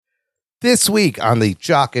This week on the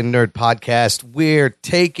Jock and Nerd podcast, we're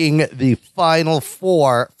taking the final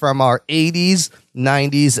four from our 80s,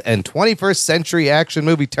 90s, and 21st century action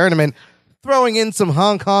movie tournament, throwing in some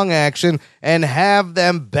Hong Kong action, and have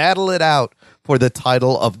them battle it out for the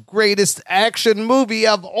title of greatest action movie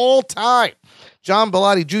of all time. John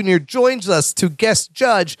Bellotti Jr. joins us to guest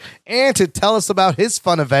judge and to tell us about his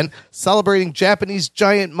fun event celebrating Japanese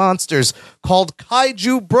giant monsters called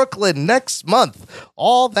Kaiju Brooklyn next month.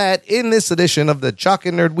 All that in this edition of the Jock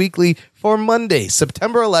and Nerd Weekly for Monday,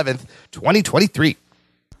 September 11th, 2023.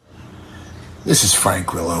 This is Frank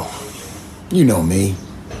Grillo. You know me.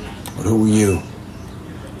 But who are you?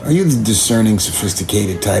 Are you the discerning,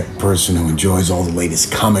 sophisticated type of person who enjoys all the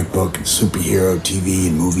latest comic book and superhero TV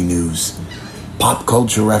and movie news? Pop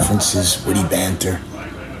culture references, witty banter?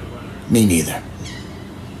 Me neither.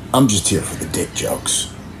 I'm just here for the dick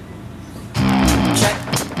jokes. Check.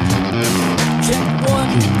 Check one.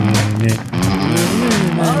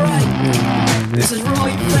 Alright. This is for all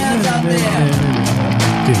you fans out there.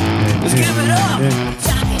 Let's give it up.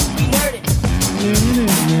 Jock it, we heard it.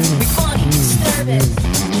 We funny, disturb it.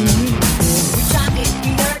 We jock it, we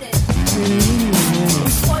heard it.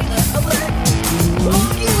 Spoiler alert.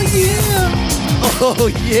 Oh yeah. Oh,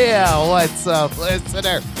 yeah. What's up,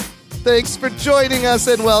 listener? Thanks for joining us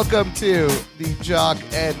and welcome to the Jock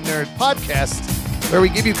and Nerd podcast, where we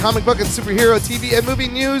give you comic book and superhero TV and movie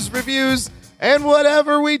news, reviews, and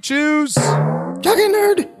whatever we choose. Jock and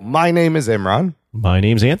Nerd. My name is Imran. My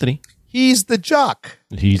name's Anthony. He's the Jock.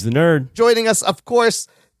 He's the nerd. Joining us, of course,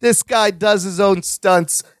 this guy does his own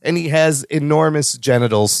stunts and he has enormous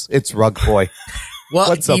genitals. It's Rug Boy. Well,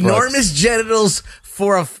 What's up, enormous Rugs? genitals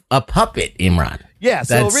for a puppet, Imran. Yeah,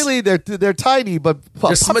 so really they're tiny, but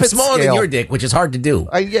They're smaller than your dick, which is hard to do.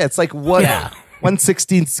 Yeah, it's like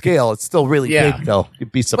 1/16 scale. It's still really big, though.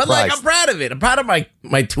 You'd be surprised. But like, I'm proud of it. I'm proud of my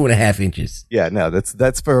 2.5 inches. Yeah, no,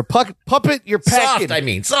 that's for a puppet. You're packing. Soft, I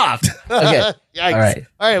mean, soft. Okay. Yikes.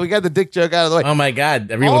 All right, we got the dick joke out of the way. Oh my God,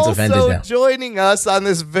 everyone's offended now. Also joining us on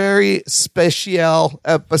this very special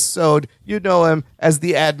episode, you know him as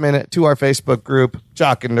the admin to our Facebook group,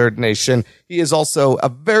 Jock and Nerd Nation. He is also a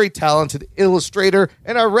very talented illustrator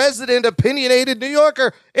and a resident opinionated New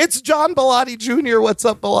Yorker. It's John Bellotti Jr. What's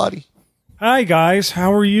up, Bellotti? Hi, guys.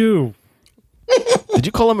 How are you? Did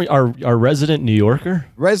you call him our resident New Yorker?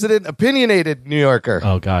 Resident opinionated New Yorker.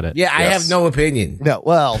 Oh, got it. Yeah, I have no opinion. No,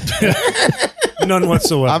 well, None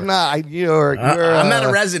whatsoever. I'm not. You're I'm not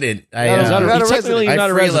a resident. not a resident. He's not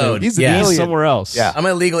a resident. He's an alien. Somewhere else. Yeah. I'm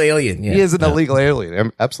an illegal alien. Yeah. He is an illegal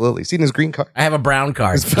alien. Absolutely. Seen his green card. I have a brown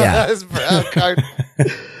card. Yeah. His brown card.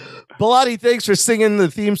 Bellotti, thanks for singing the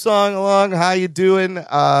theme song along. How you doing?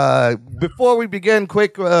 Before we begin,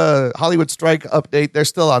 quick Hollywood strike update. They're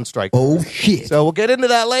still on strike. Oh, shit. So we'll get into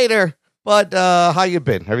that later. But how you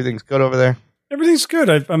been? Everything's good over there? Everything's good.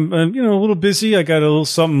 I'm a little busy. I got a little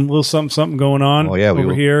something going on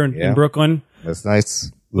over here in Brooklyn. That's nice.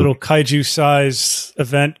 Little kaiju size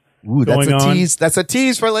event Ooh, that's going a on. tease. That's a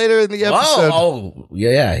tease for later in the episode. Oh,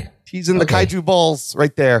 yeah. Teasing the kaiju balls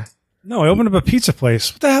right there. No, I opened up a pizza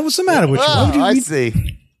place. What the hell was the matter with you? Why would you I eat-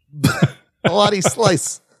 see. Bellotti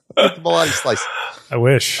slice. Bellotti slice. I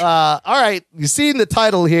wish. All right. You've seen the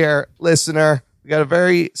title here, listener. We got a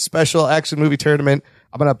very special action movie tournament.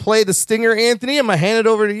 I'm going to play the stinger, Anthony. I'm going to hand it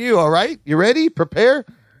over to you. All right. You ready? Prepare.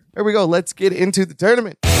 Here we go. Let's get into the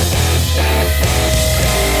tournament.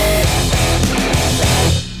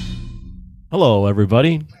 Hello,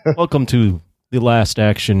 everybody. Welcome to the Last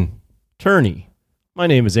Action Tourney. My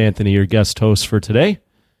name is Anthony, your guest host for today.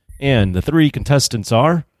 And the three contestants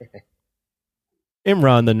are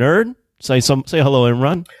Imran the nerd. Say hello,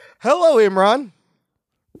 Imran. Hello, Imran.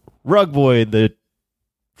 Rug Boy the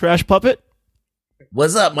trash puppet.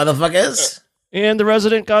 What's up, motherfuckers? And the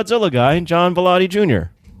resident Godzilla guy, John Bellotti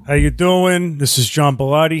Jr. How you doing? This is John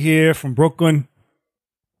Bellotti here from Brooklyn.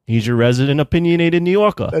 He's your resident opinionated New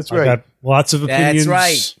Yorker. That's I right. got lots of opinions. That's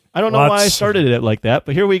right. I don't know why I started it like that,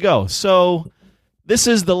 but here we go. So this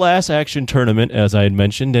is the Last Action Tournament, as I had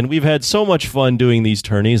mentioned, and we've had so much fun doing these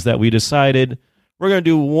tourneys that we decided we're going to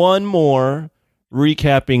do one more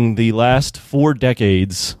recapping the last 4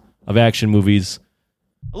 decades of action movies.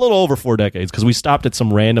 A little over 4 decades, because we stopped at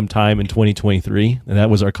some random time in 2023, and that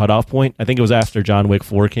was our cutoff point. I think it was after John Wick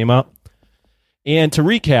 4 came out. And to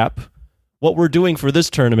recap, what we're doing for this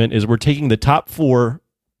tournament is we're taking the top 4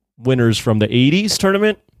 winners from the 80s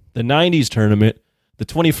tournament, the 90s tournament, the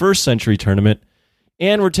 21st century tournament,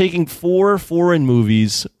 and we're taking 4 foreign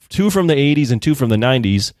movies, 2 from the 80s and 2 from the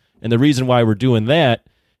 90s. And the reason why we're doing that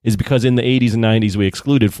is because in the 80s and 90s we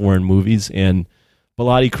excluded foreign movies, and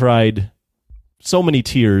Bellotti cried so many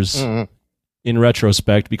tears in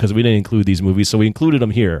retrospect because we didn't include these movies, so we included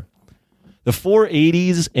them here. The 4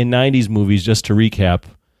 80s and 90s movies, just to recap,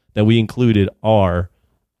 that we included are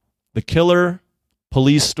The Killer,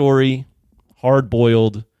 Police Story, Hard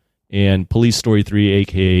Boiled, and Police Story 3,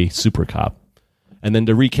 a.k.a. Super Cop. And then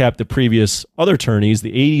to recap the previous other tourneys,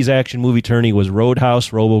 the 80s action movie tourney was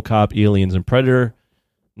Roadhouse, RoboCop, Aliens, and Predator.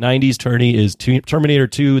 90s tourney is Terminator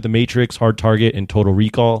 2, The Matrix, Hard Target, and Total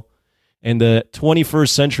Recall. And the 21st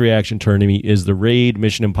century action tourney is The Raid,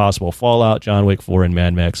 Mission Impossible, Fallout, John Wick 4, and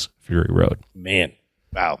Mad Max Fury Road. Man,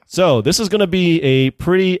 wow. So this is going to be a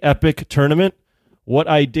pretty epic tournament. What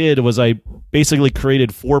I did was I basically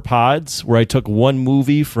created 4 pods where I took one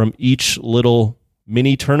movie from each little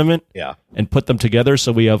mini tournament and put them together.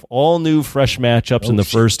 So we have all new fresh matchups in the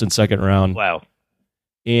first and second round. Wow.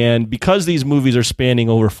 And because these movies are spanning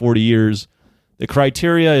over 40 years, the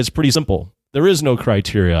criteria is pretty simple. There is no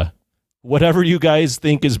criteria. Whatever you guys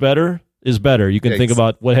think is better is better. You can think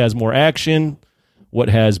about what has more action, what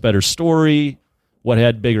has better story, what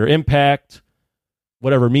had bigger impact,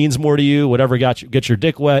 whatever means more to you, whatever gets your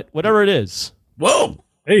dick wet, whatever it is. Whoa!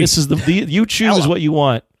 Hey. This is you choose what you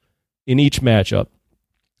want in each matchup.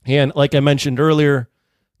 And like I mentioned earlier,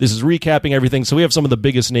 this is recapping everything. So we have some of the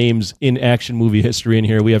biggest names in action movie history in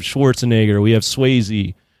here. We have Schwarzenegger, we have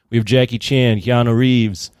Swayze, we have Jackie Chan, Keanu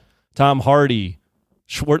Reeves, Tom Hardy,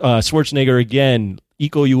 Schwarzenegger again,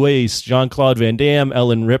 Iko Uwais, Jean-Claude Van Damme,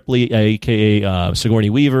 Ellen Ripley, a.k.a. Sigourney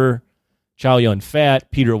Weaver, Chow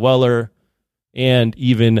Yun-Fat, Peter Weller, and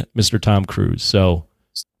even Mr. Tom Cruise. So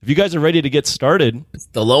if you guys are ready to get started.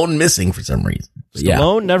 Stallone missing for some reason.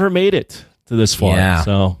 Stallone never made it to this far. Yeah.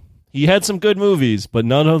 So he had some good movies, but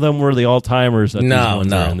none of them were the all-timers that these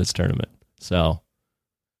ones are in this tournament. So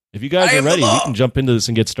if you guys are ready, we can jump into this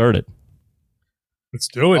and get started. Let's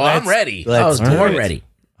do it. I'm ready. I was born ready.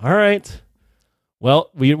 All right. Well,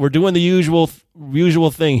 we're doing the usual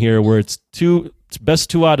thing here where it's best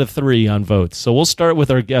 2 out of 3 on votes. So we'll start with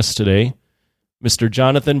our guest today, Mr.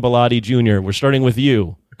 Jonathan Bellotti Jr. We're starting with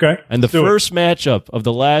you. Okay. And the first matchup of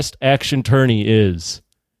the last action tourney is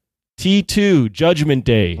T2 Judgment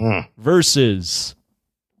Day versus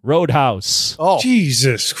Roadhouse. Oh,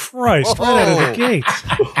 Jesus Christ! Right out of the gate.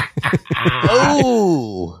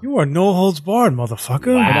 Oh, you are no holds barred,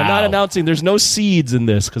 motherfucker. Wow. And I'm not announcing. There's no seeds in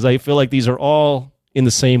this because I feel like these are all in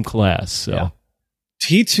the same class. So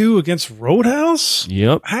T2 against Roadhouse.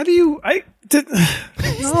 Yep. How do you?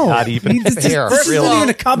 No, not even fair. This isn't even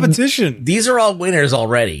a competition. These are all winners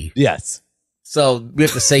already. Yes. So we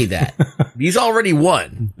have to say that. These already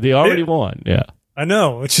won. They already won. Yeah. I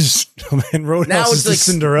know. It's just, man, Roadhouse is the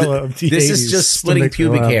Cinderella of the 80s. This is just splitting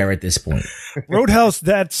pubic hair at this point. Roadhouse,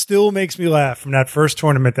 that still makes me laugh from that first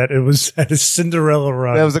tournament that it was at a Cinderella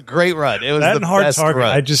run. That was a great run. It was that the and Hard best Target.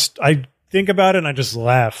 run. I think about it and I just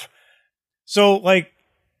laugh. So, like,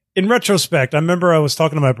 in retrospect, I remember I was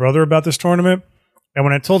talking to my brother about this tournament, and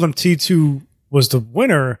when I told him T2 was the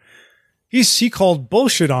winner, he called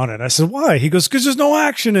bullshit on it. I said, why? He goes, because there's no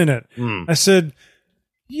action in it. I said,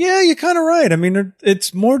 yeah, you're kind of right. I mean,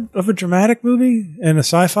 it's more of a dramatic movie and a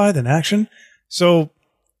sci-fi than action. So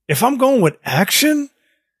if I'm going with action,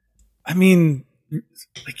 I mean,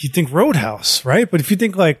 like you think Roadhouse, right? But if you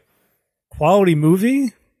think like quality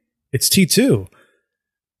movie, it's T2.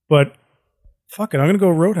 But fuck it, I'm going to go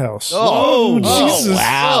Roadhouse. Oh, Jesus.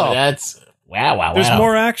 Wow. That's wow. There's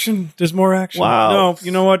more action. Wow. No,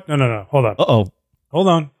 you know what? No. Hold on. Uh-oh. Hold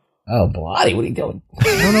on. Oh, bloody! What are you doing? I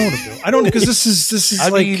don't know what to do. I don't, because this is I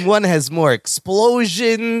like, mean, one has more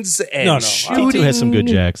explosions and shooting. T2 has some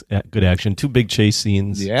good action. 2 big chase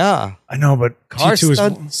scenes. Yeah. I know, but Car T2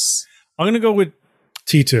 stunts. is. I'm going to go with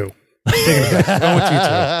T2. Taking it back. I'm going with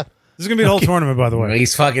T2. This is going to be the whole tournament, by the way.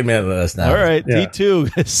 He's fucking mad with us now. All right, Yeah.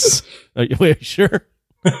 T2 is. Wait, sure?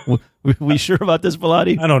 we sure about this,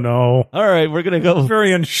 Bellotti? I don't know. All right, we're going to go I'm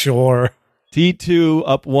very unsure. T2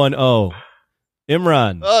 up 1-0.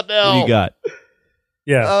 Imran, Oh, no. what do you got?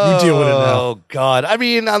 Yeah, you deal with it now. Oh, God. I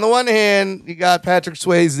mean, on the one hand, you got Patrick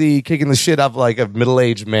Swayze kicking the shit up like a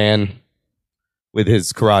middle-aged man with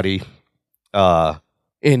his karate. And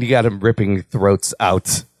you got him ripping throats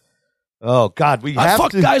out. Oh, God. I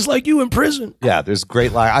fuck guys like you in prison. Yeah, there's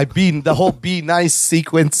great line. The whole be nice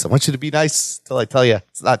sequence. I want you to be nice till I tell you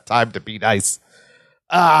it's not time to be nice.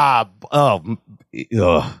 There's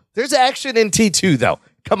action in T2, though.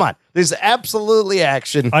 Come on. There's absolutely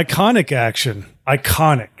action. Iconic action.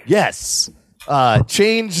 Iconic. Yes.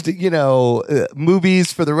 Changed,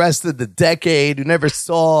 movies for the rest of the decade. You never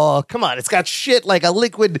saw. Come on. It's got shit like a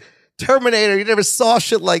liquid Terminator. You never saw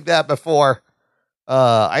shit like that before.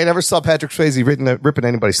 I never saw Patrick Swayze ripping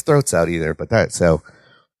anybody's throats out either. But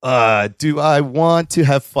Do I want to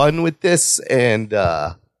have fun with this and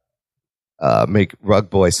make Rug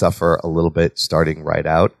Boy suffer a little bit starting right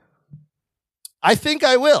out? I think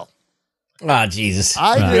I will. Oh, Jesus.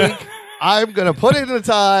 I think I'm going to put it in a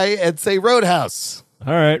tie and say Roadhouse.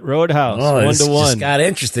 All right, Roadhouse, Oh, 1 this to 1. just got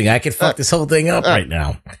interesting. I could fuck this whole thing up right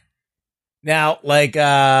now. Now, like,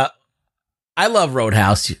 I love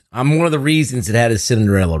Roadhouse. I'm one of the reasons it had a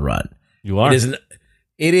Cinderella run. You are.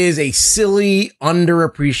 It is a silly,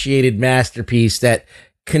 underappreciated masterpiece that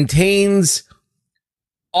contains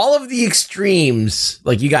all of the extremes.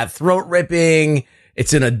 Like, you got throat ripping.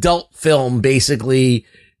 It's an adult film, basically.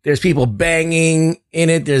 There's people banging in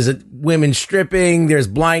it. There's women stripping. There's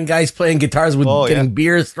blind guys playing guitars with getting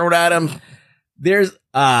beers thrown at them. There's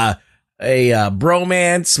a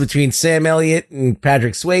bromance between Sam Elliott and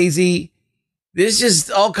Patrick Swayze. There's just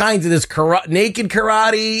all kinds of this naked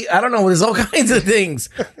karate. I don't know. There's all kinds of things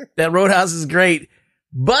that Roadhouse is great.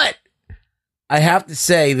 But I have to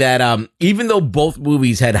say that even though both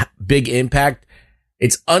movies had big impact,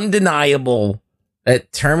 it's undeniable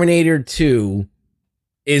that Terminator 2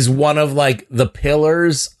 is one of like the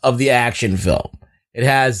pillars of the action film. It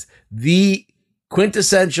has the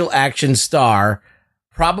quintessential action star,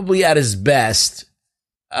 probably at his best.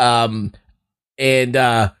 And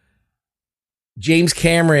James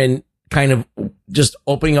Cameron kind of just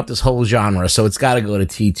opening up this whole genre. So it's got to go to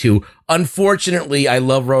T2. Unfortunately, I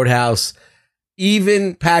love Roadhouse.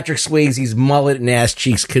 Even Patrick Swayze's mullet and ass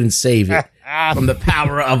cheeks couldn't save it from the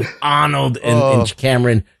power of Arnold and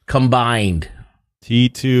Cameron combined.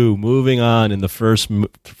 T2, moving on in the first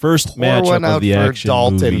matchup of the action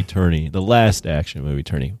movie tourney, the last action movie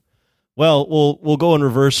tourney. Well, we'll go in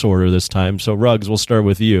reverse order this time. So, Ruggs, we'll start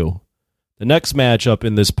with you. The next matchup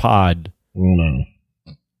in this pod,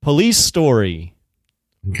 Police Story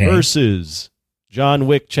versus John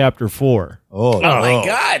Wick Chapter 4. Oh my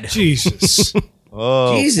God. Jesus.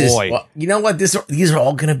 Jesus. Boy. Well, you know what? These are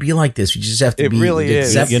all going to be like this. We just have to It really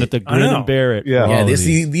is. You get it to grin and bear it. Yeah.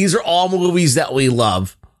 These are all movies that we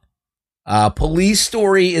love. Police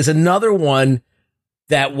Story is another one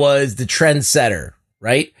that was the trendsetter,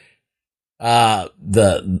 right?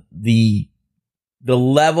 The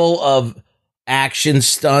level of action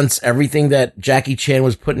stunts, everything that Jackie Chan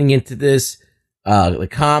was putting into this, the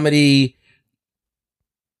comedy.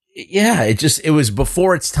 Yeah, it was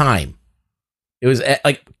before its time. It was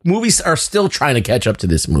like movies are still trying to catch up to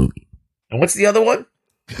this movie. And what's the other one?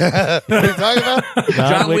 What are you talking about?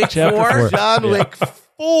 John Wick 4. John Wick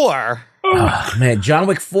 4. Oh, man, John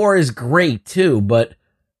Wick 4 is great too, but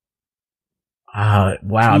wow,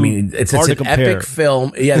 I mean, it's an epic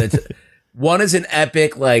film. Yeah, one is an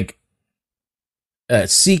epic like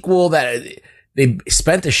sequel that they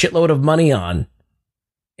spent a shitload of money on.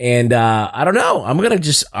 And I don't know. I'm gonna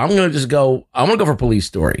go for Police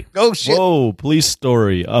Story. Oh shit! Whoa, Police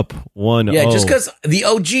Story up 1-0. Yeah, just because the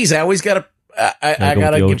OGs, I always gotta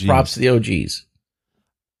give props to the OGs.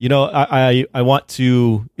 You know, I want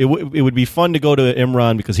to. It would be fun to go to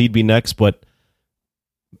Imran because he'd be next, but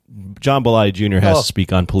John Bellotti Jr. has to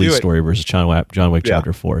speak on Police Story versus John Wick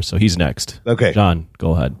Chapter 4, so he's next. Okay, John,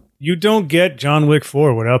 go ahead. You don't get John Wick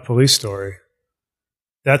 4 without Police Story.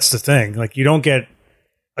 That's the thing. Like, you don't get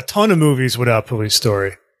a ton of movies without Police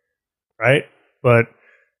Story, right? But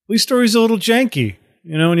Police Story's a little janky,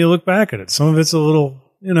 when you look back at it. Some of it's a little,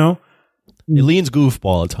 It leans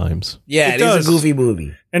goofball at times. Yeah, it is a goofy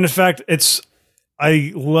movie. And in fact,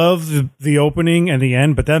 I love the opening and the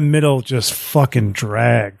end, but that middle just fucking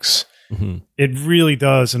drags. Mm-hmm. It really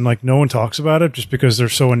does. And like, no one talks about it just because they're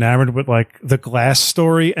so enamored with like the glass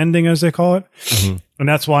story ending, as they call it. Mm-hmm. And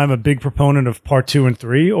that's why I'm a big proponent of part 2 and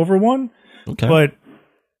 3 over 1. Okay. But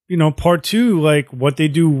part 2, like what they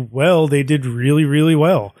do well, they did really, really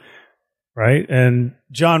well. Right. And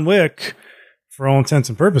John Wick, for all intents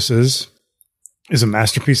and purposes, is a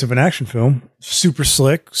masterpiece of an action film. Super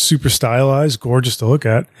slick, super stylized, gorgeous to look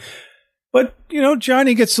at. But,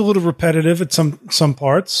 Johnny gets a little repetitive at some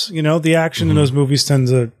parts. The action in those movies tends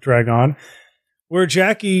to drag on. Where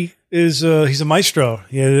Jackie is, he's a maestro.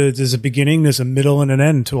 There's a beginning, there's a middle, and an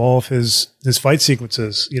end to all of his fight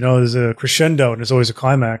sequences. There's a crescendo, and there's always a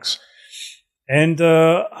climax. And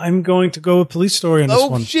I'm going to go with Police Story on this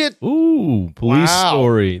one. Oh, shit. Ooh, Police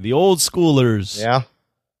Story. The old schoolers. Yeah.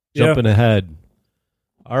 Jumping ahead.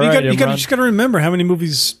 All right, you just got to remember how many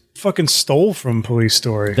movies fucking stole from Police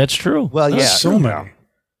Story. That's true. Well, yeah. So many.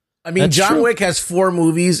 I mean, That's John true. Wick has 4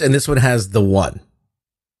 movies, and this one has the one.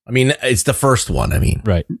 I mean, it's the first one. I mean,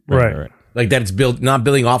 Right. like that. It's not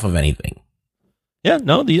building off of anything. Yeah,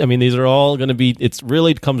 no, these are all going to be, it's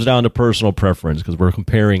really comes down to personal preference because we're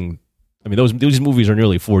comparing, these movies are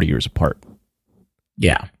nearly 40 years apart.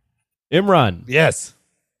 Yeah. Imran, Yes.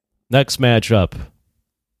 next matchup.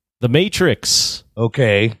 The Matrix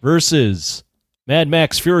Okay. versus Mad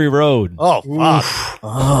Max Fury Road. Oh, fuck.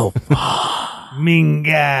 Oh,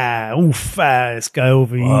 Minga. Oofa. This guy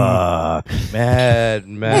over here. Fuck. Mad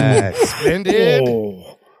Max. Splendid.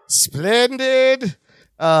 Oh. Splendid.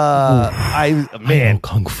 I know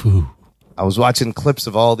Kung Fu. I was watching clips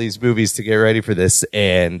of all these movies to get ready for this,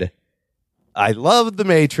 and I love The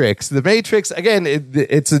Matrix. The Matrix, again,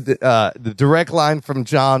 it's the direct line from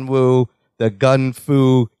John Woo, the gun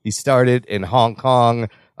fu he started in Hong Kong,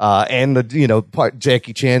 and the part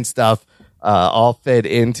Jackie Chan stuff, all fed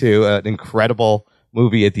into an incredible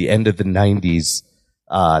movie at the end of the 90s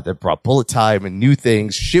that brought bullet time and new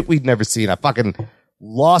things, shit we'd never seen. I fucking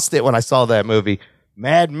lost it when I saw that movie.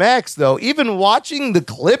 Mad Max, though, even watching the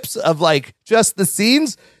clips of like just the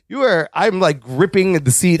scenes, I'm like gripping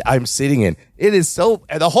the seat I'm sitting in. It is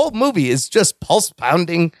the whole movie is just pulse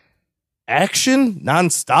pounding action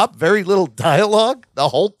nonstop, very little dialogue the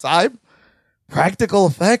whole time. Practical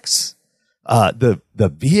effects. The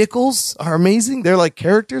vehicles are amazing. They're like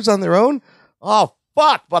characters on their own. Oh,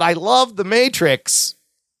 fuck. But I love The Matrix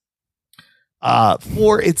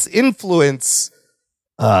for its influence.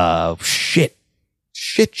 Shit.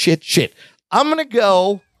 I'm going to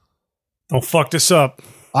go. Don't fuck this up.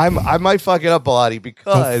 I might fuck it up, Bilotti,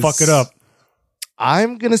 because. Don't fuck it up.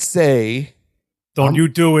 I'm going to say. Don't you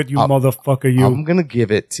do it, you motherfucker, you. I'm going to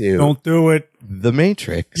give it to. Don't do it. The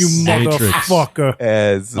Matrix. You motherfucker.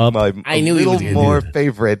 As my I knew he was little gonna more do that.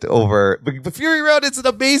 favorite over. But Fury Road, it's an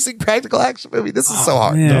amazing practical action movie. This is so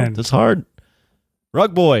hard. Man. No, that's hard.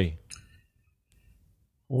 Rug Boy.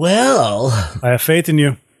 well, I have faith in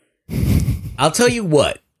you. I'll tell you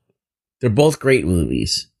what. They're both great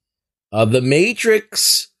movies. The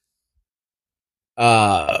Matrix.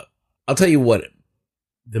 I'll tell you what.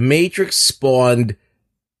 The Matrix spawned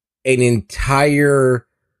an entire,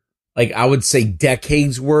 like I would say,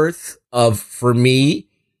 decades worth of, for me,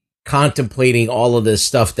 contemplating all of this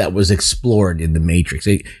stuff that was explored in The Matrix.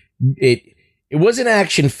 It was an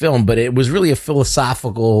action film, but it was really a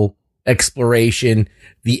philosophical exploration.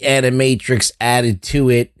 The Animatrix added to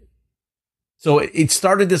it. So it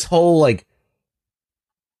started this whole like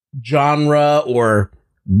genre or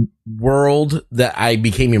world that I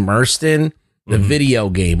became immersed in. The video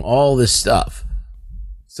game, all this stuff.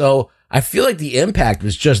 So I feel like the impact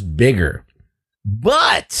was just bigger.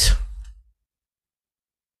 But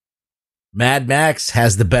Mad Max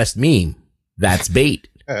has the best meme. That's bait.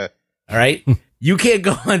 All right? You can't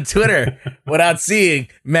go on Twitter without seeing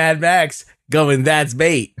Mad Max going, that's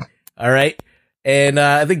bait. All right? And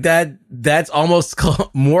I think that's almost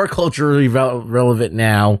more culturally relevant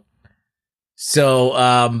now. So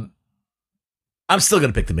I'm still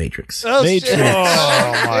going to pick The Matrix. Oh, Matrix. shit.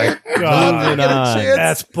 Oh my god. Moving on.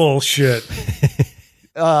 That's bullshit.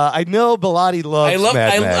 I know Bilotti loves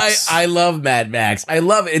Mad Max. I love Mad Max. I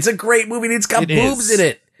love it. It's a great movie. And it's got It boobs is. in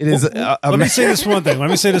it. It is. Let me say this one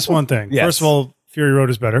thing. Yes. First of all, Fury Road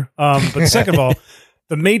is better. But second of all,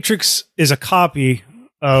 The Matrix is a copy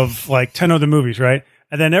of like 10 other movies, right?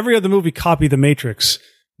 And then every other movie copied The Matrix.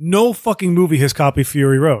 No fucking movie has copied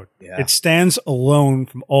Fury Road. Yeah. It stands alone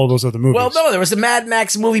from all those other movies. Well, no, there was a Mad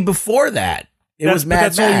Max movie before that. It was Mad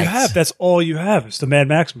that's Max. all you have. That's all you have. It's the Mad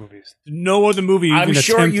Max movies. No other movie I'm even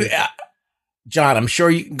sure attempted. John, I'm sure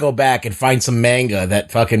you can go back and find some manga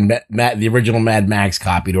that fucking the original Mad Max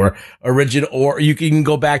copied, or you can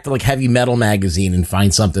go back to like Heavy Metal magazine and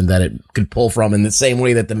find something that it could pull from in the same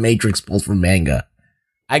way that the Matrix pulls from manga.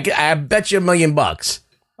 I bet you $1 million.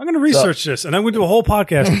 I'm going to research this, and I'm going to do a whole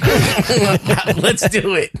podcast. Let's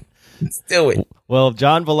do it. Let's do it. Well,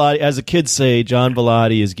 John Bilotti, as the kids say, John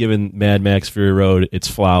Bilotti is giving Mad Max Fury Road its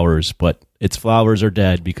flowers, but its flowers are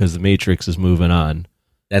dead because The Matrix is moving on.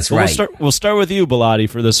 That's But right. We'll start with you, Bilotti,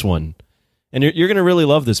 for this one. And you're going to really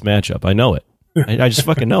love this matchup. I know it. I just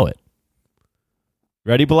fucking know it.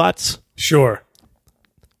 Ready, Bilots? Sure.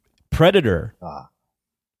 Predator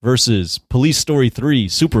versus Police Story 3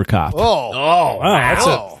 Super Cop. Oh,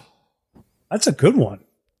 Wow, that's a good one.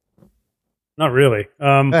 Not really.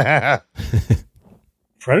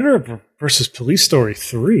 Predator versus Police Story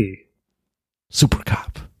 3. Super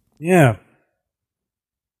Cop. Yeah.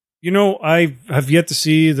 You know, I have yet to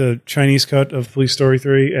see the Chinese cut of Police Story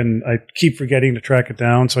 3, and I keep forgetting to track it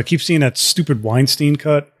down. So I keep seeing that stupid Weinstein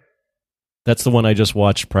cut. That's the one I just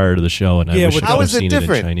watched prior to the show, and I Yeah, wish but I how could have is it seen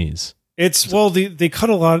different? it in Chinese. It's, well, they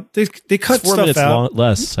cut a lot. They cut It's 4 stuff minutes out.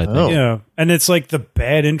 less, I think. Oh. Yeah. And it's like the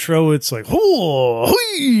bad intro. It's like,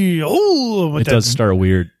 It does start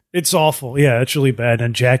weird. It's awful. Yeah, it's really bad.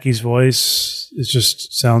 And Jackie's voice, it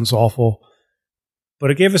just sounds awful.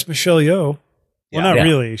 But it gave us Michelle Yeoh. Well, not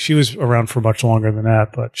really. She was around for much longer than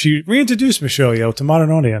that, but she reintroduced Michelle Yeoh to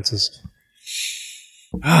modern audiences.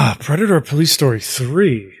 Predator Police Story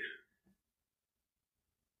 3.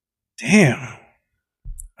 Damn.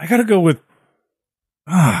 I gotta go with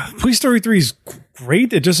Police Story 3 is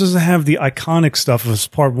great. It just doesn't have the iconic stuff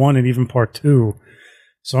of part 1 and even part 2.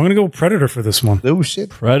 So I'm gonna go with Predator for this one. Oh shit.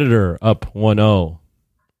 Predator up 1-0.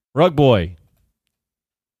 Rug Boy.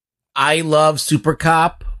 I love Super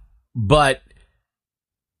Cop, but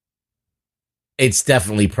it's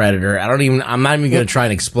definitely Predator. I'm not even going to try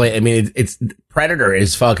and explain. I mean, it's Predator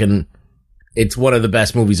is fucking, it's one of the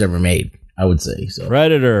best movies ever made, I would say. So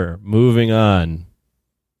Predator. Moving on.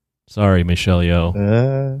 Sorry, Michelle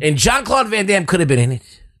Yeoh. And Jean-Claude Van Damme could have been in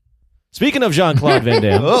it. Speaking of Jean-Claude Van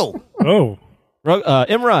Damme. Oh.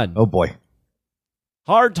 Imran. Oh boy.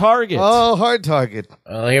 Hard Target. Oh, Hard Target.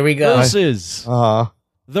 Oh, here we go. Versus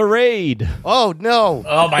The Raid. Oh no.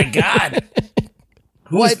 Oh my God.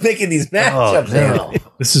 Who's picking these matchups now?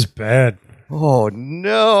 This is bad. Oh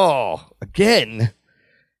no. Again.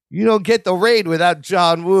 You don't get The Raid without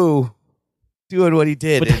John Woo doing what he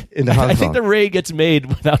did in Hong Kong. I think The Raid gets made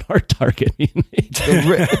without Hard Target being made. I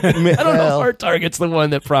don't know if Hard Target's the one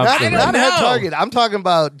that prompts it. Not Hard Target. I'm talking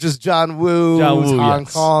about just John Woo's Hong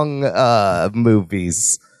Kong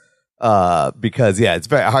movies. Because it's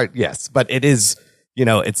very hard. Yes, but it is.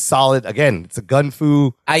 It's solid. Again, it's a gun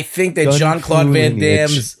fu. I think that Jean-Claude Van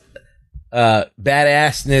Damme's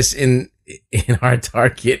badassness in Hard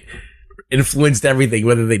Target influenced everything,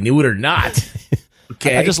 whether they knew it or not.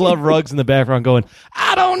 Okay. I just love Ruggs in the background going,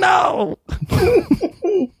 I don't know.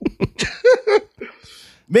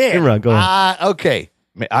 Man, Imran, go ahead. Okay.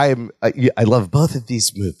 I love both of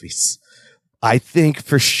these movies. I think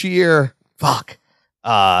for sheer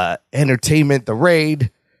entertainment, The Raid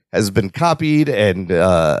has been copied, and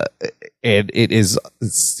it is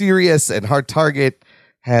serious. And Hard Target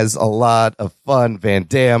has a lot of fun. Van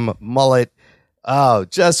Damme mullet. Oh,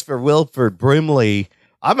 just for Wilford Brimley,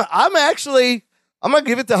 I'm gonna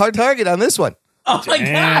give it to Hard Target on this one. Oh my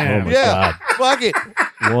God! God. Fuck it.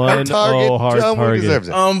 Hard John Woo Target. deserves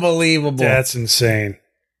it. Unbelievable. That's insane.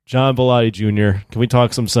 John Bellotti Jr. Can we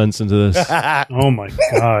talk some sense into this? Oh my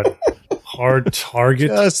God. Hard Target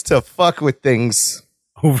Just to fuck with things.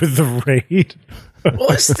 over The Raid. Well,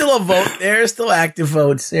 there's still a vote there. There's still active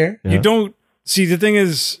votes there. Yeah. You don't see, the thing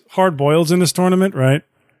is, Hard Boiled's in this tournament, right?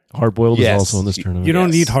 Hard Boiled Yes. is also in this tournament. You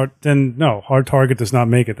don't need Hard Target does not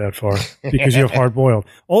make it that far because you have Hard Boiled.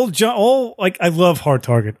 I love Hard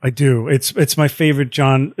Target. I do. It's my favorite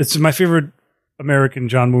it's my favorite American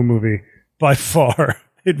John Woo movie by far.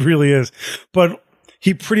 It really is. But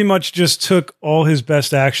he pretty much just took all his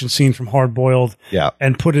best action scene from Hard Boiled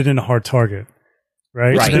and put it in a Hard Target.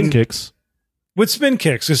 Right? Spin kicks. With spin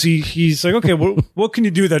kicks, because he's like, okay, what can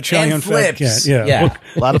you do that Chow And Yun Fat flips. can't? Yeah.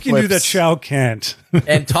 What can you do that Chow can't?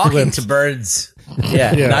 And talking to birds.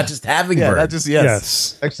 Yeah. Not just having birds. Not just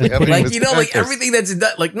Yes. Actually, everything that's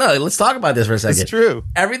done. Like, no, let's talk about this for a second. It's true.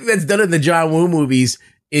 Everything that's done in the John Woo movies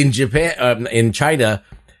in Japan, in China,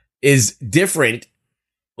 is different.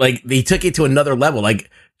 Like, they took it to another level. Like,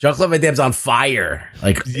 Jean-Claude Van Damme's on fire.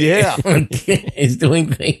 Like, he's doing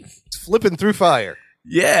things. It's flipping through fire.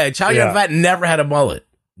 Yeah, Chow Yun Fat never had a mullet.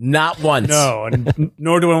 Not once. No, and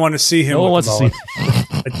nor do I want to see him. No one with wants the to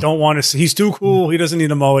mullet. I don't want to see. He's too cool. He doesn't need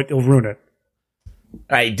a mullet. He'll ruin it. All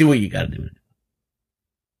right, do what you got to do.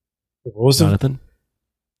 What was the? Jonathan?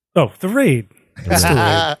 Oh, The Raid. It's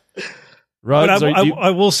The Raid. Ruggs, But I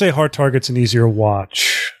will say Hard Target's an easier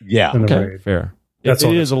watch. Yeah. Than The okay, Raid. fair. That's It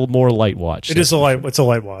all. is a little more light watch. It's a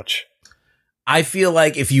light watch. I feel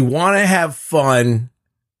like if you want to have fun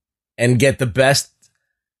and get the best,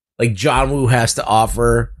 like John Woo has to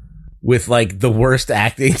offer with like the worst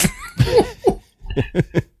acting,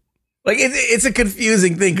 like it's a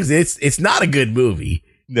confusing thing because it's not a good movie.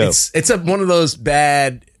 No. It's one of those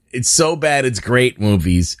bad. It's so bad it's great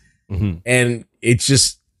movies, and it's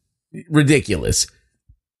just ridiculous.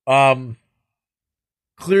 Clearly,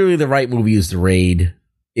 the right movie is The Raid.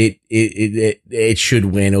 It should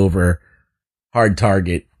win over Hard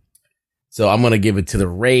Target. So I'm going to give it to The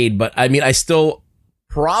Raid, but I mean, I still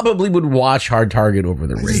probably would watch Hard Target over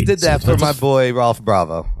The I Raid. just did that for my boy Ralph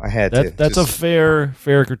Bravo. I had to. That's a fair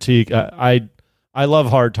critique. I love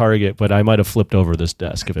Hard Target, but I might have flipped over this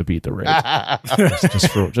desk if it beat The Raid.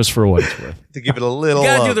 just for what it's worth. to give it a little. You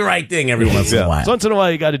got to do the right thing every once in a while. So once in a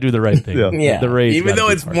while, you got to do the right thing. Yeah. The Raid, Even though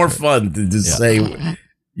it's more fun to just say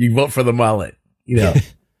you vote for the mullet. You know.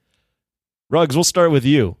 Ruggs, we'll start with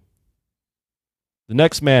you. The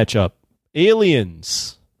next matchup: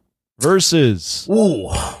 Aliens versus Ooh.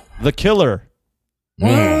 The Killer.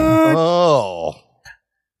 Oh.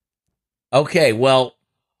 Okay, well,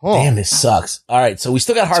 damn, this sucks. All right, so we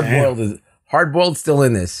still got Hard Boiled. Hard Boiled still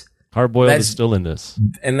in this. Hard Boiled is still in this.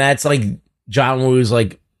 And that's like John Woo's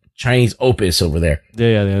like Chinese opus over there.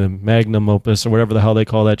 Yeah, the magnum opus or whatever the hell they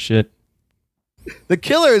call that shit. The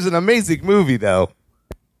Killer is an amazing movie, though.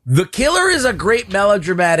 The Killer is a great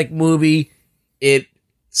melodramatic movie. It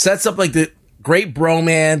sets up like the great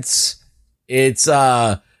bromance. It's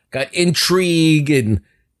got intrigue and,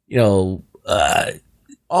 you know,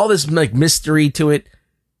 all this like mystery to it.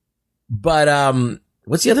 But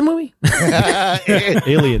what's the other movie?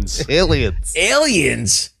 Aliens.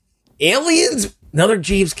 Aliens. Another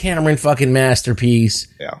James Cameron fucking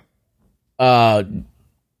masterpiece. Yeah.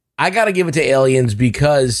 I got to give it to Aliens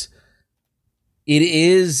because it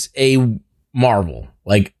is a marvel.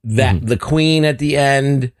 Like that, the Queen at the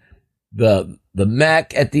end, the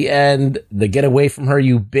mech at the end, the get away from her,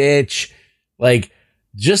 you bitch. Like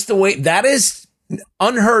just the way that is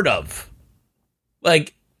unheard of.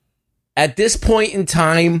 Like at this point in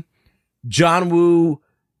time, John Woo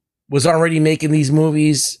was already making these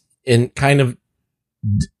movies and kind of,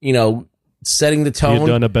 you know, setting the tone. You've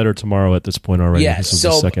done a Better Tomorrow at this point already. Yeah, This is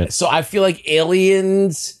the second. so I feel like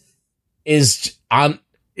Aliens is on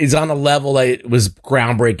a level that it was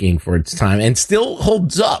groundbreaking for its time and still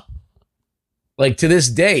holds up. Like to this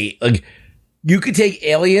day, like you could take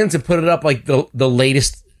Aliens and put it up like the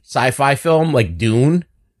latest sci-fi film, like Dune,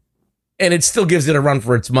 and it still gives it a run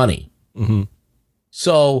for its money. Mm-hmm.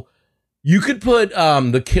 So you could put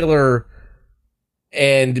The Killer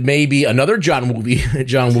and maybe another John Woo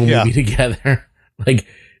movie together, like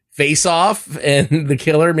Face Off and The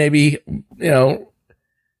Killer, maybe, you know,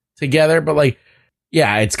 together. But like,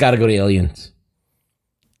 yeah, it's got to go to Aliens.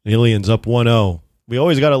 Aliens up 1-0. We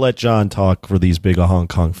always got to let John talk for these big Hong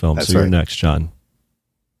Kong films. That's so you're right. next, John.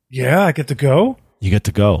 Yeah, I get to go. You get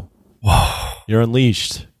to go. Wow. You're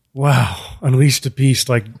unleashed. Wow. Unleashed a beast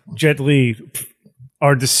like Jet Li,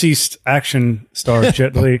 our deceased action star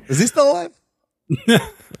Jet Li. Is he still alive?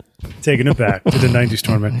 Taking it back to the 90s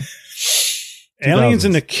tournament. Aliens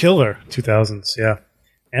and the Killer, 2000s, yeah.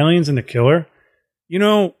 Aliens and the Killer. You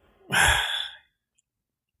know,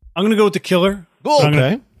 I'm going to go with the Killer. Cool. I'm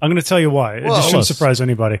going to tell you why. It just shouldn't surprise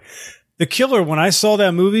anybody. The Killer, when I saw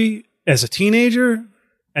that movie as a teenager,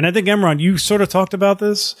 and I think, Emron, you sort of talked about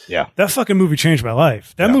this. Yeah. That fucking movie changed my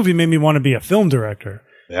life. That movie made me want to be a film director.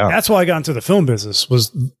 Yeah. That's why I got into the film business, was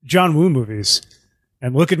John Woo movies.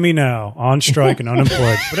 And look at me now, on strike and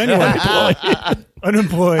unemployed. But anyway,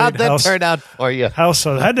 unemployed. How'd that turn out for you? How'd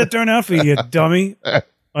that turn out for you, you dummy?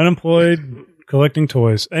 Unemployed, collecting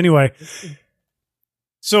toys. Anyway,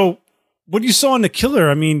 so what you saw in The Killer,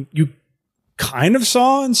 I mean, you kind of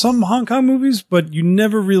saw in some Hong Kong movies, but you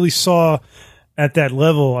never really saw at that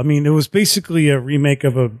level. I mean, it was basically a remake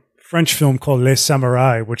of a French film called Les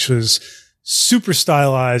Samurais, which was super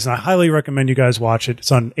stylized, and I highly recommend you guys watch it.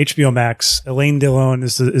 It's on HBO Max. Elaine Delon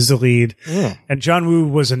is the lead, and John Woo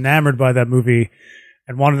was enamored by that movie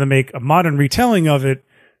and wanted to make a modern retelling of it.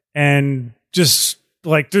 And just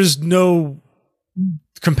like, there's no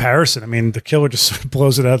comparison. I mean, The Killer just sort of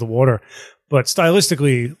blows it out of the water. But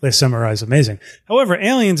stylistically, Les Samurais is amazing. However,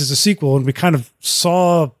 Aliens is a sequel, and we kind of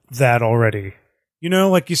saw that already. You know,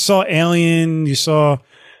 like you saw Alien, you saw,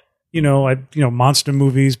 monster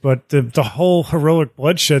movies, but the whole heroic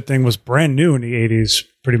bloodshed thing was brand new in the 80s,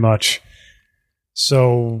 pretty much.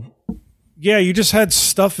 So, yeah, you just had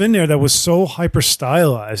stuff in there that was so hyper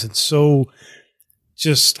stylized and so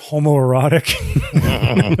just homoerotic.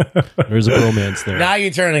 There's a bromance there. Now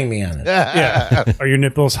you're turning me on it. Yeah. Are your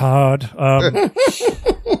nipples hard?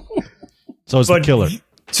 So it's The Killer.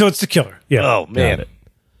 So it's The Killer. Yeah. Oh, man. Got it.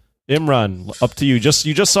 Imran, up to you. You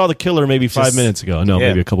just saw The Killer maybe 5 minutes ago. No,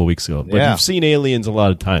 maybe a couple weeks ago. But you've seen Aliens a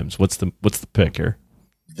lot of times. What's the pick here?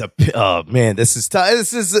 Oh man, this is tough.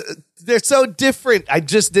 They're so different. I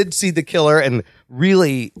just did see The Killer, and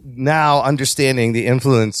really now understanding the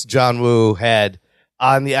influence John Woo had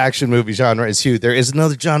on the action movie genre is huge. There is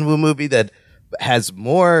another John Woo movie that has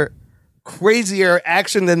more crazier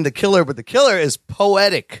action than The Killer, but The Killer is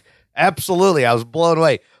poetic. Absolutely, I was blown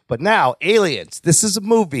away. But now, Aliens. This is a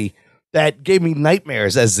movie that gave me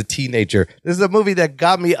nightmares as a teenager. This is a movie that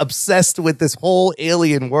got me obsessed with this whole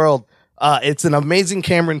alien world. It's an amazing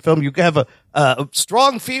Cameron film. You have a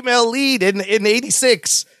strong female lead in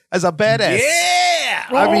 86 as a badass. Yeah!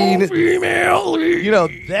 I mean, female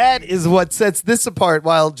lead. That is what sets this apart.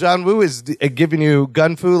 While John Woo is giving you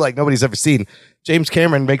gun fu like nobody's ever seen, James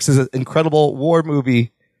Cameron makes this incredible war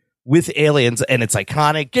movie with aliens, and it's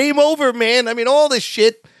iconic. Game over, man. I mean, all this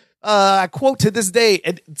shit. I quote to this day,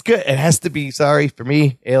 it's good. It has to be, sorry for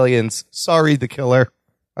me, Aliens. Sorry, The Killer.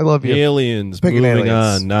 I love you. Aliens Picking moving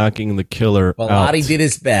aliens. on, knocking the killer Well, out. Lottie did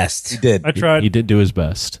his best. He did. I tried. He did do his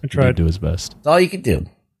best. I tried. He did do his best. That's all you could do.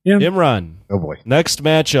 Imran, Oh boy. next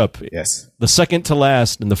matchup, Yes. the second to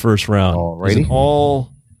last in the first round. Is Alrighty. an all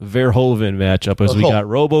Verhoeven matchup as we Oh. got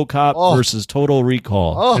RoboCop Oh. versus Total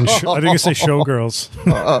Recall. Oh, And I think it's say Showgirls.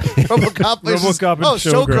 RoboCop versus RoboCop and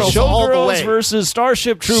Showgirls. Showgirls. all the Showgirls way. versus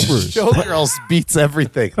Starship Troopers. Showgirls beats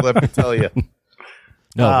everything. Let me tell you.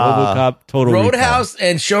 No, RoboCop, Total Roadhouse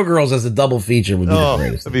and Showgirls as a double feature would be the Oh,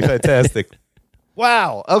 greatest. that'd be fantastic.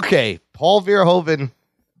 Wow. Okay. Paul Verhoeven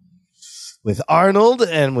with Arnold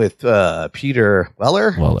and with Peter Weller.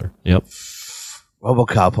 Recall. Weller. Yep.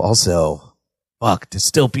 RoboCop also. Fuck,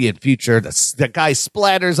 dystopian future. The guy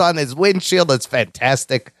splatters on his windshield. That's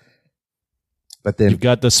fantastic. But then You've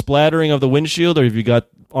got the splattering of the windshield, or have you got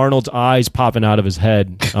Arnold's eyes popping out of his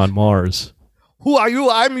head on Mars? who are you?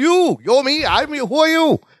 I'm you. You're me. I'm you. Who are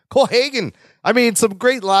you? Cohagen. I mean, some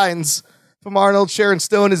great lines from Arnold. Sharon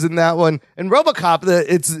Stone is in that one. And RoboCop,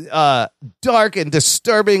 it's dark and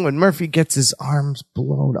disturbing when Murphy gets his arms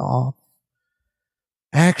blown off.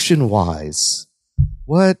 Action-wise,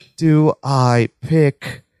 what do I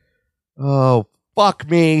pick? Oh, fuck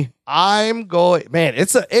me. I'm going... Man,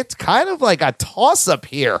 it's kind of like a toss-up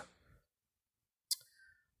here.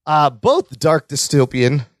 Both dark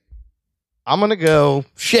dystopian. I'm going to go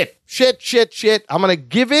shit.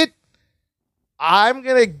 I'm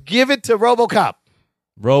going to give it to RoboCop.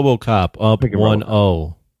 RoboCop up Picking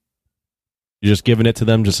 1-0. You're just giving it to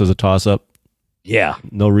them just as a toss-up? Yeah.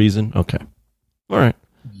 No reason? Okay. All right.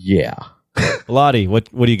 Yeah. Lottie, what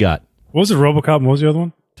do you got? What was it? RoboCop and what was the other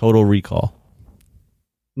one? Total Recall.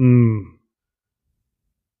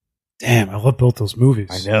 Damn, I love both those movies.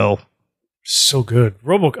 I know. So good.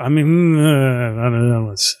 RoboCop, I mean, I don't know.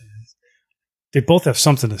 Let's see. They both have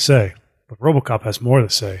something to say, but RoboCop has more to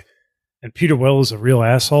say. And Peter Weller is a real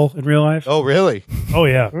asshole in real life. Oh, really? Oh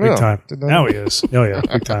yeah, big Yeah, time. did not Now know. he is. Oh yeah,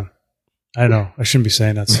 big time. I know. I shouldn't be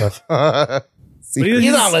saying that stuff. Secret.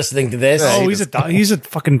 He's not listening to this. Yeah, Oh, he's a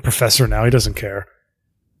fucking professor now. He doesn't care.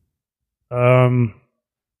 I'm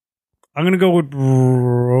gonna go with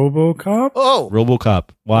RoboCop. Oh. RoboCop.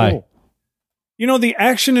 Why? Oh. You know, the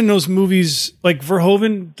action in those movies, like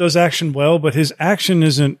Verhoeven does action well, but his action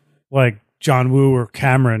isn't like John Woo or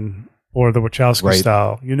Cameron or the Wachowski Right.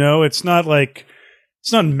 style. You know, it's not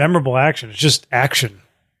memorable action. It's just action.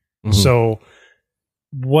 Mhm. So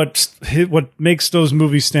what makes those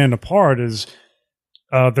movies stand apart is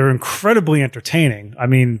they're incredibly entertaining. I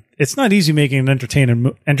mean, it's not easy making an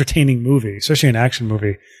entertaining movie, especially an action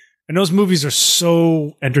movie. And those movies are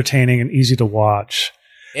so entertaining and easy to watch.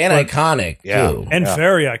 And iconic, Yeah. too. And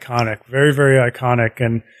very iconic, very, very iconic.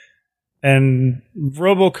 And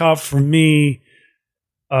RoboCop for me,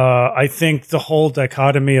 I think the whole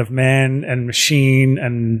dichotomy of man and machine,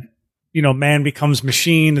 and man becomes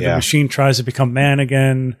machine, and the machine tries to become man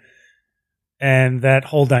again, and that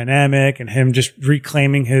whole dynamic, and him just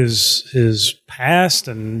reclaiming his past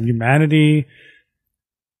and humanity.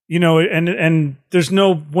 And there's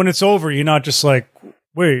no, when it's over, you're not just like,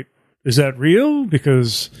 wait, is that real?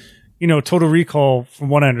 Because, Total Recall, from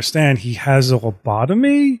what I understand, he has a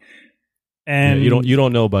lobotomy. And you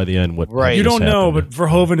don't know by the end what Right. you don't know, happened. but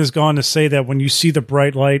Verhoeven has gone to say that when you see the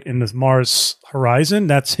bright light in the Mars horizon,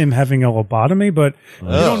 that's him having a lobotomy. But you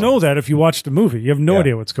don't know that if you watch the movie. You have no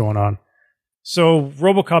idea what's going on. So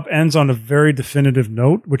RoboCop ends on a very definitive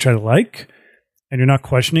note, which I like, and you're not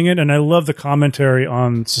questioning it. And I love the commentary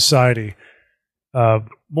on society,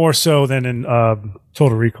 more so than in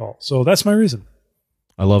Total Recall. So that's my reason.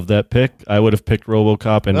 I love that pick. I would have picked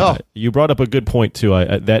RoboCop, and you brought up a good point too.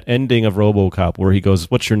 That ending of RoboCop, where he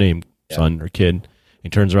goes, "What's your name, son or kid?" He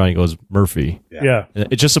turns around, and he goes, "Murphy." Yeah. And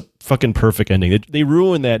it's just a fucking perfect ending. They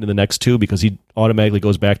ruin that in the next two because he automatically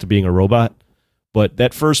goes back to being a robot. But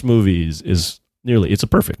that first movie is it's a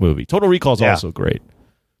perfect movie. Total Recall is also great.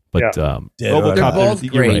 But RoboCop, They're both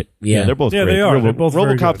you're great. right. Yeah. They're both Yeah, great. they are. They're both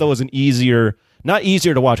very RoboCop good. though is not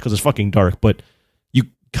easier to watch because it's fucking dark, but you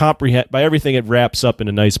comprehend by everything it wraps up in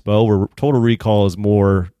a nice bow. Where Total Recall is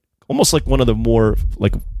more almost like one of the more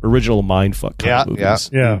like original mindfuck kind of movies.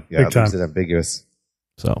 Yeah, big time. It's ambiguous.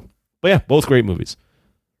 So, but yeah, both great movies.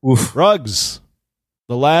 Oof. Rugs,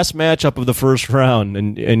 the last matchup of the first round,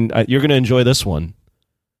 and you're going to enjoy this one.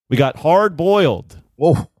 We got Hard Boiled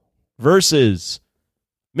Whoa. versus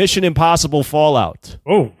Mission Impossible Fallout.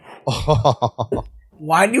 Oh,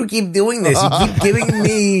 Why do you keep doing this? You keep giving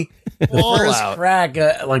me the first Fallout. crack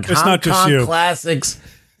at like It's Hong not just Kong you. classics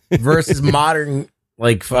versus modern,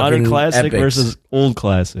 like fucking Modern classic epics. versus old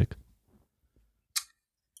classic.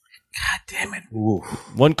 God Damn it.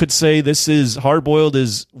 One could say this is Hard Boiled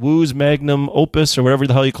is Woo's magnum opus or whatever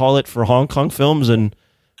the hell you call it for Hong Kong films, and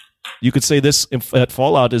you could say this at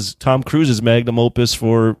Fallout is Tom Cruise's magnum opus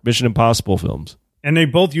for Mission Impossible films. And they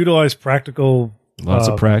both utilize practical Lots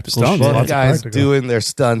of practical stunts. shit. Both Lots of guys practical. doing their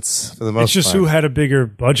stunts for the most It's just part. who had a bigger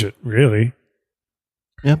budget, really.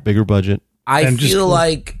 Yeah, bigger budget. I And just feel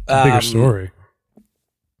like A bigger story.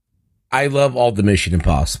 I love all the Mission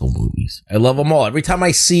Impossible movies. I love them all. Every time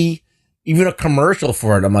I see even a commercial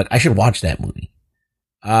for it, I'm like, I should watch that movie.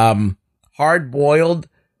 Hard Boiled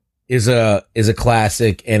is a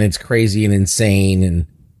classic, and it's crazy and insane and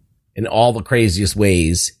in all the craziest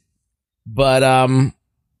ways. But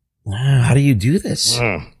how do you do this?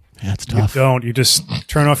 Yeah, it's You tough. don't. You just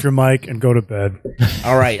turn off your mic and go to bed.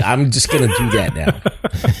 All right, I'm just gonna do that now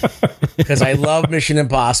because I love Mission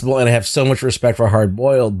Impossible and I have so much respect for Hard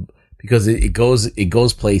Boiled because it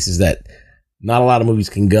goes places that not a lot of movies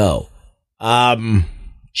can go.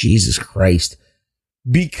 Jesus Christ,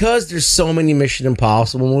 because there's so many Mission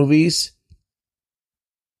Impossible movies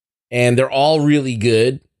and they're all really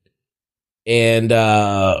good, and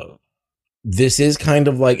this is kind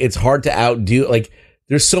of like it's hard to outdo. Like,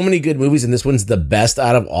 there's so many good movies, and this one's the best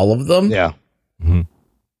out of all of them. Yeah. Mhm.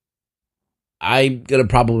 I'm gonna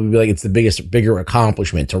probably be like it's the bigger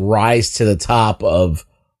accomplishment to rise to the top of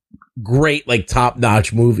great, like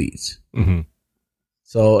top-notch movies. Mhm.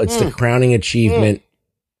 So it's the crowning achievement.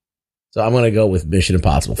 So I'm gonna go with Mission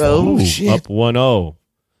Impossible. Oh, Ooh, shit. up 1-0.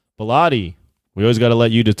 Bilotti, we always got to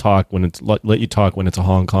let you talk when it's a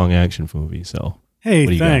Hong Kong action movie. So Hey, What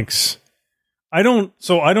do you thanks. I don't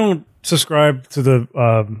subscribe to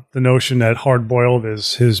the notion that Hard Boiled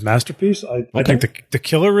is his masterpiece. I Okay. think the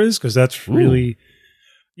Killer is, because that's really,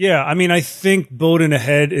 yeah. I mean, I think Bullet in the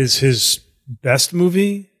Head is his best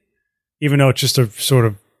movie, even though it's just a sort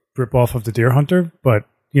of rip off of The Deer Hunter. But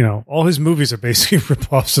you know, all his movies are basically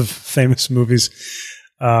rip offs of famous movies.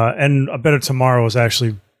 And A Better Tomorrow is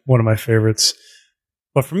actually one of my favorites.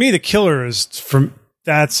 But for me, The Killer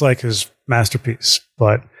that's like his masterpiece.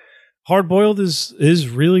 But Hard Boiled is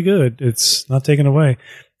really good. It's not taken away.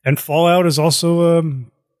 And Fallout is also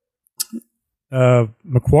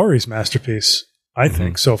Macquarie's masterpiece, I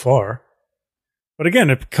think, so far. But again,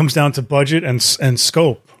 it comes down to budget and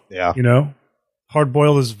scope. Yeah. You know, Hard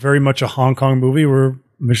Boiled is very much a Hong Kong movie, where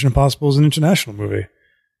Mission Impossible is an international movie.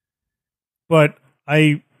 But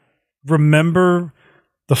I remember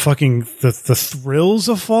the thrills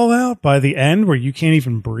of Fallout by the end, where you can't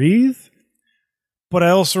even breathe. But I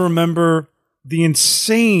also remember the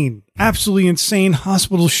absolutely insane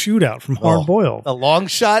hospital shootout from Hard Boiled. The long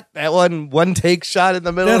shot, that one take shot in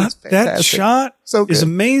the middle. is That fantastic. shot So is good.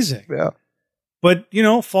 amazing. Yeah. But, you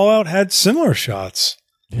know, Fallout had similar shots.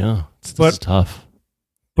 yeah, this But- is tough.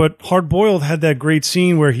 But Hard Boiled had that great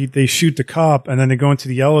scene where they shoot the cop and then they go into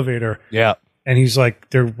the elevator Yeah. and he's like,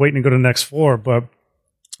 they're waiting to go to the next floor. But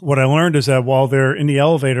what I learned is that while they're in the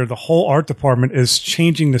elevator, the whole art department is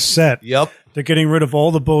changing the set. Yep. They're getting rid of all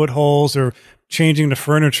the bullet holes. They're changing the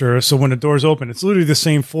furniture. So when the doors open, it's literally the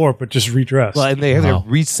same floor, but just redressed. Well, and they had Wow. to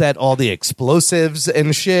reset all the explosives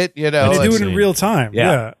and shit, you know. and they do it insane. in real time.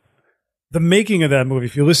 Yeah. Yeah. The making of that movie,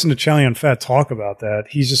 if you listen to Charlie on Fat talk about that,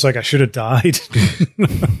 he's just like, I should have died.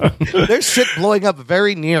 There's shit blowing up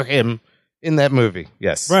very near him in that movie.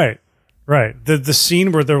 Yes. Right. The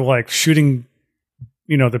scene where they're like shooting,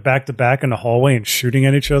 you know, they're back to back in the hallway and shooting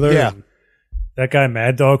at each other. Yeah. And that guy,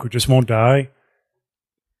 Mad Dog, who just won't die.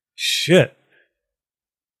 Shit.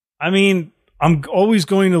 I mean, I'm always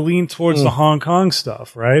going to lean towards the Hong Kong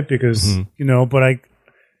stuff, right? Because, you know, but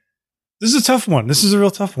this is a tough one. This is a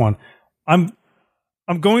real tough one. I'm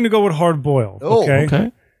going to go with Hard Boiled. Oh, okay?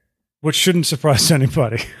 Okay. Which shouldn't surprise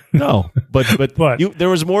anybody. No, but But- there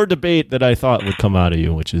was more debate that I thought would come out of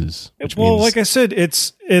you, which Well, means like I said,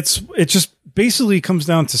 it just basically comes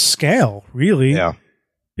down to scale, really. Yeah.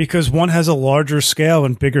 Because one has a larger scale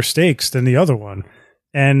and bigger stakes than the other one.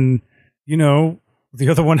 And, you know, the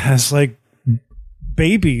other one has like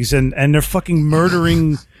babies and they're fucking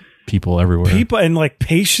murdering people everywhere. people and like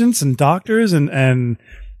patients and doctors and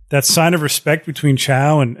that sign of respect between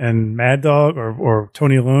Chow and Mad Dog or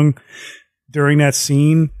Tony Leung during that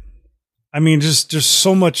scene. I mean, just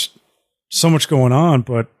so much going on.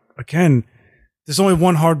 But again, there's only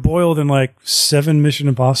one Hard Boiled and like 7 Mission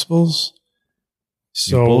Impossibles.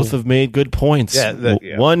 You So both have made good points. Yeah,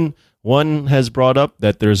 yeah. One has brought up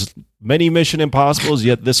that there's many Mission Impossibles,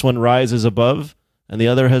 yet this one rises above, and the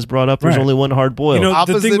other has brought up there's Right. only one Hard Boiled. You know,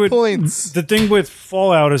 Opposite points. The thing with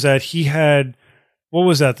Fallout is that he had, what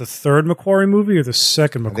was that, the third Macquarie movie or the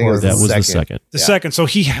second think it Macquarie was that movie? was the second. second. The second. So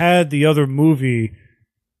he had the other movie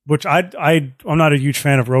which I'm not a huge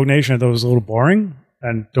fan of Rogue Nation. I thought it was a little boring,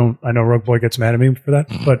 and I know Rogue Boy gets mad at me for that,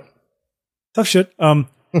 but tough shit. I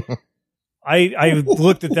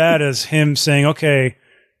looked at that as him saying, okay,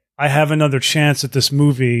 I have another chance at this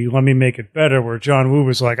movie. Let me make it better. Where John Woo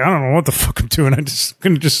was like, I don't know what the fuck I'm doing. I'm just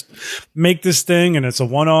going to just make this thing, and it's a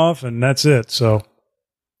one-off, and that's it. So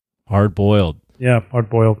Hard-boiled. Yeah,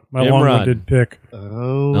 hard-boiled. My Imran. long-winded pick.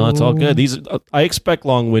 Oh, No, it's all good. These I expect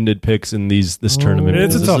long-winded picks in this tournament.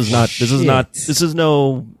 It's a These are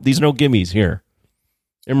no gimmies here.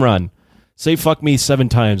 Imran, say fuck me 7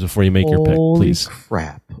 times before you make your pick, please.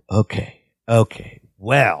 Crap. Okay.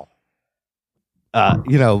 Well,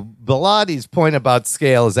 Bilott's point about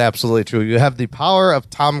scale is absolutely true. You have the power of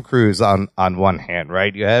Tom Cruise on one hand,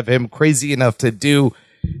 right? You have him crazy enough to do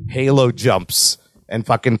halo jumps and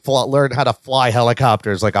fucking learn how to fly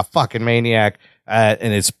helicopters like a fucking maniac,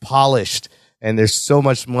 and it's polished, and there's so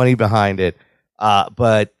much money behind it.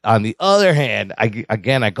 But on the other hand, I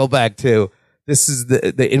go back to this is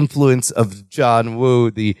the influence of John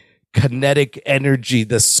Woo, the kinetic energy,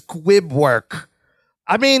 the squib work.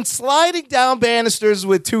 I mean, sliding down banisters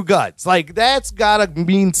with 2 guns, like that's gotta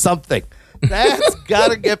mean something. That's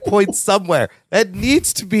gotta get points somewhere. That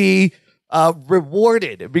needs to be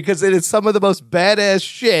rewarded because it is some of the most badass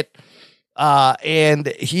shit. And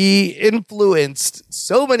he influenced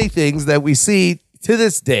so many things that we see to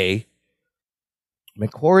this day.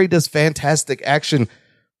 McQuarrie does fantastic action,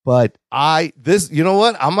 but you know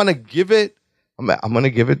what? I'm gonna give it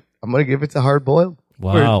to Hard Boiled.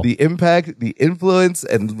 Wow. For the impact, the influence,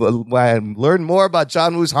 and when I learned more about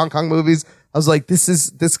John Woo's Hong Kong movies, I was like,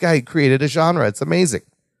 this guy created a genre. It's amazing.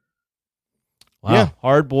 Wow. Yeah.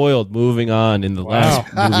 Hard-boiled, moving on in the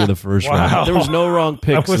last movie of the first round. There was no wrong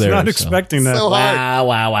picks I was there. not expecting that. So hard.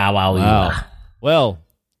 Wow. Well,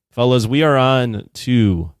 fellas, we are on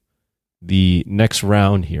to the next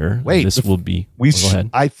round here. Wait, this will be... Go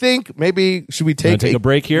ahead. I think maybe should we take a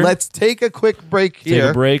break here? Let's take a quick break here.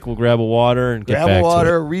 Take a break. We'll grab a water and get back Grab a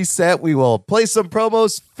water, to it. reset. We will play some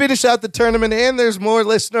promos, finish out the tournament, and there's more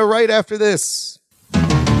listener right after this.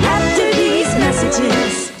 After these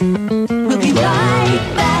messages, we'll be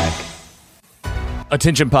right back.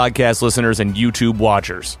 Attention podcast listeners and YouTube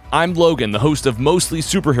watchers. I'm Logan, the host of Mostly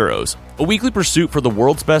Superheroes, a weekly pursuit for the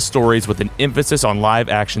world's best stories with an emphasis on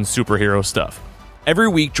live-action superhero stuff. Every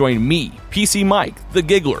week, join me, PC Mike, The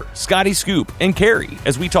Giggler, Scotty Scoop, and Carrie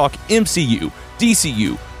as we talk MCU,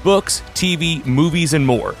 DCU, books, TV, movies, and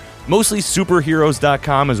more.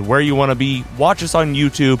 MostlySuperheroes.com is where you want to be. Watch us on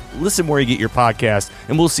YouTube, listen where you get your podcast,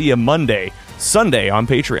 and we'll see you Sunday on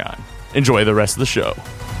Patreon. Enjoy the rest of the show.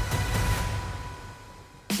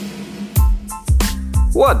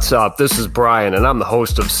 What's up? This is Brian, and I'm the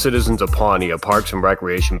host of Citizens of Pawnee, a Parks and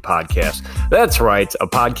Recreation podcast. That's right, a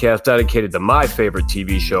podcast dedicated to my favorite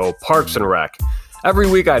TV show, Parks and Rec. Every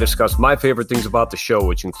week I discuss my favorite things about the show,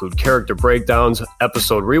 which include character breakdowns,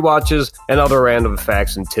 episode rewatches, and other random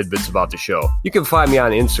facts and tidbits about the show. You can find me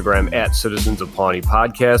on Instagram at Citizens of Pawnee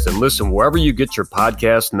Podcast and listen wherever you get your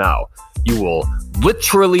podcast now. You will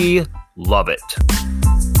literally love it.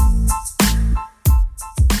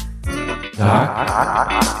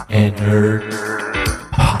 And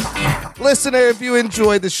Listener, if you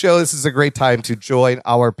enjoyed the show, this is a great time to join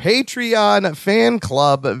our Patreon fan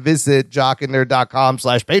club. Visit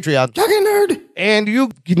jockandnerd.com/Patreon. Jock and Nerd. And you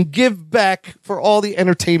can give back for all the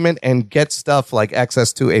entertainment and get stuff like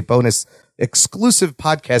access to a bonus exclusive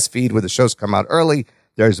podcast feed where the shows come out early.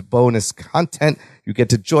 There's bonus content. You get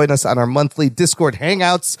to join us on our monthly Discord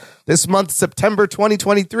hangouts. This month, September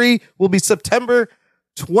 2023, will be September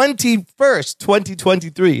 21st,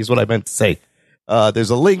 2023 is what I meant to say. There's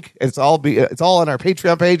a link. It's all on our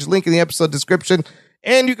Patreon page, link in the episode description.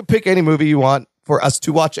 And you can pick any movie you want for us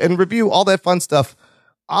to watch and review, all that fun stuff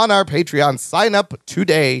on our Patreon. Sign up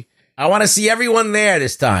today. I want to see everyone there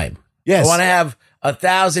this time. Yes. I want to have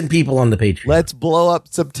 1,000 people on the Patreon. Let's blow up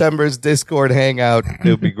September's Discord hangout.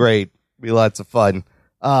 It'll be great. Be lots of fun.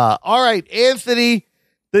 All right, Anthony.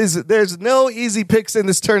 There's no easy picks in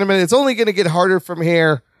this tournament. It's only going to get harder from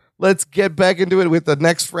here. Let's get back into it with the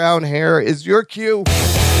next round. Here is your cue.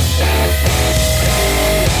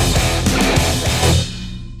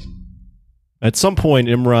 At some point,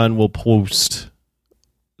 Imran will post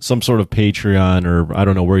some sort of Patreon, or I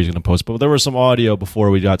don't know where he's going to post, but there was some audio before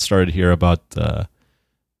we got started here about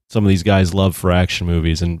some of these guys' love for action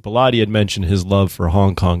movies. And Bilotti had mentioned his love for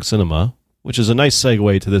Hong Kong cinema, which is a nice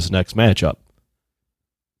segue to this next matchup.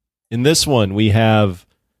 In this one, we have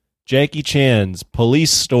Jackie Chan's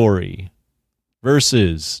Police Story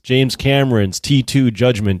versus James Cameron's T2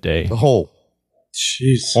 Judgment Day. Oh,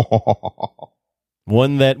 Jeez.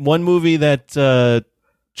 One movie that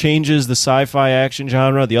changes the sci-fi action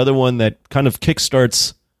genre. The other one that kind of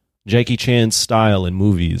kickstarts Jackie Chan's style in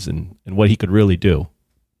movies and what he could really do.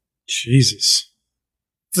 Jesus.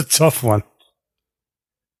 It's a tough one.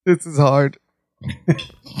 This is hard.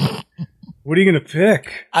 What are you going to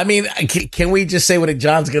pick? I mean, can we just say what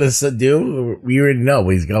John's going to do? We already know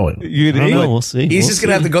where he's going. I don't know. We'll see. He's just going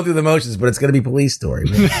to have to go through the motions, but it's going to be Police Story.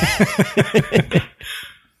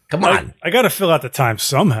 Come on. I got to fill out the time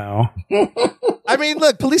somehow. I mean,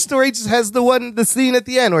 look, Police Story just has the scene at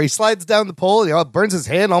the end where he slides down the pole, burns his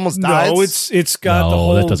hand, almost dies. No, it's got the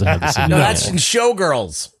whole. That doesn't have the scene. No, that's in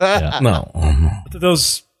Showgirls. Yeah. No.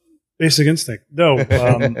 Those Basic Instinct. No.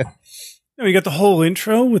 You got the whole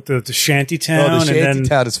intro with the shanty town. The shanty and then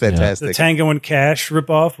town is fantastic. the Tango and Cash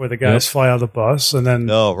ripoff where the guys fly out of the bus. And then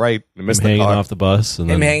Oh, right. I missed Him hanging off the bus. And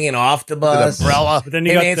Him then, hanging off the bus. umbrella. But then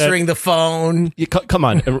you Him got answering the phone. Come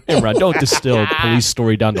on, Imran, don't distill Police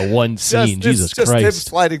Story down to one scene. Jesus just him Christ.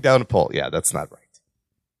 sliding down a pole. Yeah, that's not right.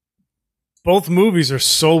 both movies are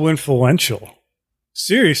so influential.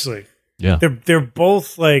 Seriously. Yeah. They're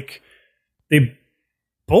both like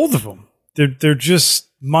both of them. They're just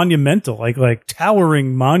monumental, like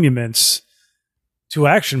towering monuments to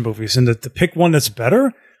action movies. And to pick one that's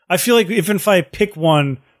better, I feel like if I pick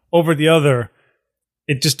one over the other,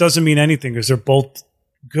 it just doesn't mean anything because they're both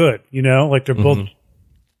good, like they're both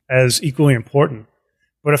as equally important.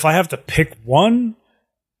 But if I have to pick one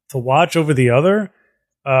to watch over the other,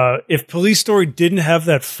 if Police Story didn't have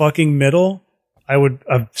that fucking middle,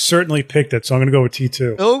 I've certainly picked it. So I'm going to go with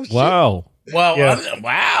T2. Oh, shit. Wow. Well, Yeah.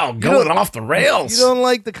 wow, going off the rails. You don't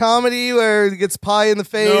like the comedy where he gets pie in the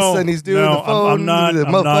face and he's doing the phone? I'm not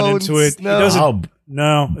into it. No. He doesn't,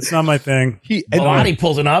 no, it's not my thing. Lonnie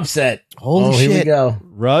pulls an upset. Holy Here we shit. go.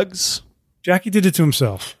 Rugs? Jackie did it to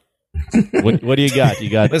himself. What do you got? You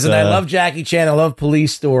got Listen, I love Jackie Chan. I love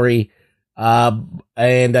Police Story.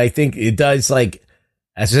 And I think it does, like,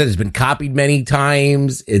 as I said, it's been copied many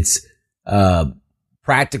times. It's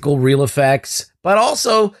practical, real effects. But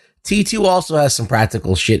also, T2 also has some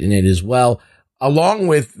practical shit in it as well, along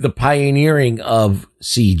with the pioneering of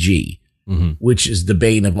CG, which is the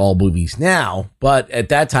bane of all movies now. But at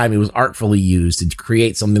that time, it was artfully used to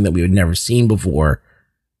create something that we had never seen before.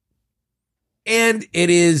 And it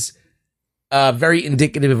is very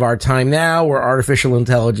indicative of our time now, where artificial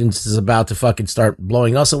intelligence is about to fucking start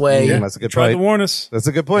blowing us away. Yeah, that's a good Tried to point. warn us. That's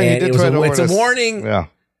a good point. And He did it was try to warn it's a us. warning. Yeah.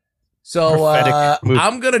 So Prophetic move.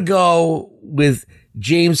 I'm going to go with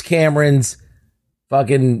James Cameron's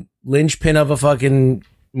fucking linchpin of a fucking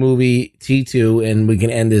movie, T2, and we can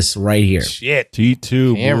end this right here. Shit.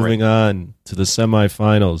 T2 Cameron. moving on to the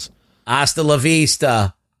semifinals. Hasta la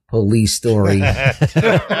vista, Police Story.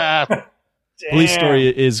 Police Story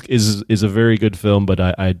is a very good film, but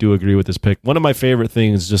I do agree with this pick. One of my favorite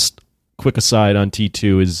things, just quick aside on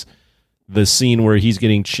T2, is the scene where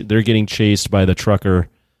they're getting chased by the trucker,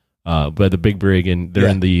 by the big brig, and they're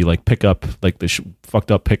in the like pickup, like the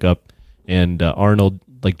fucked up pickup, and Arnold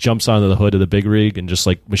like jumps onto the hood of the big rig and just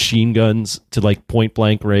like machine guns to like point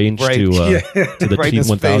blank range to the Right in his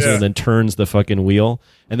T-1000 face. and then turns the fucking wheel,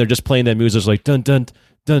 and they're just playing that music. It's like dun dun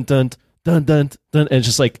dun dun dun dun dun, and it's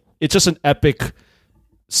just like it's just an epic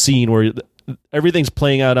scene where everything's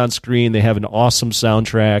playing out on screen. They have an awesome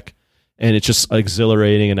soundtrack, and it's just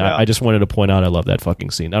exhilarating. And I just wanted to point out I love that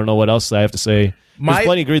fucking scene. I don't know what else I have to say. There's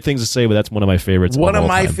plenty of great things to say, but that's one of my favorites. One of all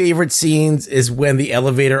my time. favorite scenes is when the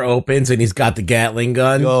elevator opens and he's got the Gatling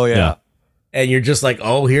gun. Oh, yeah. And you're just like,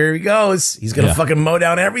 oh, here he goes. He's going to fucking mow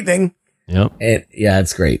down everything. Yep. And yeah,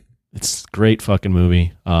 it's great. It's a great fucking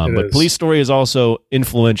movie. But is. Police Story is also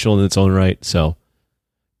influential in its own right. So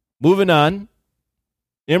moving on,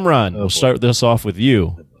 Imran, we'll start this off with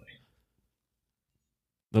you.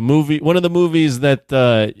 One of the movies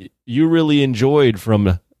that you really enjoyed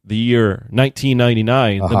from the year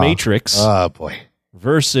 1999, The Matrix, Oh, boy.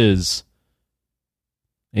 versus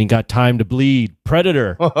Ain't Got Time to Bleed,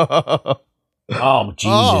 Predator. Oh, Oh,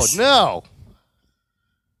 Jesus. no.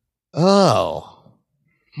 Oh.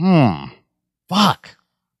 Fuck.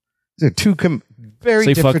 These are two very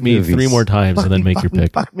Say different fuck me movies. 3 more times Fuck and then me, make fuck your me,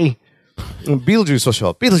 pick. Fuck me. Beetlejuice will show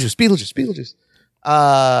up. Beetlejuice.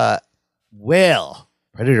 Well,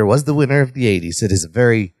 Predator was the winner of the 80s. It is a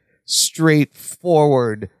very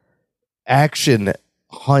straightforward action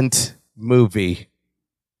hunt movie.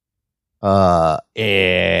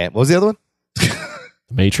 And what was the other one?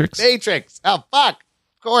 Matrix? Matrix. Oh, fuck.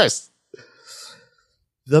 Of course.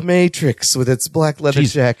 The Matrix with its black leather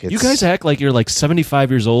Jeez, jackets. you guys act like you're like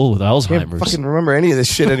 75 years old with I can't Alzheimer's. fucking remember any of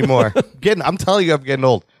this shit anymore. I'm telling you, I'm getting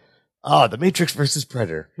old. Oh, The Matrix versus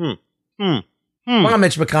Predator. Come on,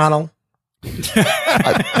 Mitch McConnell.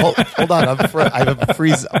 Hold on, I'm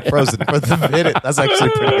frozen for the minute. That's actually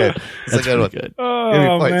pretty good. That's a good one. Good. Give me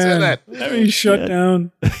Oh, points. man. That. Let me shut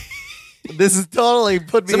down. This is totally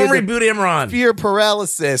put me Someone in reboot Imran. fear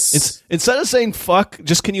paralysis. Instead of saying fuck,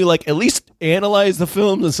 just can you like at least analyze the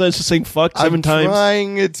film instead of just saying fuck 7 times?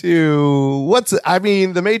 Trying to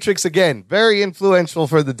The Matrix again, very influential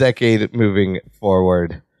for the decade moving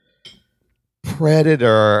forward.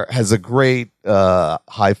 Predator has a great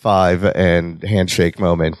high five and handshake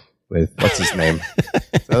moment with what's his name.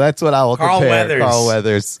 So that's what I will Carl compare. Weathers. Carl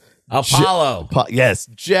Weathers. Apollo. Yes,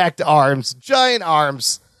 jacked arms, giant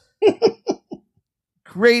arms.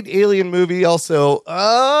 Great alien movie. Also,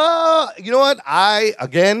 you know what? I'm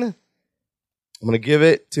going to give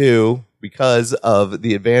it to, because of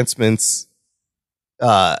the advancements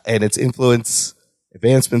and its influence.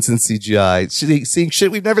 Advancements in CGI, seeing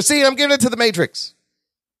shit we've never seen. I'm giving it to The Matrix.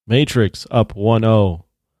 Matrix up 1-0.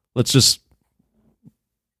 Let's just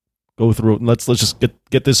go through it. Let's just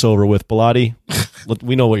get this over with. Bilotti,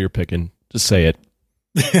 we know what you're picking. Just say it.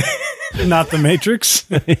 Not The Matrix.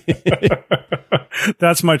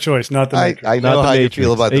 That's my choice. Not The Matrix. I know Not The how Matrix, you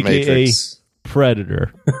feel about The AKA Matrix.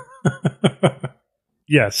 Predator.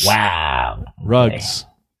 Yes. Wow. Ruggs.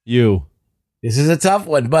 You. This is a tough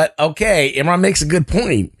one, but okay. Imran makes a good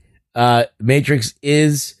point. Matrix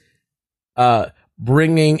is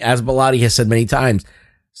bringing, as Bilotti has said many times,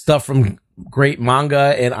 stuff from great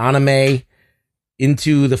manga and anime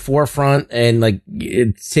into the forefront, and like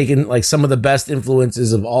it's taken like some of the best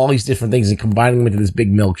influences of all these different things and combining them into this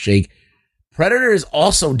big milkshake. Predator is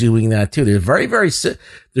also doing that too. They're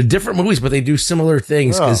they're different movies, but they do similar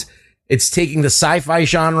things because it's taking the sci-fi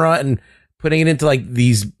genre and putting it into like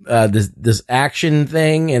these this action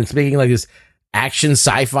thing, and it's making like this action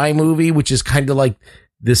sci-fi movie, which is kind of like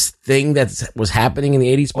this thing that was happening in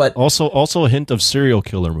the 80s, but also a hint of serial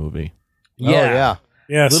killer movie. Yeah.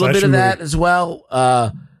 Yeah. a little bit of that as well.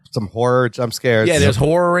 Some horror jump scares. Yeah, there's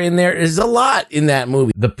horror in there. There's a lot in that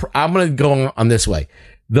movie. I'm going to go on this way.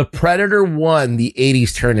 The Predator won the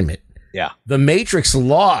 80s tournament. Yeah. The Matrix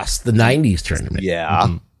lost the 90s tournament. Yeah.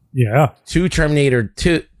 Mhm. Yeah. To Terminator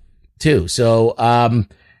 2. So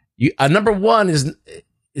a number one is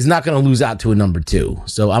not going to lose out to a number 2.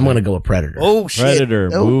 So I'm going to go with Predator. Oh, shit. Predator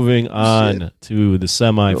moving on to the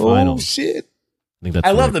semifinals. Oh, shit. I think that's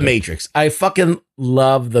I the love right The pick. Matrix. I fucking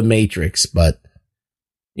love The Matrix, but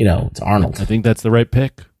it's Arnold. I think that's the right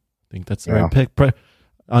pick. Right pick.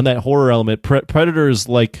 On that horror element, Predator is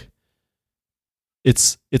like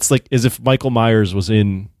it's like as if Michael Myers was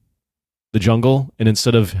in the jungle, and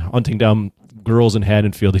instead of hunting down girls in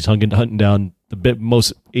Haddonfield, he's hunting down the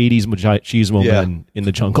most 80s machismo men in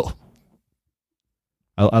the jungle.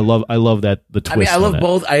 I love that the twist. I love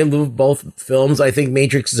both. I love both films. I think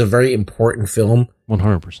Matrix is a very important film.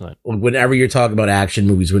 100%. Whenever you're talking about action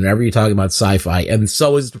movies, whenever you're talking about sci-fi, and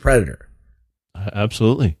so is The Predator.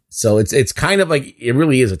 Absolutely. So it's kind of like it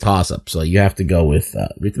really is a toss-up. So you have to go with you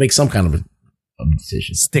have to make some kind of a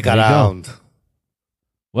decision. Stick There you around.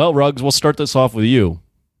 Well, Ruggs, we'll start this off with you.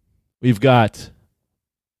 We've got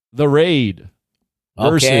The Raid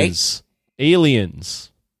versus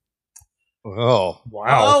Aliens. Oh.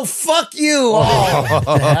 Wow. Oh, fuck you! Oh, what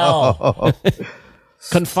the hell?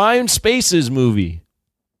 Confined Spaces movie.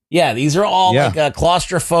 Yeah, these are all like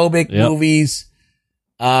claustrophobic movies.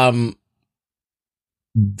 The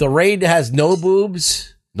Raid has no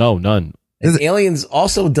boobs. No, none. And Aliens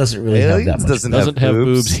also doesn't really have that much. Doesn't have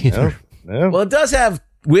boobs either. No. Well, it does have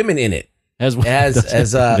women in it. As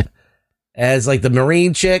like the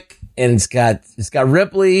Marine chick, and it's got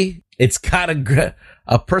Ripley. It's got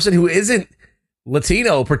a person who isn't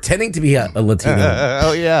Latino pretending to be a Latino.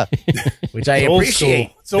 Oh yeah, which I Old appreciate.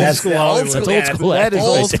 school. It's old school Hollywood. That's That's old school That is acting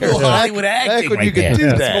old right school there. Hollywood acting. Back when right you could there. do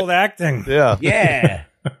That's that. old acting. Yeah. Yeah,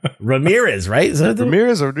 Ramirez, right? Is that the-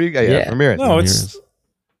 Ramirez or Rodriguez? Yeah, Yeah. Ramirez. No, it's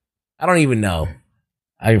I don't even know.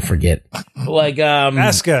 I forget. Like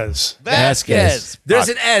Vasquez. Vasquez. There's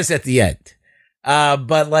an S at the end.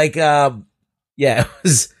 But like yeah,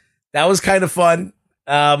 that was kind of fun.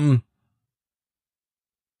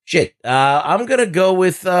 Shit. I'm gonna go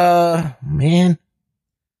with man.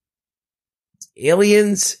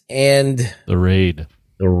 Aliens and The Raid.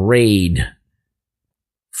 The Raid.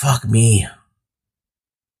 Fuck me.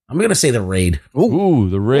 I'm gonna say The Raid. Ooh,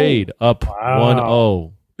 The Raid up Wow.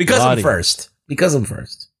 1-0. Because Lottie. I'm first. Because I'm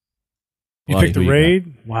first. You Lottie, picked who The you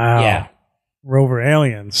Raid? Wow. Yeah. Rover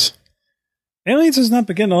Aliens. Aliens has not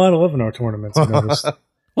been getting a lot of love in our tournaments, I noticed.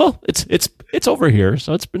 Well, it's over here,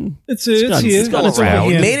 so it's been It's gone its around.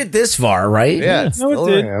 way. We made it this far, right? Yeah, it's No, it still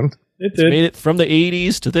did. around. It It's did. made it from the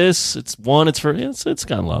 80s to this. It's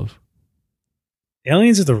gotten love.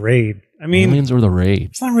 Aliens of the Raid. I mean, Aliens or The Raid?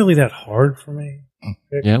 it's not really that hard for me.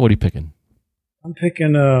 Yeah, what are you picking? I'm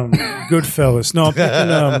picking Goodfellas. No, I'm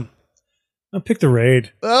picking I'll pick The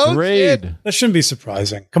Raid. Oh, The Raid. shit. That shouldn't be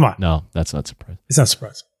surprising. Come on. No, that's not surprising. It's not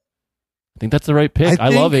surprising. I think that's the right pick. I I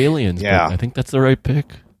love think- Aliens, yeah. but I think that's the right pick.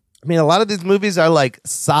 I mean, a lot of these movies are like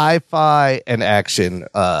sci-fi and action,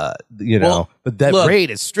 you know, Well, but that look.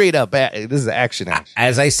 Raid is straight up. This is action.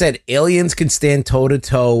 As I said, Aliens can stand toe to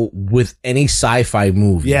toe with any sci-fi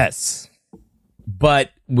movie. Yes.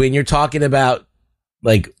 But when you're talking about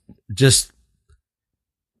like just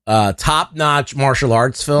top-notch martial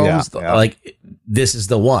arts films, Yeah. like this is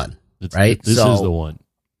the one, right? This is the one.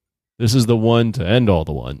 This is the one to end all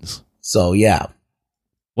the ones. So yeah.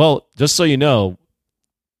 Well, just so you know,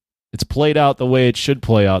 it's played out the way it should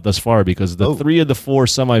play out thus far because the 3 of the 4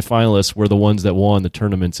 semifinalists were the ones that won the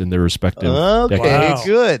tournaments in their respective Okay, decades. Wow.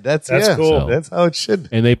 good. That's cool. So- That's how it should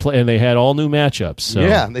be. And they had all new matchups. So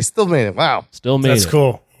Yeah, they still made it. Wow. still made That's it.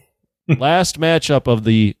 cool. Last matchup of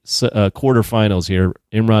the quarterfinals here.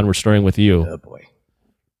 Imran, we're starting with you. Oh boy.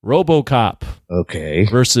 RoboCop Okay.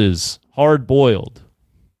 versus Hard Boiled.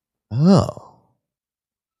 Oh.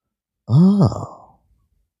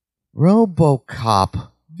 RoboCop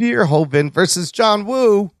Verhoeven versus John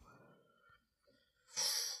Woo.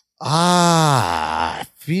 I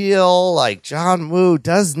feel like John Woo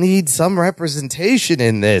does need some representation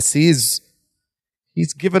in this. He's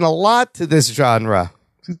given a lot to this genre.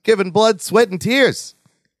 He's given blood, sweat, and tears.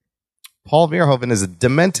 Paul Verhoeven is a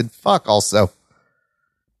demented fuck also.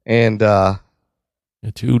 And Yeah,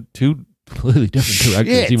 two completely different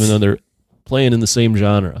directors, Shit. even though they're playing in the same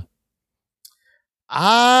genre.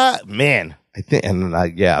 man, I think,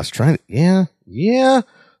 and yeah, I was trying to, yeah.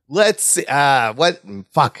 Let's see. What?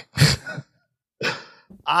 Fuck.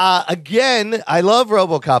 Again, I love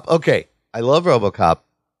RoboCop. Okay, I love RoboCop,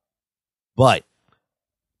 but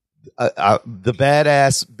the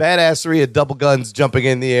badassery of double guns jumping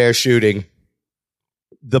in the air shooting,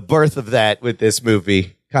 the birth of that with this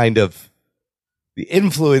movie, kind of the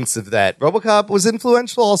influence of that. RoboCop was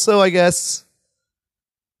influential also, I guess,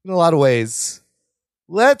 in a lot of ways.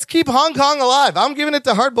 Let's keep Hong Kong alive. I'm giving it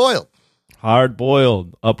to Hard Boiled. Hard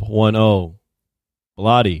Boiled up 1-0.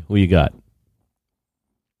 Bilotti, who you got?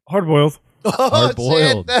 Hard boiled. Oh, Hard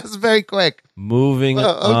boiled. shit. That's very quick. Moving Oh,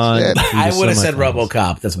 on. shit. to the I would have said semifinals.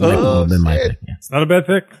 RoboCop. That's what would have been my shit. pick. Yeah. It's not a bad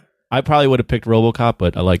pick. I probably would have picked RoboCop,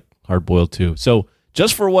 but I like Hard Boiled too. So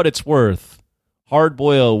just for what it's worth, Hard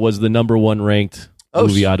Boiled was the number 1 ranked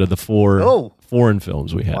movie out of the 4 foreign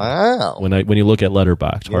films we had. Wow. When you look at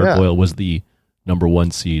Letterboxd, Hard Yeah. Boiled was the number 1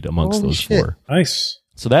 seed amongst Holy those shit. 4. Nice.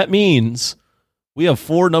 So that means we have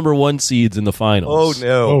 4 number 1 seeds in the Oh, finals.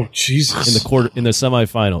 no. Oh, Jesus. In the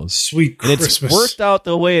semifinals. Sweet And Christmas. it's worked out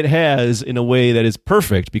the way it has in a way that is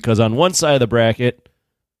perfect because on one side of the bracket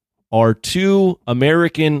are 2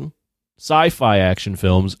 American sci-fi action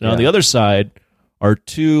films, and on the other side are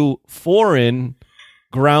 2 foreign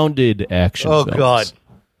grounded action Oh, films. God.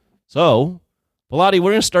 So, Bilotti,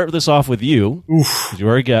 we're going to start this off with you, Oof. because you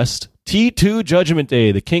are a guest. T2 Judgment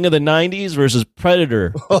Day, the king of the 90s versus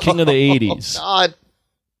Predator, the king of the 80s. God.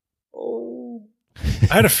 Oh.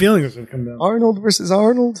 I had a feeling it was going to come down. Arnold versus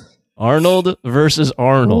Arnold. Arnold versus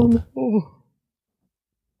Arnold. Oh.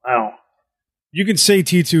 Wow. You can say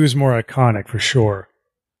T2 is more iconic for sure.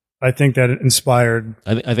 I think that it inspired.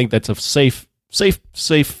 I think that's a safe.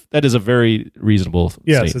 That is a very reasonable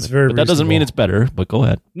Yes, statement. it's very But that doesn't mean reasonable. it's better, but go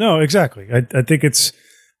ahead. No, exactly. I think it's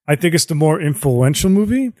the more influential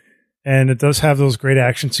movie, and it does have those great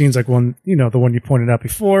action scenes, like the one you pointed out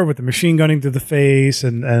before with the machine gunning to the face,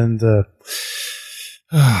 and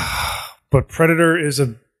but Predator is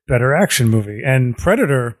a better action movie, and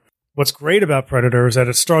Predator. What's great about Predator is that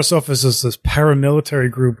it starts off as this paramilitary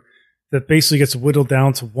group that basically gets whittled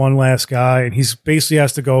down to one last guy, and he's basically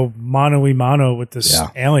has to go mano-y-mano with this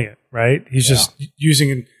alien, right? He's just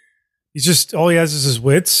all he has is his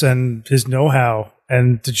wits and his know-how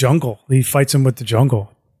and the jungle. He fights him with the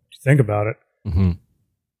jungle. If you think about it. Mm-hmm.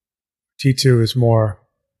 T2 is more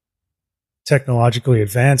technologically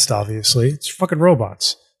advanced, obviously. It's fucking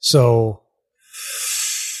robots. So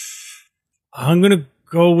I'm going to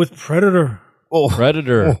go with Predator.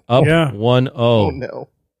 Predator up Yeah. 1-0. Oh, no.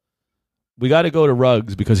 We got to go to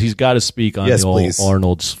Ruggs because he's got to speak on Yes, the old please.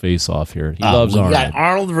 Arnold's face-off here. He loves We Arnold. got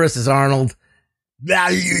Arnold versus Arnold. You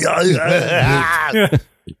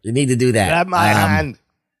need to do that. Come on.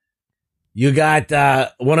 You got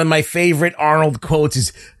one of my favorite Arnold quotes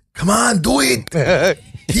is, "Come on, do it.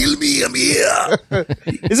 Kill me, I'm here."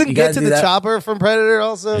 Isn't You Get gotta to do the that. Chopper from Predator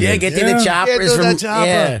also? Yeah, get to Yeah. the choppers Get to from the chopper.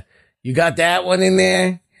 Yeah, you got that one in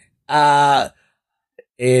there.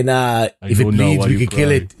 And if it don't know bleeds, why we you can kill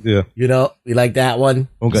cry. it. Yeah. You know, we like that one.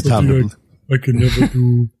 Don't got time to I can never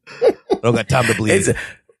do. don't got time to bleed.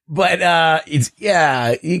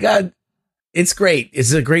 It's great.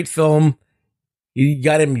 It's a great film. You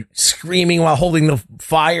got him screaming while holding the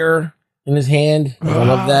fire in his hand. I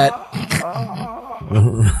love that.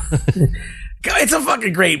 It's a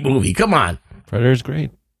fucking great movie. Come on. Predator's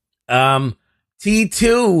great.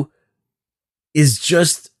 T2 is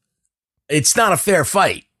just, it's not a fair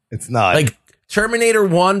fight. It's not. Like Terminator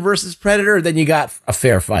 1 versus Predator, then you got a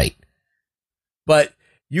fair fight. But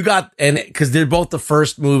you got, and because they're both the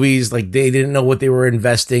first movies, like they didn't know what they were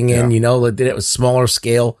investing in, you know, they did it with smaller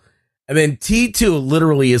scale. And then T2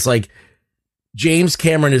 literally is like, James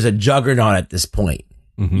Cameron is a juggernaut at this point.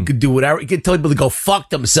 Mm-hmm. You could do whatever, you could tell people to go fuck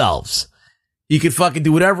themselves. He could fucking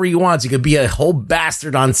do whatever he wants. He could be a whole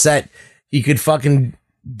bastard on set. He could fucking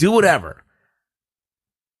do whatever.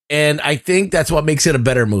 And I think that's what makes it a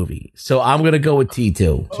better movie. So I'm going to go with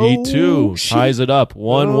T2. T2 ties it up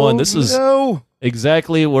 1-1. This is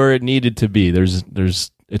exactly where it needed to be.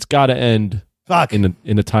 It's got to end in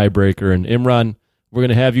a tiebreaker. And Imran, we're going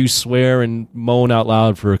to have you swear and moan out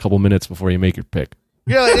loud for a couple minutes before you make your pick.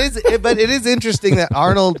 Yeah, it is. But it is interesting that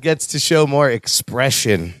Arnold gets to show more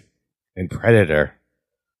expression in Predator,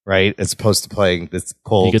 right? As opposed to playing this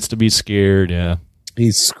cold. He gets to be scared, yeah.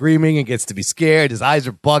 He's screaming and gets to be scared. His eyes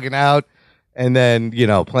are bugging out. And then, you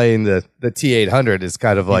know, playing the T-800 is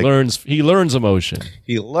kind of like... He learns emotion.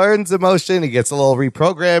 He learns emotion. He gets a little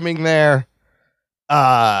reprogramming there.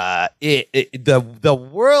 The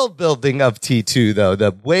world building of T2, though,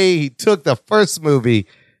 the way he took the first movie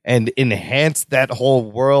and enhanced that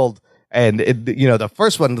whole world... And the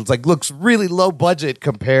first one looks really low budget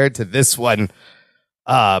compared to this one.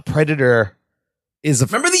 Predator is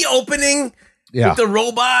remember the opening with the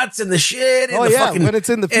robots and the shit. And when it's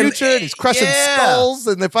in the future and he's crushing skulls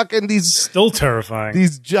and they're fucking these still terrifying.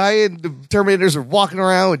 These giant Terminators are walking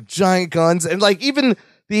around with giant guns and like even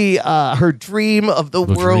the her dream of the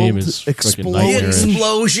world exploding,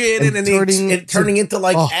 explosion and then turning into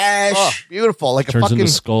like ash. Beautiful, like turns a fucking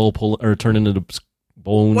into skull turn into the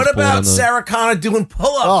bones. What about Sarah Connor doing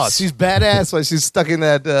pull-ups? Oh, she's badass when she's stuck in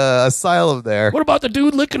that asylum there. What about the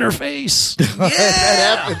dude licking her face? Yeah,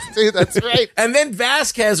 that happens too. That's right. And then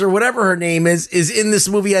Vasquez or whatever her name is in this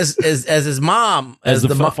movie as his mom, as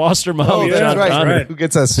the foster mom. Oh, that's right. Connor. Who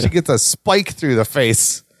gets she gets a spike through the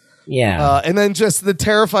face. Yeah, and then just the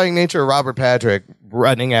terrifying nature of Robert Patrick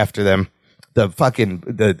running after them.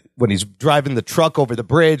 When he's driving the truck over the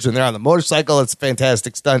bridge and they're on the motorcycle, it's a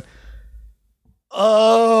fantastic stunt.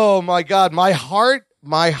 Oh my God, my heart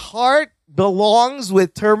belongs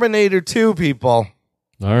with Terminator 2, people.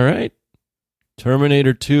 All right.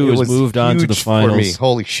 Terminator 2 has moved on to the finals. For me.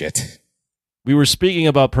 Holy shit. We were speaking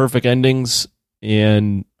about perfect endings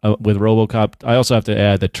and with RoboCop. I also have to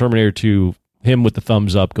add that Terminator 2, him with the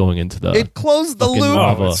thumbs up going into the It closed the loop.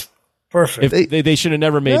 Oh, it's perfect. If they should have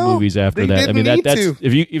never made movies after that. I mean, that's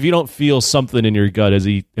if you don't feel something in your gut as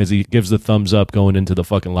he gives the thumbs up going into the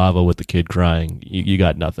fucking lava with the kid crying, you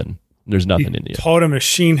got nothing. There's nothing in you. Taught a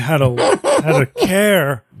machine how to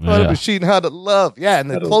care. Taught a machine how to love. Yeah,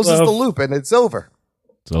 and it closes the loop and it's over.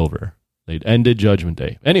 It's over. They ended Judgment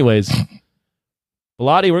Day. Anyways,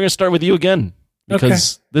 Bilotti, we're gonna start with you again.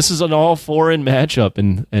 Because this is an all foreign matchup,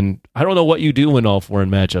 and I don't know what you do in all foreign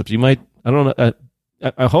matchups. You might, I don't know.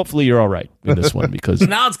 Hopefully you're all right in this one because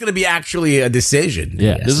now it's going to be actually a decision.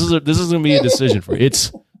 Yeah, this is going to be a decision for you.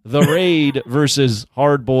 It's The Raid versus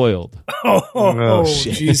Hard Boiled. Oh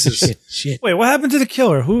shit. Jesus! Shit. Wait, what happened to the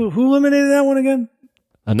killer? Who eliminated that one again?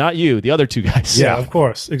 Not you. The other two guys. Yeah, of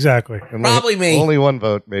course, exactly. Probably me. Only one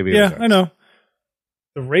vote, maybe. Yeah, I know.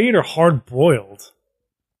 The Raid or Hard Boiled?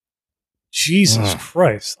 Jesus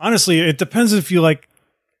Christ! Honestly, it depends if you like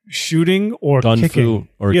shooting or gun kicking. Fu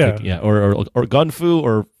or or gun fu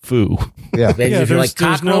or foo. Yeah, if you like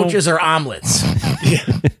cockroaches or omelets. Yeah,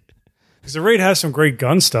 because the Raid has some great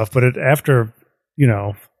gun stuff, but after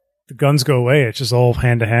the guns go away, it's just all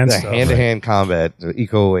hand to hand stuff. Hand to hand combat,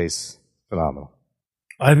 eco waste, phenomenal.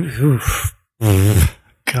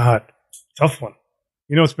 God, tough one.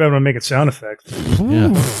 It's bad when I make it sound effects. Yeah.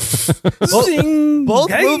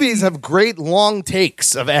 Both movies have great long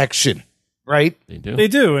takes of action, right? They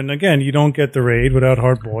do. And again, you don't get The Raid without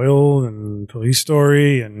Hard Boiled and Police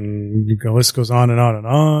Story, and the list goes on and on and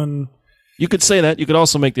on. You could say that. You could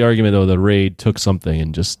also make the argument, though, The Raid took something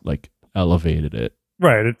and just like elevated it.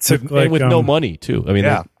 Right. It took with no money, too. I mean,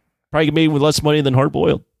 probably made with less money than Hard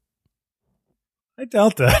Boiled. I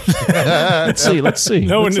doubt that. Let's see.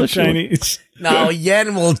 No, in the Chinese. No,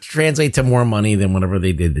 yen will translate to more money than whatever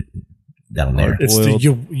they did down there. It's the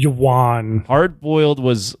yuan. Hard boiled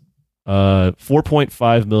was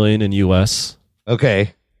 4.5 million in US.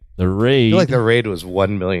 Okay. The I raid. feel like the raid was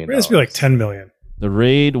 $1 million. It must be like 10 million. The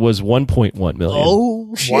raid was 1.1 million.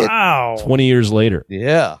 Oh shit! Wow. 20 years later.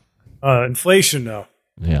 Yeah. Inflation, though.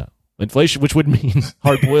 Yeah. Inflation, which would mean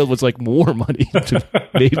hard boiled was like more money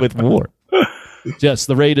made with more. Yes,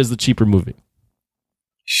 the raid is the cheaper movie.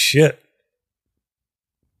 Shit.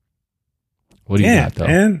 What do you got, though?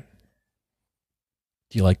 Man.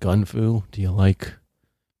 Do you like Gun Fu? Do you like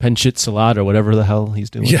Penchit Salad or whatever the hell he's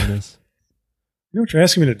doing in this? You know what you're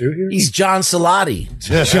asking me to do here? He's John Salati.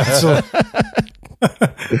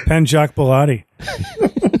 Penjak Balati.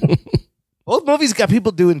 Both movies got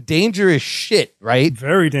people doing dangerous shit, right?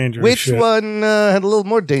 Very dangerous Which shit. one had a little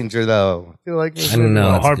more danger, though? I feel like I don't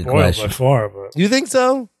know. That's a Hard good boiled by question. far, but You think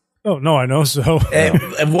so? oh no, I know so.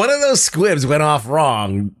 If one of those squibs went off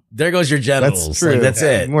wrong, there goes your genitals. That's true. Like, that's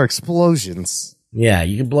it. More explosions. Yeah,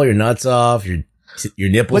 you can blow your nuts off, your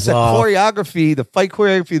nipples With the off. choreography, the fight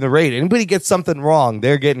choreography in the raid, anybody gets something wrong,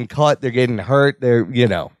 they're getting cut, they're getting hurt, they're,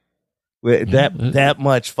 that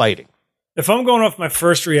much fighting. If I'm going off my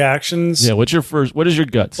first reactions, Yeah, what is your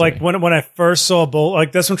gut say? like when I first saw both,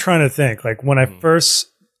 like that's what I'm trying to think. Like when I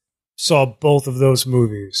first saw both of those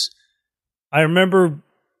movies, I remember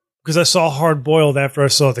because I saw Hard Boiled after I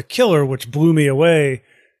saw The Killer, which blew me away,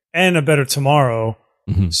 and A Better Tomorrow.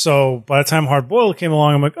 Mhm. So by the time Hard Boiled came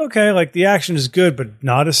along, I'm like, okay, like the action is good, but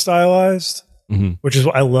not as stylized, Mhm. which is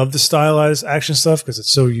why I love the stylized action stuff because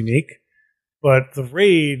it's so unique. But The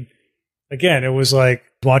Raid, again, it was like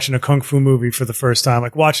watching a kung fu movie for the first time,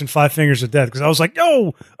 like watching Five Fingers of Death, because I was like,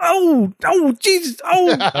 oh, Jesus,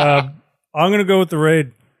 I'm gonna go with The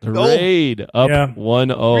Raid. The raid up Yeah.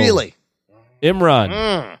 1-0. Really?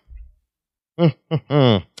 Imran.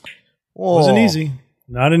 Wasn't easy.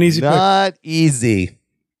 Not an easy pick. Not easy.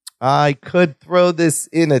 I could throw this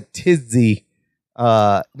in a tizzy.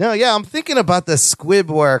 I'm thinking about the squib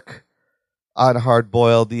work on Hard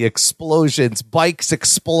Boiled, the explosions, bikes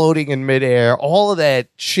exploding in midair, all of that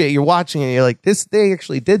shit. You're watching it and you're like, they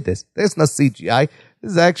actually did this. There's no CGI.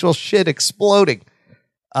 This is actual shit exploding.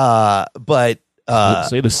 But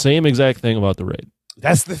Say the same exact thing about the raid.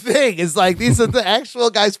 that's the thing. It's like these are the actual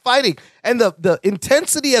guys fighting, and the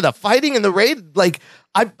intensity of the fighting in the raid. Like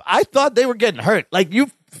I thought they were getting hurt. Like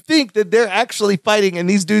you think that they're actually fighting, and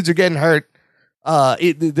these dudes are getting hurt.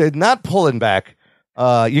 They're not pulling back.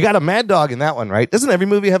 You got a Mad Dog in that one, right? Doesn't every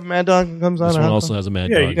movie have a Mad Dog that comes on? This one also has a mad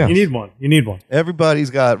dog. You need one. You need one. Everybody's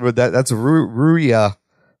got that. That's Ruya,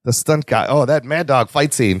 the stunt guy. Oh, that Mad Dog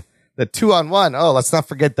fight scene, the 2-on-1. Oh, let's not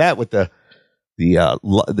forget that with the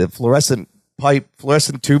fluorescent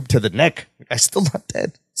tube to the neck. Guy's still not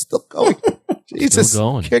dead. Still going. Jesus.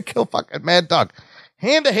 Still going. Can't kill fucking Mad Dog.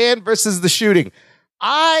 Hand to hand versus the shooting.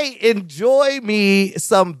 I enjoy me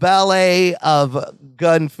some ballet of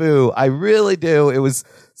gun fu. I really do. It was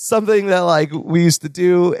something that like we used to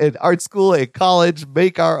do in art school, at college,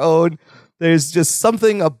 make our own. There's just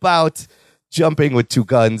something about jumping with two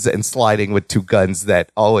guns and sliding with two guns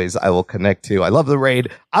that always I will connect to. I love the raid.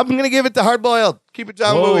 I'm going to give it to Hard Boiled. Keep it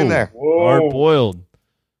John Woo in there. Hard boiled.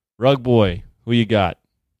 Rug boy. Who you got?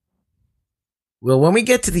 Well, when we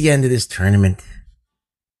get to the end of this tournament,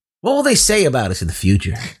 what will they say about us in the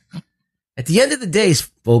future? At the end of the day,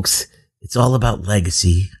 folks, it's all about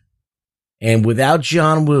legacy. And without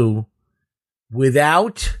John Woo,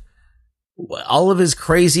 without all of his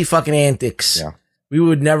crazy fucking antics, we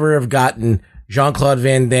would never have gotten Jean-Claude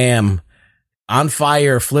Van Damme on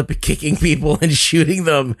fire, kicking people and shooting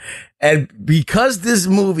them. And because this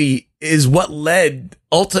movie is what led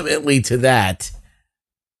ultimately to that,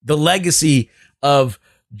 the legacy of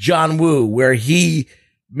John Woo, where he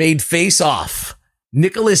made Face Off,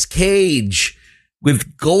 Nicolas Cage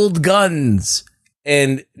with gold guns,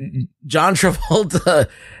 and John Travolta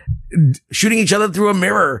shooting each other through a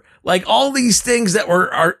mirror. Like all these things that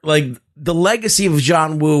are like the legacy of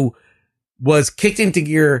John Woo was kicked into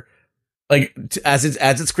gear, like as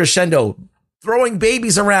it's crescendo, throwing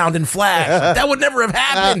babies around in Flash. That would never have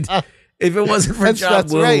happened if it wasn't for John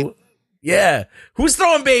Woo. Right. Yeah. Who's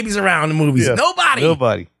throwing babies around in movies? Yeah.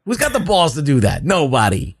 Nobody. Who's got the balls to do that?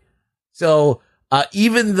 Nobody. So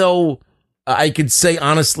even though I could say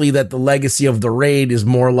honestly that the legacy of the raid is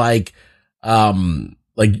more like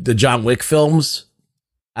the John Wick films,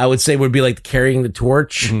 I would say would be like carrying the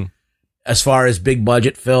torch as far as big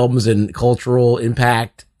budget films and cultural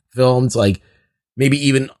impact films, like maybe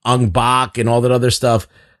even Ong Bak and all that other stuff.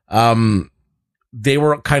 They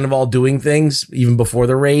were kind of all doing things even before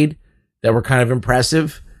the raid that were kind of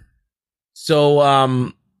impressive. So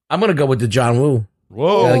I'm going to go with the John Woo.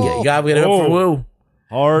 Whoa. You got to get it up for Woo.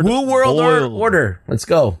 Hard New World boiled. Order. Let's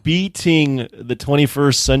go. Beating the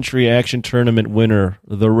 21st Century Action Tournament winner,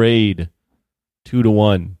 The Raid,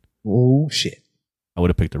 2-1. Oh shit! I would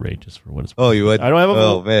have picked The Raid just for what it's. Oh, you would? I don't have a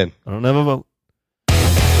vote. Oh man! I don't have a vote.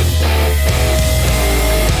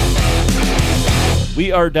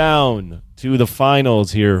 We are down to the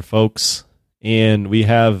finals here, folks, and we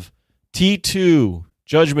have T2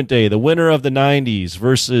 Judgment Day, the winner of the 90s,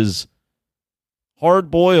 versus Hard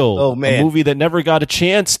Boiled, Oh, man. a movie that never got a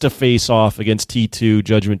chance to face off against T2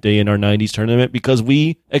 Judgment Day in our 90s tournament because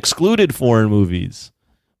we excluded foreign movies.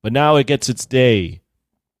 But now it gets its day.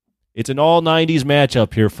 It's an all 90s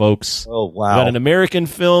matchup here, folks. Oh We got wow! an American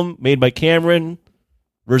film made by Cameron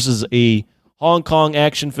versus a Hong Kong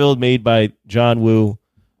action film made by John Woo.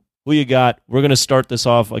 Who you got? We're going to start this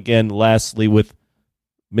off again, lastly, with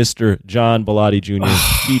Mr. John Bellotti Jr.,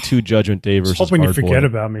 T2 Judgment Day versus Hoping you Hard forget Boiled.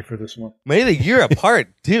 about me for this one. Made a year apart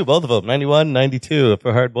too, both of them. 91, 92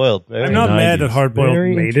 for Hard Boiled. I'm not mad that 90s. Hard Boiled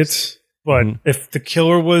Very made it, but Mhm. if The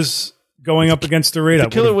Killer was going up against The Raid, If the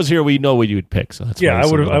killer was here, we know what you would pick. So that's why I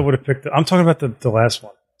it's would have. so I low. would have picked. I'm talking about the last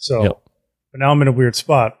one. So, Yep. but now I'm in a weird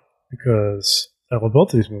spot because I love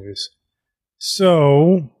both of these movies.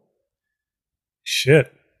 So,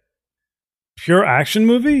 shit, pure action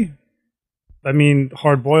movie. I mean,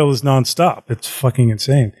 Hard Boiled is nonstop. It's fucking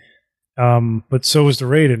insane. But so is The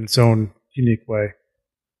Raid in its own unique way.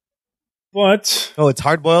 But Oh, it's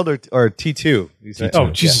Hard Boiled or T2. You said?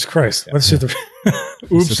 oh, Jesus Christ! Yeah. Let's see the.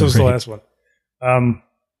 Oops, that was the last one.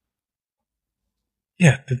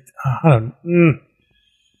 Yeah, I don't.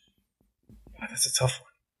 God, that's a tough one.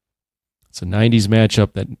 It's a 90s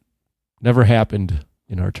matchup that never happened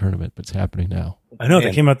in our tournament, but it's happening now. I know Man.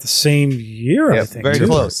 they came out the same year. Yeah, I think very too.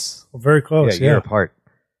 close. Well, very close. Yeah, year Yeah, apart.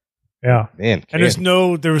 yeah. Man, And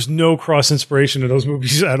there was no cross inspiration in those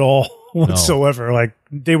movies at all whatsoever. Like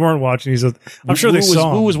they weren't watching these. I'm sure they saw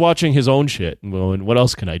Who them. was watching his own shit and going, what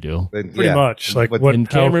else can I do? Pretty much. Like what? And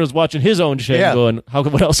Cameron was watching his own shit Yeah. and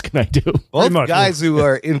going, what else can I do? Both pretty much, guys who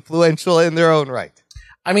are influential in their own right.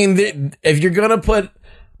 I mean, if you're gonna put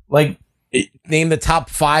like name the top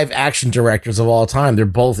 5 action directors of all time, they're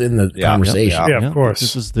both in the conversation. Yeah, of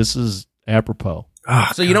course. This is apropos.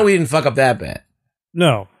 Ah, So you know we didn't fuck up that bad.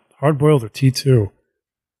 no, Hard Boiled or T2.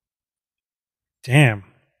 Damn.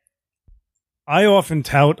 I often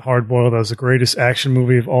tout Hard Boiled as the greatest action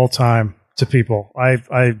movie of all time to people.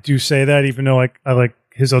 I do say that, even though I like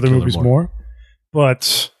his other Killer movies more. more.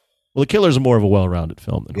 But Well, The Killer's more of a well-rounded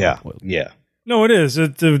film than Hard Boiled. Yeah. no, it is.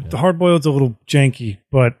 The Hard Boiled's a little janky,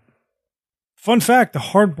 but fun fact: the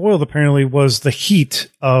Hard Boiled apparently was the heat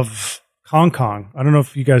of Hong Kong. I don't know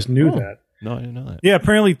if you guys knew that. No, I didn't know that. Yeah,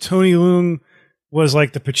 apparently Tony Leung was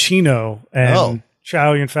like the Pacino, and Oh.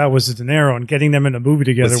 Chow Yun-fat was the De Niro, and getting them in a movie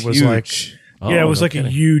together was huge. like, yeah, it was no like kidding.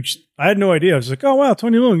 a huge. I had no idea. I was like, oh wow,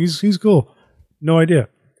 Tony Leung, he's cool. No idea.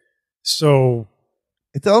 So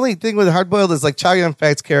It's the only thing with Hard Boiled is like Chow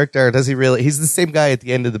Yun-fat's character. Does he really? He's the same guy at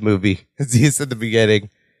the end of the movie as he is at the beginning.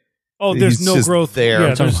 oh, there's He's no just growth there. Yeah,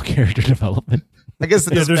 I'm talking there's, about character development. I guess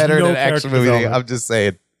it Yeah, does there's better no than an action character movie. development. I'm just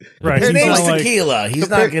saying. right. His he's name's not like, Tequila. He's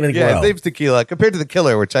not gonna Yeah, grow. his name's Tequila. Compared to the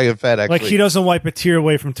Killer, where Chow Yun-fat actually. like he doesn't wipe a tear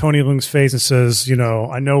away from Tony Leung's face and says, you know,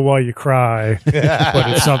 I know why you cry, but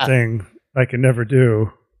it's something I can never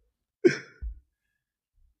do.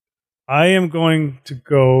 I am going to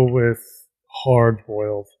go with Hard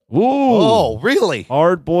Boiled. Ooh. Oh, really?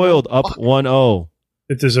 Hard Boiled up 1-0.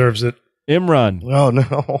 It deserves it. Imran. Oh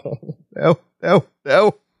no,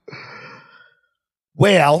 no.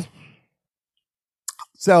 Well,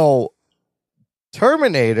 so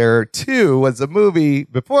Terminator 2 was a movie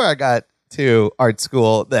before I got to art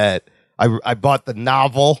school that I bought the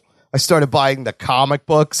novel. I started buying the comic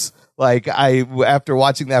books. Like after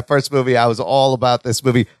watching that first movie, I was all about this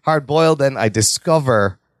movie. Hard Boiled, then I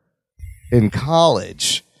discover in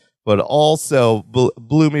college, but also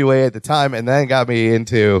blew me away at the time, and then got me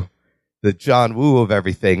into the John Woo of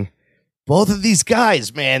everything. Both of these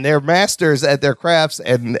guys, man, they're masters at their crafts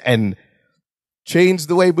and changed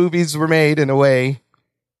the way movies were made in a way.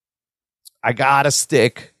 I gotta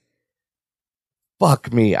stick.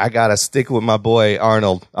 Fuck me. I gotta stick with my boy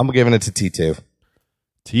Arnold. I'm giving it to T2.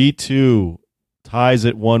 T2 ties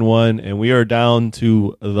at 1-1, and we are down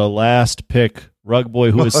to the last pick. Rug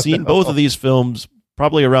Boy, who has seen both of these films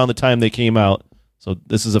probably around the time they came out. So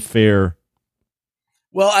this is a fair.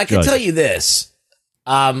 Well, I can Judge. tell you this.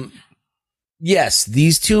 Yes,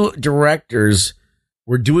 these two directors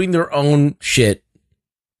were doing their own shit.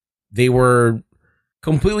 They were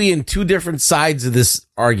completely in two different sides of this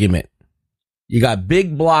argument. You got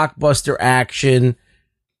big blockbuster action,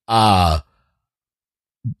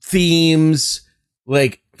 themes,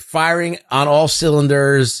 like firing on all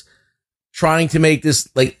cylinders, trying to make this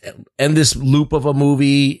like end this loop of a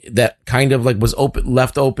movie that kind of like was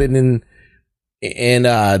left open in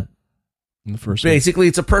the first one. basically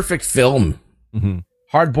it's a perfect film. Mm-hmm.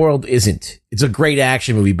 Hard Boiled isn't. It's a great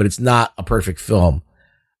action movie, but it's not a perfect film.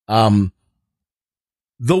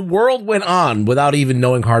 The world went on without even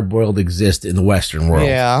knowing Hard Boiled exists in the Western world.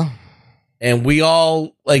 Yeah. And we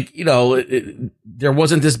all, like, you know, there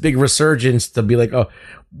wasn't this big resurgence to be like, oh,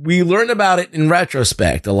 we learned about it in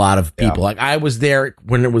retrospect. A lot of people, like I was there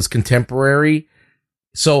when it was contemporary.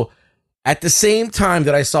 So at the same time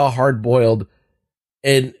that I saw Hard Boiled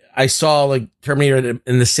and I saw like Terminator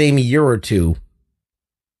in the same year or two,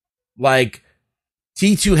 like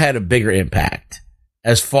T2 had a bigger impact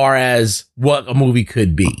as far as what a movie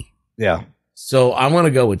could be. Yeah. So I'm going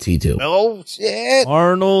to go with T2. Oh, shit.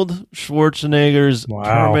 Arnold Schwarzenegger's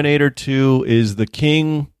Terminator 2 is the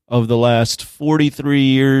king of the last 43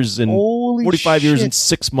 years and 45 years and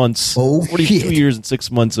 6 months. 42 years and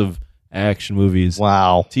 6 months of action movies.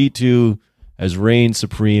 Wow. T2 has reigned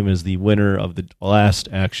supreme as the winner of the last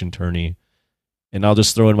action tourney. And I'll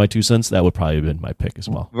just throw in my 2 cents. That would probably have been my pick as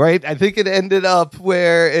well. Right? I think it ended up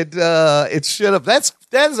where it should have.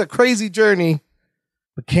 That is a crazy journey.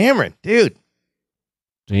 But Cameron, dude.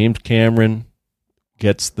 James Cameron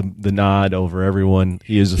gets the nod over everyone.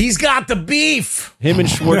 He's got the beef. Him and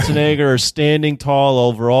Schwarzenegger are standing tall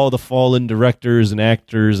over all the fallen directors and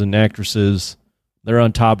actors and actresses. They're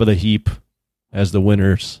on top of the heap as the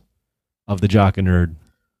winners of the Jock and Nerd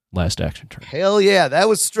last action turn. Hell yeah, that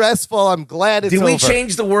was stressful. I'm glad it's Did we over.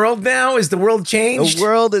 change the world now? Is the world changed? The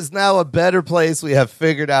world is now a better place. We have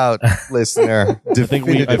figured out, listener. I think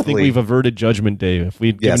we've averted Judgment Day. If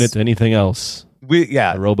we'd given it to anything else,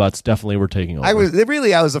 the robots definitely were taking over. I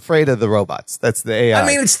was afraid of the robots. That's the AI. I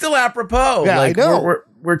mean, it's still apropos. Yeah, like, I know.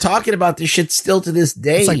 We're talking about this shit still to this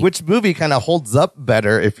day. It's like which movie kind of holds up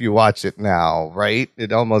better if you watch it now, right?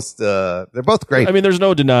 It almost they're both great. I mean, there's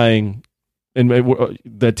no denying. And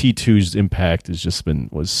that T2's impact has just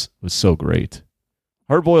was so great.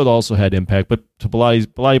 Hard Boiled also had impact, but to Belay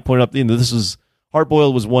pointed out, this is Hard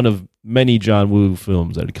Boiled was one of many John Woo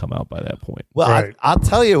films that had come out by that point. Well, right. I'll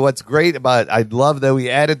tell you what's great about. I love that we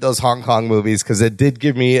added those Hong Kong movies because it did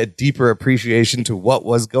give me a deeper appreciation to what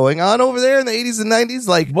was going on over there in the 80s and 90s.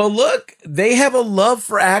 Like, well, look, they have a love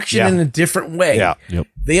for action in a different way. Yeah,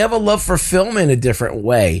 they have a love for film in a different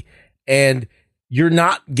way, and you're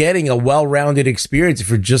not getting a well-rounded experience if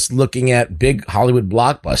you're just looking at big Hollywood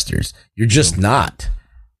blockbusters. You're just not.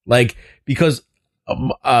 Like, because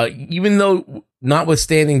even though,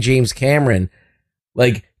 notwithstanding James Cameron,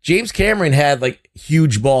 like, James Cameron had, like,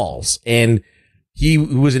 huge balls, and he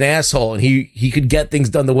was an asshole, and he could get things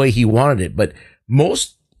done the way he wanted it. But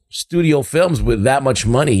most studio films with that much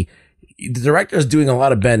money, the director's doing a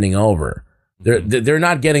lot of bending over. They're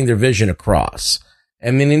not getting their vision across. I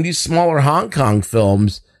mean, in these smaller Hong Kong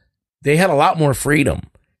films, they had a lot more freedom.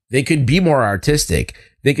 They could be more artistic.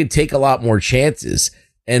 They could take a lot more chances.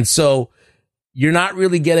 And so you're not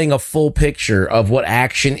really getting a full picture of what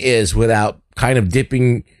action is without kind of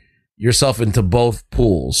dipping yourself into both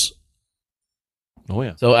pools. Oh,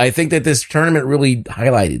 yeah. So I think that this tournament really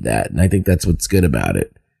highlighted that. And I think that's what's good about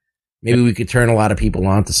it. Maybe we could turn a lot of people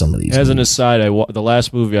onto some of these. As an aside, the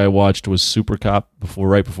last movie I watched was Super Cop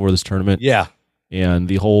right before this tournament. Yeah. And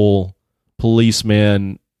the whole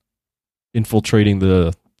policeman infiltrating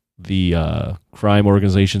the crime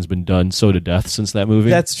organization's been done so to death since that movie.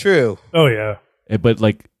 That's true. Oh, yeah. But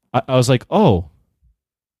like, I was like, oh,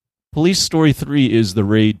 Police Story 3 is the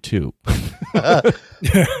Raid 2. But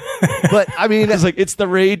I mean, it's like, it's the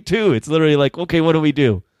Raid 2. It's literally like, okay, what do we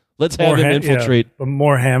do? Let's have him infiltrate. Yeah, but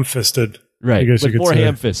more ham-fisted. Right, but more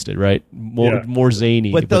ham-fisted, right? More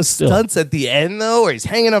zany. But those stunts at the end, though, where he's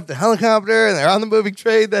hanging up the helicopter and they're on the moving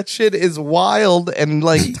train, that shit is pild. And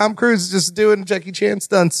like Tom Cruise is just doing Jackie Chan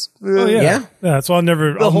stunts. Oh yeah. So I'll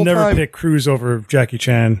never pick Cruise over Jackie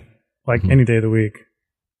Chan like any day of the week,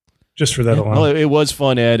 just for that alone. Well, it was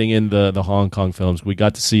fun adding in the Hong Kong films. We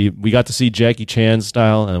got to see Jackie Chan's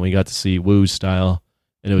style, and we got to see Woo's style,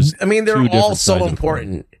 and it was. I mean, they're all so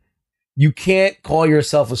important. You can't call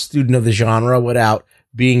yourself a student of the genre without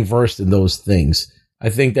being versed in those things. I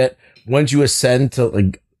think that once you ascend to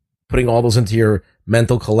like putting all those into your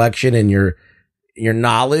mental collection and your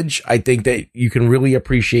knowledge, I think that you can really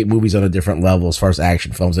appreciate movies on a different level as far as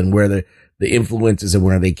action films and where the influences and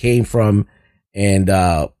where they came from. And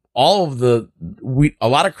all of a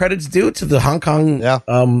lot of credits due to the Hong Kong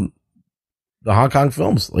the Hong Kong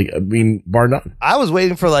films, like, I mean, bar none. I was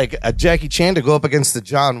waiting for like a Jackie Chan to go up against the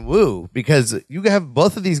John Woo because you have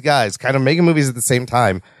both of these guys kind of making movies at the same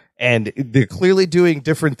time, and they're clearly doing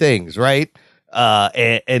different things, right?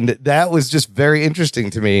 And that was just very interesting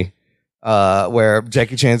to me. Where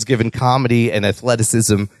Jackie Chan's given comedy and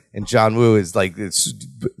athleticism, and John Woo is like this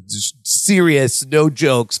serious, no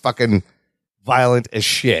jokes, fucking violent as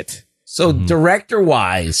shit. So director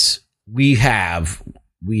wise, we have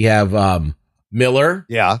Miller.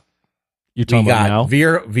 Yeah. You're talking about now?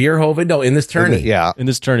 Verhoeven. No, in this tourney. Yeah. In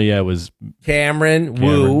this tourney, it was Cameron,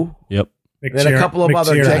 Woo. Yep. Then a couple of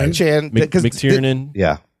other Jackie Chan. McTiernan.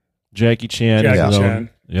 Yeah. Jackie Chan. Jackie Chan.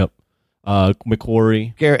 Yep.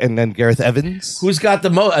 McQuarrie. And then Gareth Evans. Who's got the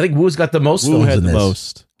most? I think Woo's got the most. Woo films had in the this.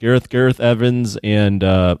 most. Gareth Evans and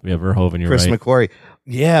Verhoeven. You're Chris right. McQuarrie.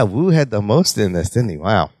 Yeah, Woo had the most in this, didn't he?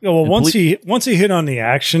 Wow. Yeah, well, once he hit on the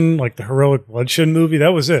action, like the heroic bloodshed movie, that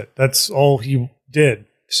was it. That's all he did.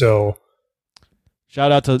 So,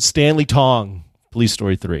 shout out to Stanley Tong, Police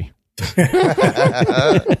Story 3.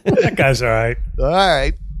 that guy's all right. All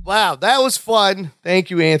right. Wow, that was fun. Thank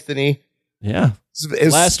you, Anthony. Yeah.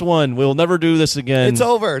 It's Last one. We'll never do this again. It's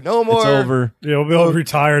over. No more. It's over. Yeah, we'll be all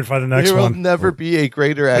retired by the next There will one. never be a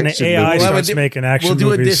greater And action the AI movie. starts making action We'll do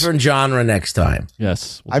movies. a different genre next time.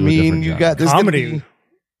 Yes. I mean, you got there's comedy. Gonna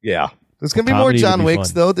be, yeah. There's going to be more Comedy would John be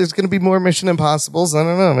Wicks, fun. though. There's going to be more Mission Impossibles. I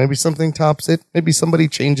don't know. Maybe something tops it. Maybe somebody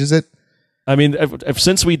changes it. I mean,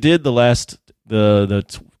 since we did the last the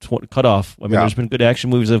cutoff, I mean, there's been good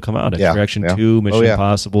action movies that have come out. Extraction 2, Mission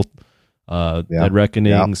Impossible, Dead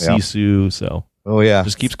Reckoning, Sisu. So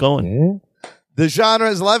just keeps going. Yeah. The genre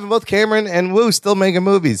is alive, and both Cameron and Woo still making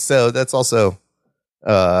movies. So that's also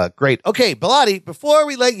great. Okay, Bilotti, before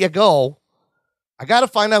we let you go, I got to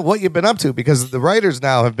find out what you've been up to, because the writers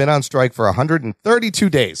now have been on strike for 132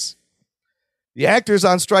 days. The actors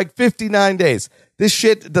on strike 59 days. This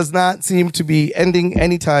shit does not seem to be ending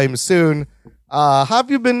anytime soon. How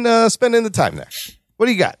have you been spending the time there? What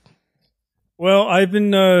do you got? Well, I've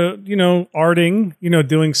been, arting,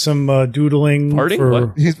 doing some doodling.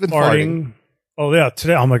 Farting? He's been farting. Oh, yeah.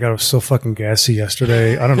 Today, oh my God, I was so fucking gassy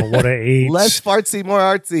yesterday. I don't know what I ate. Less fartsy, more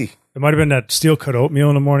artsy. It might have been that steel cut oatmeal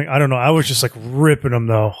in the morning. I don't know. I was just like ripping them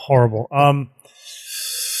though. Horrible.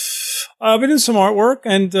 I've been doing some artwork,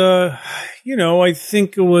 and I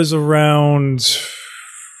think it was around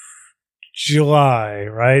July,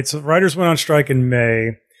 right? So writers went on strike in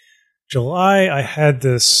May. July, I had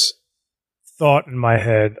this thought in my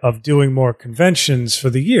head of doing more conventions for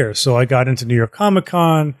the year. So I got into New York Comic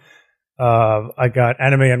Con. I got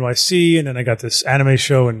Anime NYC, and then I got this anime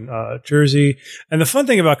show in Jersey. And the fun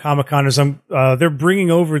thing about Comic Con is they're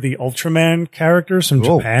bringing over the Ultraman characters from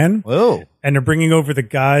Japan. Whoa. And they're bringing over the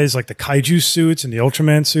guys like the kaiju suits and the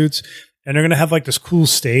Ultraman suits. And they're going to have like this cool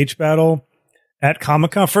stage battle at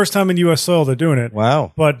Comic Con. First time in US soil they're doing it.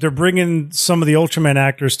 Wow. But they're bringing some of the Ultraman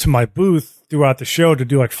actors to my booth throughout the show to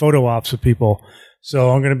do like photo ops with people. So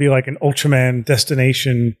I'm going to be like an Ultraman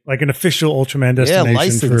destination, like an official Ultraman destination. Yeah,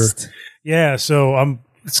 licensed. So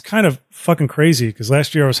it's kind of fucking crazy, because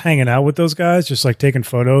last year I was hanging out with those guys, just like taking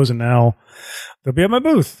photos, and now they'll be at my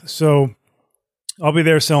booth. So I'll be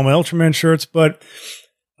there selling my Ultraman shirts. But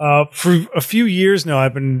for a few years now,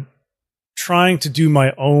 I've been trying to do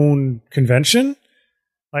my own convention.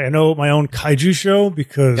 I know my own kaiju show,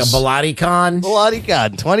 because BelottiCon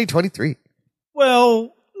 2023.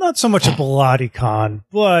 Well, not so much a BelottiCon,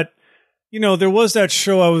 but there was that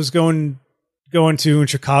show I was going to in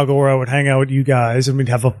Chicago where I would hang out with you guys and we'd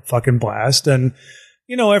have a fucking blast. And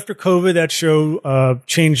after COVID, that show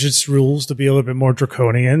changed its rules to be a little bit more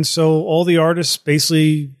draconian. So all the artists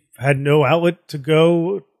basically had no outlet to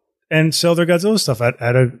go and sell their Godzilla stuff at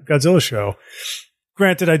a Godzilla show.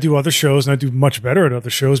 Granted, I do other shows and I do much better at other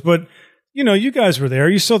shows, but you guys were there.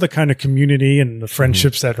 You saw the kind of community and the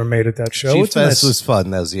friendships that were made at that show. Chief Fest was fun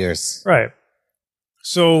those years. Right.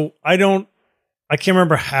 So I can't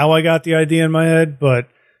remember how I got the idea in my head, but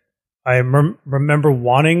I remember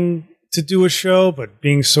wanting to do a show, but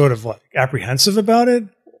being sort of like apprehensive about it.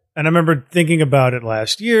 And I remember thinking about it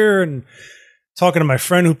last year and talking to my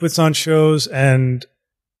friend who puts on shows, and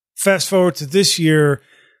fast forward to this year,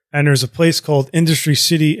 and there's a place called Industry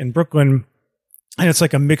City in Brooklyn, and it's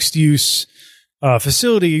like a mixed use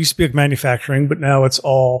facility. It used to be like manufacturing, but now it's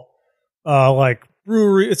all like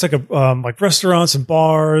brewery. It's like like restaurants and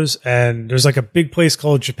bars, and there's like a big place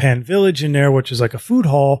called Japan Village in there, which is like a food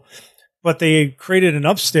hall. But they created an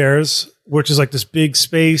upstairs, which is like this big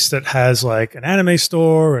space that has like an anime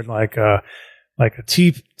store and like a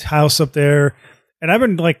tea house up there. And I've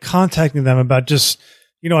been like contacting them about just,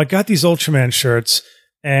 I got these Ultraman shirts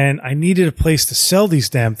and I needed a place to sell these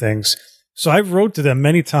damn things. So I wrote to them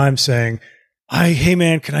many times saying, hey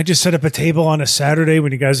man, can I just set up a table on a Saturday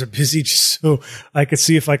when you guys are busy, just so I could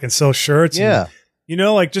see if I can sell shirts? Yeah.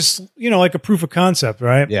 like just, like a proof of concept,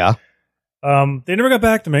 right? Yeah. They never got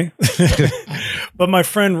back to me. But my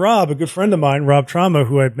friend Rob, a good friend of mine, Rob Trauma,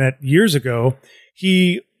 who I met years ago,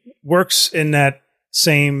 he works in that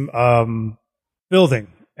same building,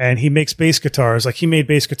 and he makes bass guitars. Like, he made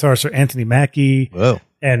bass guitars for Anthony Mackie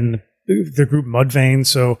and the group Mudvayne.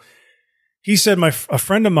 So he said a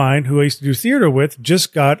friend of mine who I used to do theater with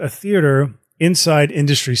just got a theater inside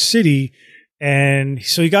Industry City. And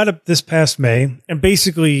so he got it this past May, and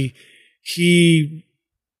basically he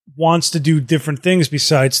wants to do different things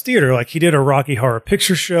besides theater. Like, he did a Rocky Horror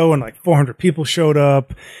Picture Show and like 400 people showed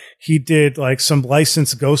up. He did like some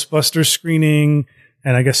licensed Ghostbusters screening,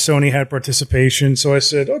 and I guess Sony had participation. So I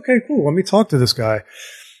said, okay, cool. Let me talk to this guy.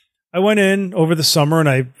 I went in over the summer,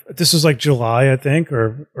 and this was like July, I think,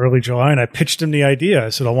 or early July. And I pitched him the idea. I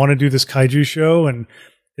said, I want to do this kaiju show, and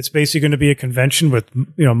it's basically going to be a convention with,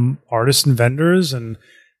 artists and vendors and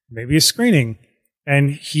maybe a screening.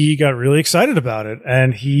 And he got really excited about it,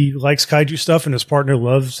 and he likes kaiju stuff, and his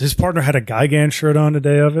partner had a Gigan shirt on the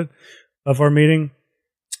day of our meeting.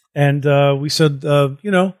 And we said,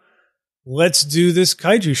 let's do this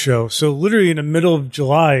kaiju show. So literally in the middle of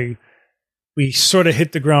July, we sort of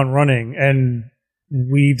hit the ground running, and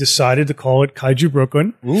we decided to call it Kaiju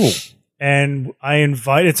Brooklyn. Ooh. And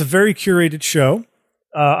it's a very curated show.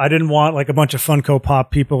 I didn't want like a bunch of Funko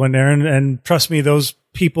Pop people in there. And trust me, those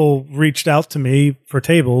people reached out to me for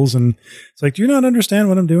tables, and it's like, do you not understand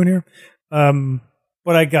what I'm doing here?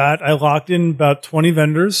 But I locked in about 20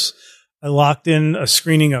 vendors. I locked in a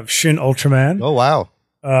screening of Shin Ultraman. Oh, wow.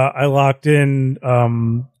 I locked in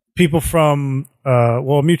people from,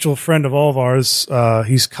 a mutual friend of all of ours.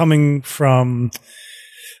 He's coming from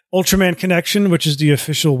Ultraman Connection, which is the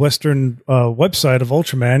official Western website of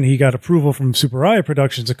Ultraman. He got approval from Super Riot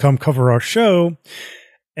Productions to come cover our show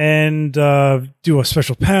and do a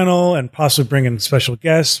special panel and possibly bring in special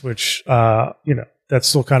guests, which, that's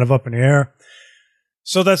still kind of up in the air.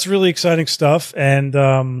 So that's really exciting stuff. And,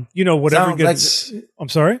 whatever gets... I'm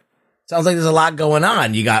sorry? Sounds like there's a lot going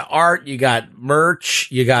on. You got art, you got merch,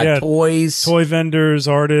 you got toys. Toy vendors,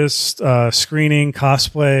 artists, screening,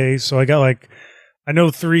 cosplay. So I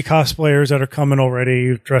know 3 cosplayers that are coming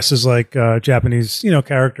already, dressed as like Japanese,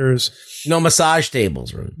 characters. No massage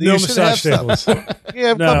tables, right? No massage tables.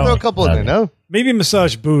 Yeah, throw a couple in there, no? Maybe a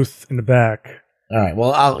massage booth in the back. All right.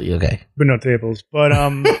 Well, okay. But no tables. But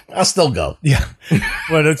I'll still go. Yeah.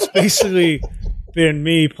 But it's basically been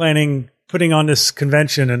me putting on this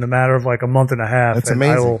convention in a matter of like a month and a half. That's and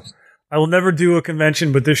amazing. I will never do a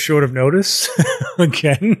convention with this short of notice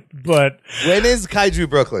again. But when is Kaiju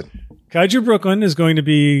Brooklyn? Kaiju Brooklyn is going to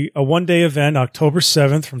be a one-day event, October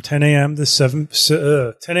 7th from 10 a.m. to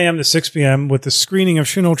 6 p.m. with the screening of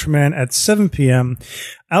Shin Ultraman at 7 p.m.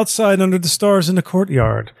 outside under the stars in the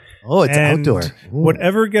courtyard. Oh, it's outdoor. Ooh.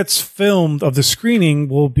 Whatever gets filmed of the screening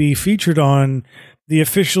will be featured on the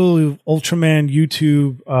official Ultraman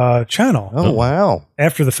YouTube channel. Oh, wow.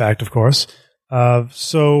 After the fact, of course.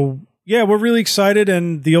 So, yeah, we're really excited,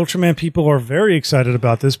 and the Ultraman people are very excited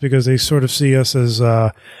about this because they sort of see us as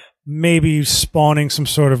maybe spawning some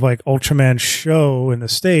sort of like Ultraman show in the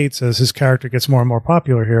States as his character gets more and more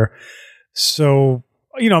popular here. So,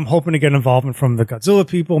 I'm hoping to get involvement from the Godzilla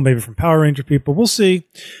people, maybe from Power Ranger people. We'll see.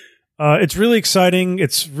 It's really exciting.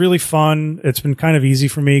 It's really fun. It's been kind of easy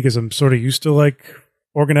for me because I'm sort of used to like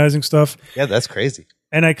organizing stuff. Yeah, that's crazy.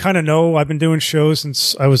 And I kind of know I've been doing shows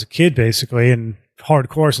since I was a kid, basically, and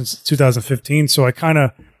hardcore since 2015. So I kind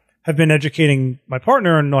of have been educating my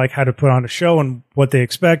partner on like how to put on a show and what they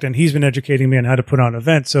expect. And he's been educating me on how to put on an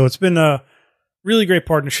event. So it's been a really great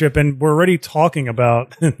partnership, and we're already talking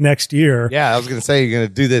about next year. Yeah, I was going to say you're going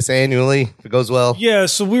to do this annually if it goes well. Yeah,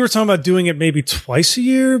 so we were talking about doing it maybe twice a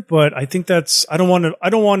year, but I think I don't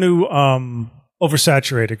want to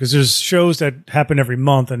oversaturate it because there's shows that happen every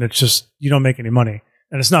month, and it's just you don't make any money,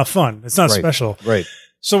 and it's not fun. It's not special. Right.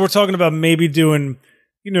 So we're talking about maybe doing.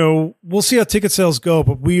 We'll see how ticket sales go,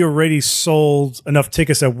 but we already sold enough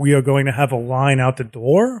tickets that we are going to have a line out the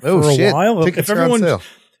door for a while. Tickets are on sale.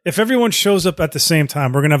 If everyone shows up at the same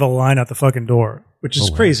time, we're going to have a line at the fucking door, which is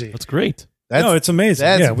crazy. That's great. It's amazing.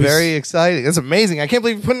 That's very exciting. That's amazing. I can't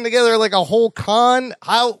believe you're putting together like a whole con.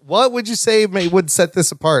 What would you say would set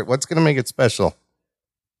this apart? What's going to make it special?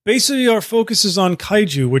 Basically, our focus is on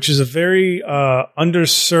kaiju, which is a very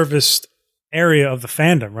underserviced area of the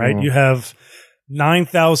fandom, right? You have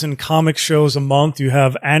 9,000 comic shows a month. You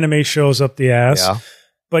have anime shows up the ass.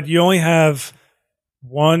 But you only have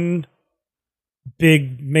one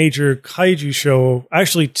big major kaiju show,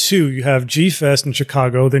 actually 2. You have G-Fest in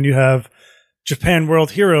Chicago, then you have Japan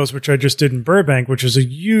World Heroes, which I just did in Burbank, which is a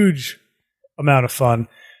huge amount of fun.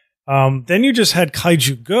 Then you just had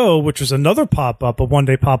Kaiju Go, which was another pop-up, a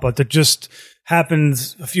one-day pop-up that just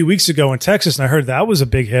happened a few weeks ago in Texas, and I heard that was a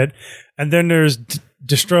big hit. And then there's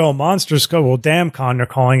Destroy All Monsters Go, well, DamnCon they're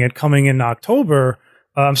calling it, coming in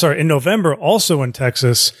in November, also in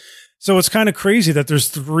Texas. So it's kind of crazy that there's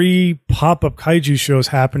 3 pop-up Kaiju shows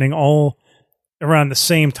happening all around the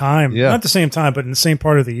same time. Yeah. Not the same time, but in the same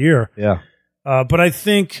part of the year. Yeah. But I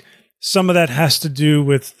think some of that has to do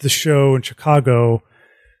with the show in Chicago,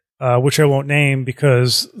 which I won't name,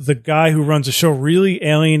 because the guy who runs the show really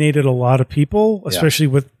alienated a lot of people, especially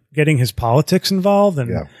with getting his politics involved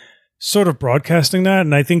and sort of broadcasting that.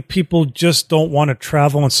 And I think people just don't want to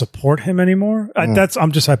travel and support him anymore. I'm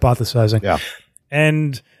just hypothesizing. Yeah.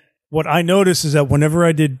 And what I noticed is that whenever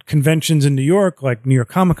I did conventions in New York, like New York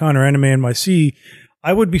Comic Con or Anime NYC,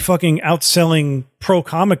 I would be fucking outselling pro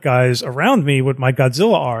comic guys around me with my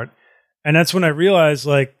Godzilla art. And that's when I realized,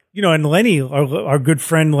 like, you know, and Lenny, our good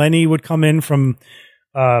friend Lenny, would come in from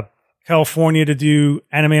California to do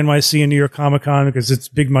Anime NYC and New York Comic Con because it's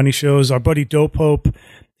big money shows. Our buddy Dope Hope,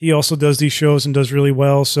 he also does these shows and does really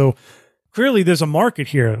well. So clearly there's a market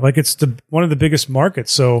here. Like, it's one of the biggest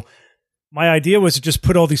markets. So my idea was to just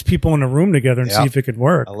put all these people in a room together and see if it could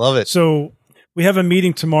work. I love it. So we have a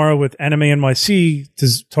meeting tomorrow with Anime NYC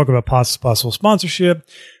to talk about possible sponsorship.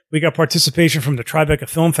 We got participation from the Tribeca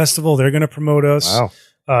Film Festival. They're going to promote us. Wow.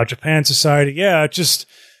 Japan Society. Yeah, just,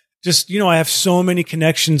 you know, I have so many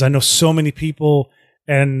connections. I know so many people.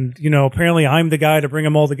 And, you know, apparently I'm the guy to bring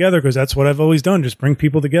them all together because that's what I've always done. Just bring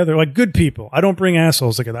people together, like good people. I don't bring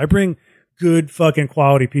assholes together. I bring good fucking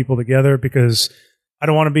quality people together because I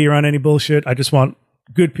don't want to be around any bullshit. I just want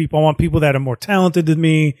good people. I want people that are more talented than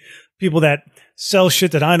me, people that sell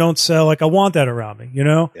shit that I don't sell. Like, I want that around me, you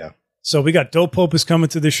know? Yeah. So we got Dope Pope is coming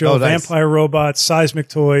to the show, nice. Vampire Robots, Seismic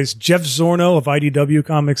Toys, Jeff Zorno of IDW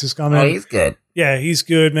Comics is coming. Oh, he's good. Yeah, he's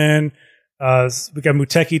good, man. We got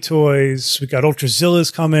Muteki Toys. We got Ultrazilla's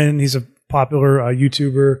coming. He's a popular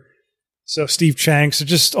YouTuber. So Steve Chang. So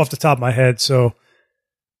just off the top of my head. So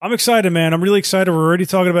I'm excited, man. I'm really excited. We're already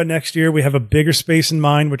talking about next year. We have a bigger space in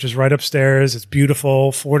mind, which is right upstairs. It's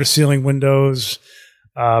beautiful, floor-to-ceiling windows.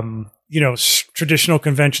 You know, traditional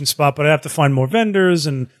convention spot, but I have to find more vendors,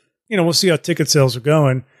 and you know, we'll see how ticket sales are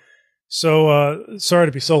going. So sorry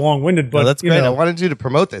to be so long-winded, but No, that's great. You know, I wanted you to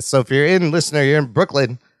promote this. So if you're in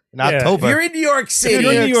Brooklyn in October, If you're in New York City, If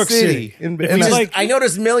you're in New York City. I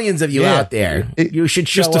noticed millions of you out there. You should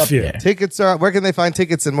show just a up few. there. tickets are. Where can they find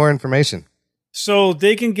tickets and more information? So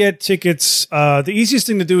they can get tickets. The easiest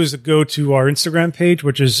thing to do is to go to our Instagram page,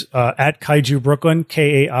 which is at Kaiju Brooklyn,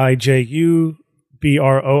 KAIJU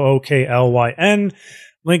BROOKLYN.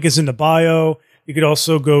 Link is in the bio. You could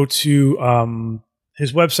also go to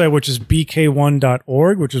his website, which is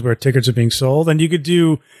bk1.org, which is where tickets are being sold. And you could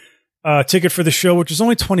do a ticket for the show, which is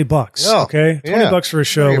only $20. Oh, okay, $20 for a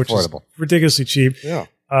show, Very which affordable. is ridiculously cheap. Yeah.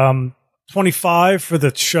 $25 for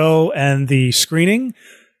the show and the screening,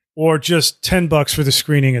 or just $10 for the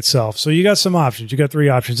screening itself. So you got some options. You got 3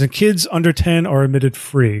 options, and kids under 10 are admitted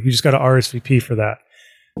free. You just got to RSVP for that.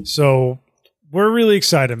 So we're really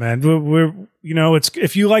excited, man. We're you know, it's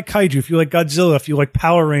if you like kaiju, if you like Godzilla, if you like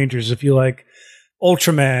Power Rangers, if you like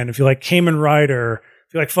Ultraman, if you like Kamen Rider,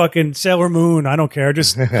 if you like fucking Sailor Moon, I don't care.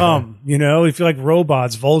 Just come, you know. If you like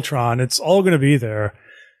robots, Voltron, it's all going to be there.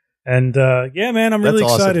 And yeah, man, I'm really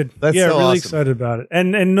That's awesome. excited. That's yeah, so really awesome. excited about it.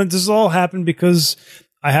 And this has all happened because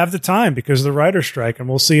I have the time, because of the writer's strike, and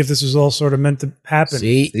we'll see if this was all sort of meant to happen.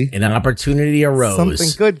 See, an opportunity arose. Something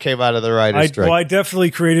good came out of the writer's strike. Well, I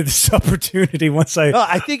definitely created this opportunity once I. No,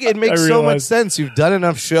 I think it makes I so much realized- sense. You've done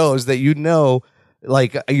enough shows that you know,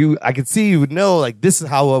 like I could see you would know, like this is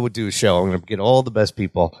how I would do a show. I'm going to get all the best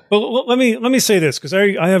people. Well, let me say this, because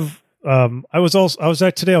I have I was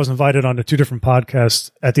invited on to 2 different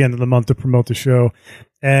podcasts at the end of the month to promote the show,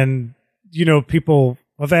 and you know, people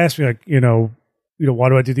have asked me, like, you know, why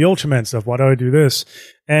do I do the Ultraman stuff? Why do I do this?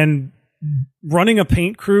 And running a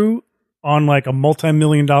paint crew on like a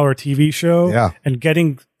multi-million-dollar TV show, and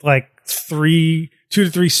getting like 2 to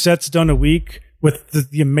 3 sets done a week with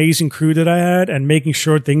the amazing crew that I had, and making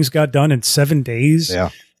sure things got done in 7 days. Yeah.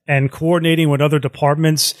 And coordinating with other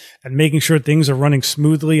departments and making sure things are running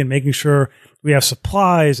smoothly and making sure we have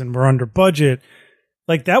supplies and we're under budget.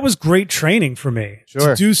 Like, that was great training for me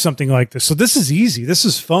to do something like this. So this is easy. This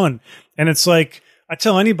is fun. And it's like, I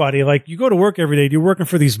tell anybody, like, you go to work every day, you're working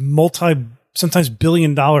for these sometimes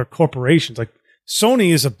billion-dollar corporations. Like,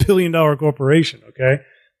 Sony is a billion-dollar corporation, okay?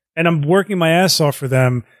 And I'm working my ass off for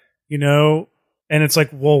them, you know? And it's like,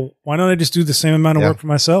 well, why don't I just do the same amount of work for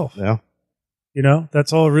myself? Yeah. You know,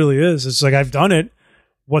 that's all it really is. It's like, I've done it.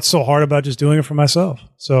 what's so hard about just doing it for myself?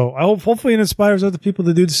 So I hope, hopefully it inspires other people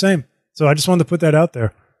to do the same. So I just wanted to put that out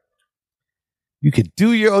there. You could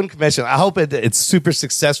do your own convention. I hope it's super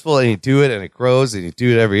successful and you do it and it grows and you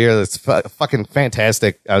do it every year. That's fucking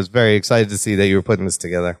fantastic. I was very excited to see that you were putting this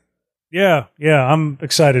together. Yeah, I'm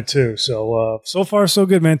excited too. So so far so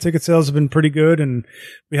good, man. Ticket sales have been pretty good, and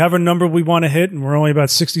we have a number we want to hit, and we're only about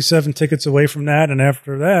 67 tickets away from that. And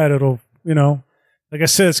after that, it'll, like I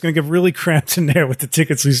said, it's going to get really cramped in there with the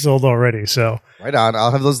tickets we sold already. So right on.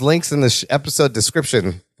 I'll have those links in the episode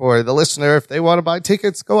description for the listener. If they want to buy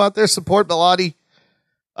tickets, go out there, support Bilotti.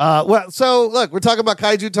 So look, we're talking about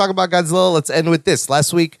kaiju, talking about Godzilla. Let's end with this.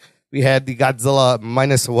 Last week we had the Godzilla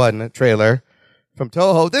 -1 trailer from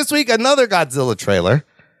Toho. This week, another Godzilla trailer.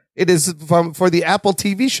 It is for the Apple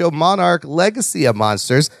TV show Monarch: Legacy of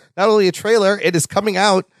Monsters. Not only a trailer, it is coming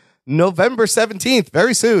out November 17th,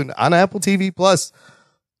 very soon on Apple TV Plus.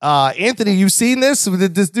 Anthony, you've seen this?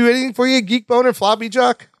 Did this do anything for you, Geek Boner, Floppy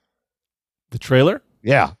Jock? The trailer?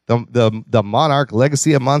 Yeah, the Monarch: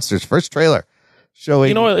 Legacy of Monsters first trailer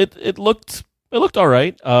showing. It looked all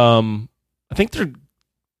right. I think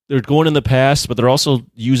they're going in the past, but they're also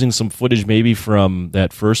using some footage maybe from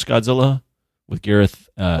that first Godzilla with Gareth.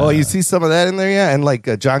 You see some of that in there, yeah, and like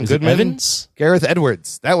John Goodman, Evans, Gareth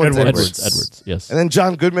Edwards. That one's Edwards. Yes, and then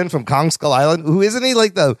John Goodman from Kong Skull Island. Who isn't he?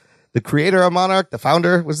 Like the creator of Monarch, the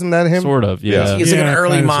founder. Wasn't that him? Sort of. Yeah, he's like an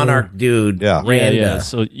early Monarch dude. Yeah. Yeah.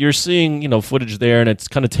 So you're seeing footage there, and it's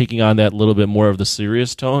kind of taking on that little bit more of the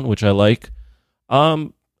serious tone, which I like.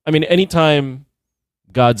 Anytime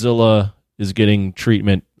Godzilla is getting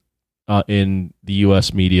treatment in the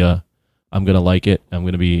U.S. media, I'm going to like it. I'm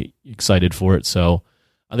going to be excited for it. So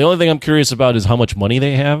the only thing I'm curious about is how much money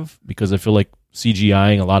they have, because I feel like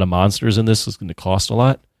CGIing a lot of monsters in this is going to cost a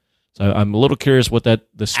lot. So I'm a little curious what the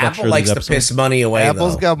structure Apple of likes these to episodes. piss money away.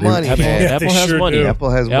 Apple's got money. Apple has sure money. do.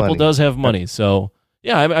 Apple does have money. So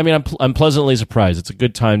yeah, I'm pleasantly surprised. It's a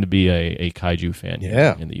good time to be a kaiju fan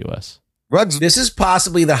here in the U.S. Rugs. This is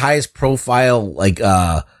possibly the highest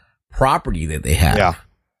profile property that they have. Yeah.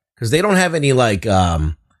 Because they don't have any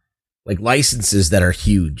licenses that are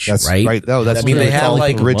huge, That's right? No, that's they have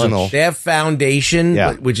original. They have Foundation,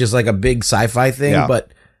 which is like a big sci-fi thing,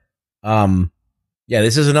 but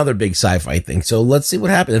this is another big sci-fi thing. So let's see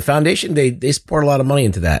what happens. And Foundation, they support a lot of money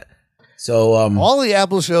into that. So all the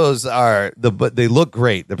Apple shows but they look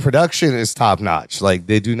great. The production is top notch. Like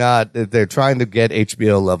they're trying to get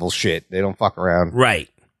HBO level shit. They don't fuck around. Right.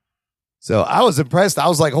 So I was impressed. I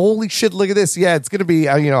was like, holy shit, look at this. Yeah, it's going to be,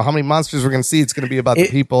 how many monsters we're going to see. It's going to be about the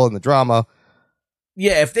people and the drama.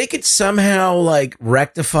 Yeah, if they could somehow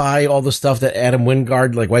rectify all the stuff that Adam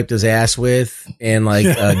Wingard wiped his ass with, and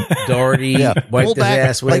Doherty wiped his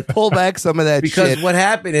ass with, pull back some of that because shit. what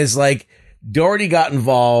happened is Doherty got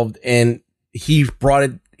involved and he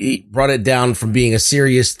brought it down from being a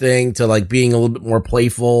serious thing to being a little bit more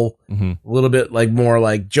playful, a little bit more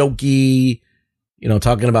jokey,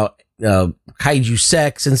 talking about kaiju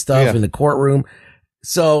sex and stuff in the courtroom.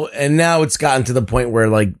 So, and now it's gotten to the point where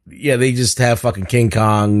they just have fucking King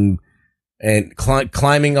Kong and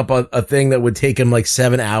climbing up a thing that would take him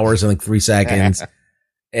 7 hours and 3 seconds,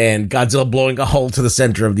 and Godzilla blowing a hole to the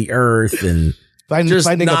center of the earth and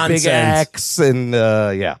finding nonsense. A big axe, and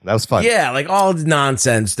that was fun. Yeah, all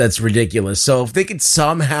nonsense that's ridiculous. So if they could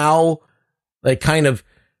somehow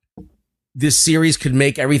this series could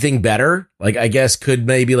make everything better, I guess could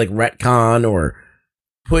maybe retcon or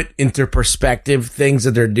put into perspective things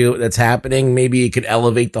that that's happening, maybe it could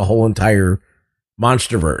elevate the whole entire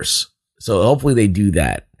Monsterverse. So hopefully they do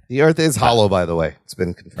that. The Earth is hollow, by the way. It's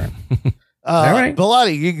been confirmed. All right.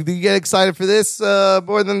 Bilotti, you get excited for this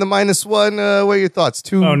more than the -1? What are your thoughts?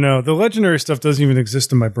 Oh, no. The legendary stuff doesn't even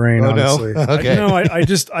exist in my brain, honestly. No? Okay.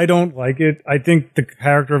 I don't like it. I think the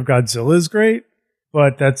character of Godzilla is great,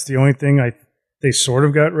 but that's the only thing they sort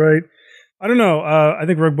of got right. I don't know. I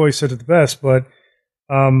think Rug Boy said it the best, but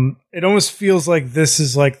it almost feels like this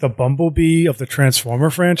is the Bumblebee of the Transformer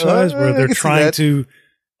franchise, where they're trying to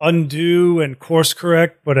undo and course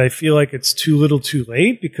correct, but I feel like it's too little too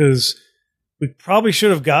late, because we probably should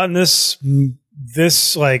have gotten this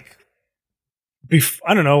I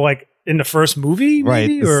don't know, in the first movie,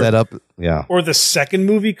 maybe? Right, the setup, yeah. Or the second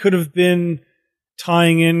movie could have been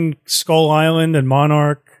tying in Skull Island and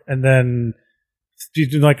Monarch, and then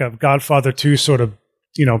do a Godfather 2 sort of,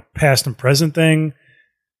 past and present thing.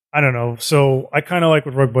 I don't know. So I kind of like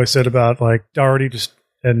what Rug Boy said about Doherty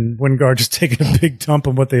and Wingard just taking a big dump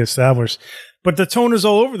on what they established. But the tone is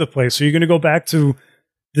all over the place. So you're going to go back to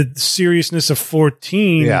the seriousness of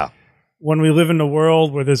 14 when we live in a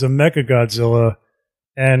world where there's a Mecha Godzilla.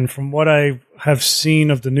 And from what I have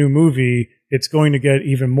seen of the new movie, it's going to get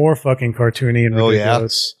even more fucking cartoony and Oh, yeah?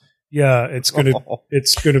 ridiculous. Yeah, it's gonna.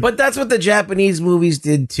 But that's what the Japanese movies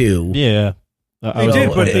did too. Yeah, They did,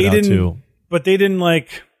 but they didn't. Too. But they didn't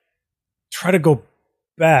like try to go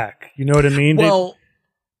back. You know what I mean? Well,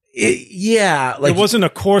 yeah, like it wasn't a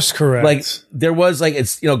course correct. Like there was like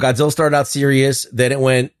it's Godzilla started out serious, then it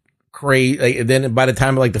went crazy. Like, then by the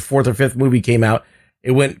time like the fourth or fifth movie came out,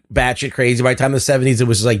 it went batshit crazy. By the time of the 70s, it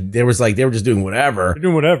was like they were just doing whatever. They're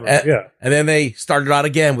doing whatever. Yeah. And then they started out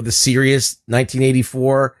again with the serious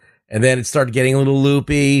 1984, and then it started getting a little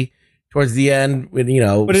loopy towards the end with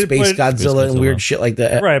Space Godzilla and weird shit like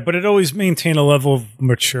that. Right, but it always maintained a level of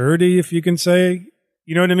maturity, if you can say.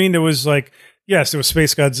 You know what I mean? There was like, yes, there was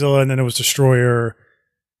Space Godzilla, and then it was Destroyer,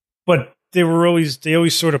 but they always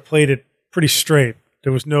sort of played it pretty straight.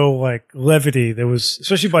 There was no like levity. There was,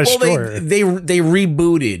 especially by Destroyer. They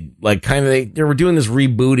rebooted, like kind of they were doing this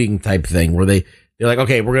rebooting type thing where they're like,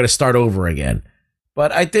 okay, we're gonna start over again.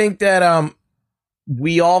 But I think that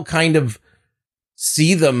we all kind of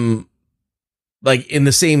see them like in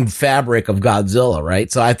the same fabric of Godzilla,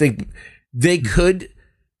 right? So I think they could.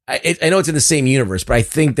 I know it's in the same universe, but I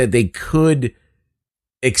think that they could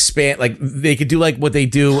expand. Like they could do like what they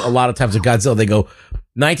do a lot of times with Godzilla. They go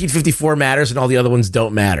 1954 matters and all the other ones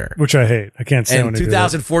don't matter, which I hate. I can't stand. And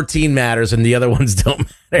 2014 matters and the other ones don't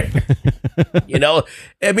matter.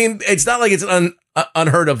 I mean, it's not like it's an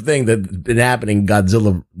unheard of thing that's been happening in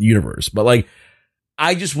Godzilla universe, but like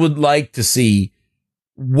I just would like to see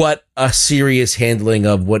what a serious handling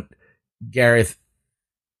of what Gareth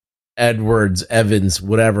Evans,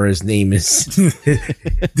 whatever his name is.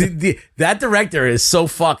 That director is so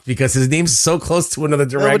fucked because his name's so close to another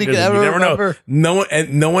director. You never know.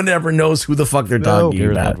 No one ever knows who the fuck they're talking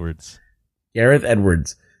Gareth about. Gareth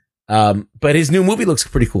Edwards. But his new movie looks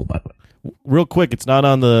pretty cool, by the way. Real quick, it's not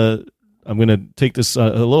on the. I'm going to take this a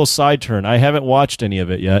little side turn. I haven't watched any of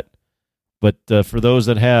it yet, but for those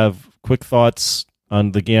that have, quick thoughts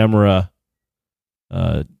on the Gamera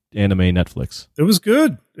anime Netflix. It was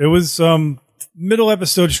good. It was middle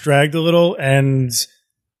episodes dragged a little, and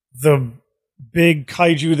the big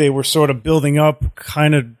kaiju they were sort of building up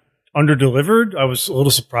kind of underdelivered. I was a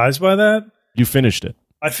little surprised by that. You finished it?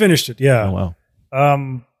 I finished it, yeah. Oh,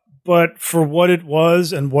 wow. But for what it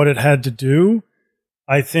was and what it had to do,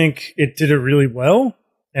 I think it did it really well,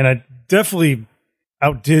 and I definitely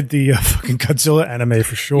outdid the fucking Godzilla anime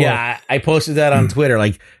for sure. Yeah, I posted that on Twitter.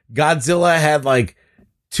 Like Godzilla had like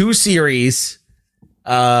 2 series,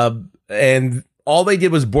 and all they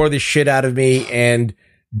did was bore the shit out of me and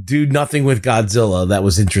do nothing with Godzilla that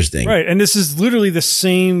was interesting. Right, and this is literally the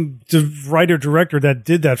same writer-director that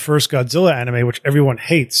did that first Godzilla anime, which everyone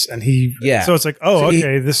hates, and so it's like,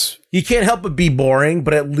 he can't help but be boring,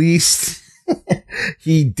 but at least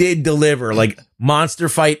he did deliver, like monster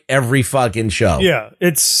fight every fucking show. Yeah,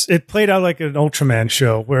 it played out like an Ultraman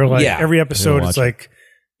show where like every episode is like,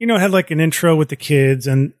 it had like an intro with the kids,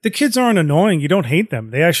 and the kids aren't annoying. You don't hate them.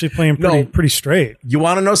 They actually play them pretty straight. You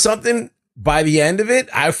want to know something? By the end of it,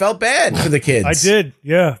 I felt bad for the kids. I did.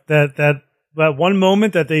 Yeah. That one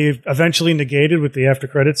moment that they eventually negated with the after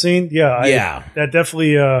credit scene. Yeah. That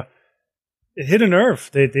definitely, it hit a nerve.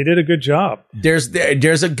 They did a good job. There's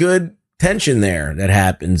a good tension there that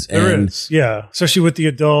happens. There is. Yeah. Especially with the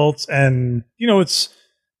adults, and it's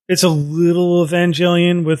a little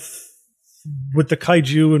Evangelion with the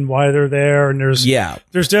kaiju and why they're there, and there's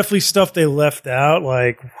definitely stuff they left out,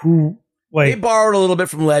 they borrowed a little bit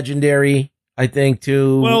from Legendary, I think,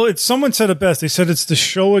 too. Well, someone said it best. They said it's the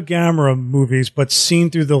Showa Gamera movies, but seen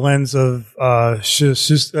through the lens of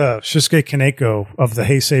Shusuke Kaneko of the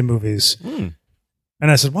Heisei movies. And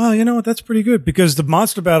I said, wow, you know what? That's pretty good, because the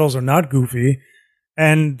monster battles are not goofy,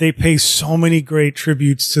 and they pay so many great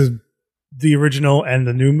tributes to the original and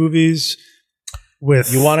the new movies.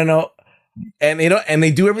 You want to know? And they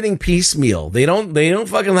do everything piecemeal. They don't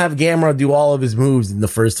fucking have Gamera do all of his moves in the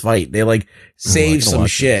first fight. They like save some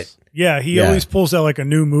shit. This. Yeah, he always pulls out like a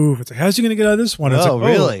new move. It's like, how's he going to get out of this one? It's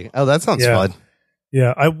really? Oh, that sounds fun.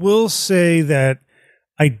 Yeah, I will say that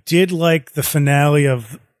I did like the finale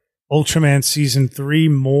of Ultraman Season 3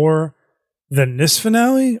 more than this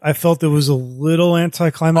finale. I felt it was a little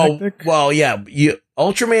anticlimactic. Oh, well, yeah.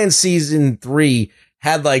 Ultraman Season 3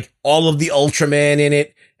 had like all of the Ultraman in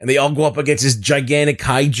it, and they all go up against this gigantic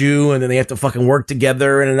kaiju, and then they have to fucking work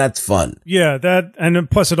together, and that's fun. Yeah, and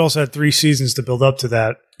plus it also had 3 seasons to build up to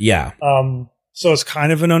that. Yeah. So it's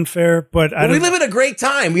kind of an unfair, but we live in a great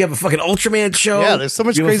time. We have a fucking Ultraman show. Yeah, there's so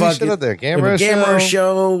much crazy shit out there. Gamera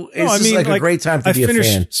show. It's like a great time to be a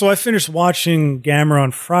fan. So I finished watching Gamera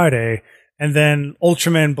on Friday, and then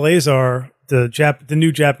Ultraman Blazar, the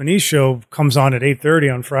new Japanese show, comes on at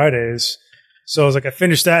 8:30 on Fridays. So I was like, I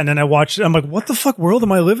finished that, and then I watched it. I'm like, what the fuck world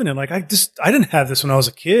am I living in? Like, I didn't have this when I was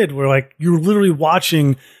a kid, where like you were literally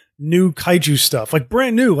watching new kaiju stuff, like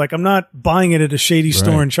brand new. Like I'm not buying it at a shady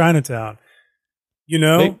store in Chinatown. You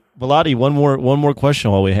know, Hey, Velati, one more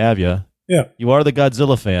question while we have you. Yeah. You are the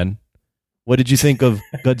Godzilla fan. What did you think of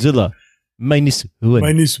Godzilla minus one?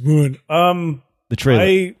 Minus one. The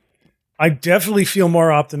trailer. I definitely feel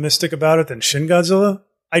more optimistic about it than Shin Godzilla.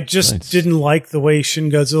 I just didn't like the way Shin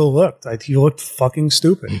Godzilla looked. He looked fucking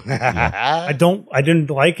stupid. I didn't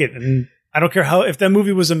like it, and I don't care if that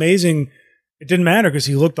movie was amazing. It didn't matter because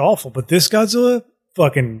he looked awful. But this Godzilla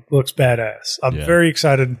fucking looks badass. I'm very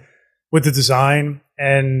excited with the design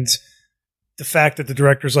and the fact that the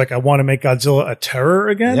director's like, I want to make Godzilla a terror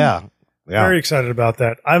again. Yeah. Very excited about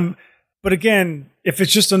that. But again, if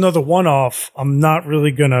it's just another one-off, I'm not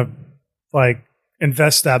really gonna like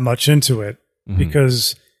invest that much into it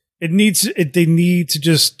because they need to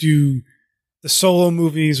just do the solo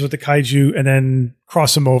movies with the kaiju and then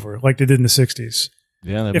cross them over like they did in the 60s.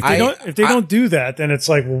 Yeah. If they don't do that, then it's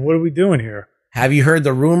like, well, what are we doing here? Have you heard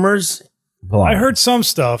the rumors? I heard some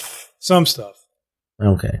stuff.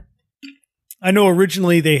 Okay. I know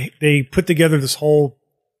originally they put together this whole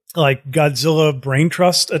like Godzilla brain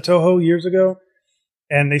trust at Toho years ago.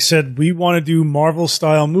 And they said, we want to do Marvel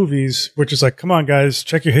style movies, which is like, come on guys,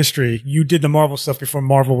 check your history. You did the Marvel stuff before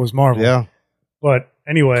Marvel was Marvel. Yeah. But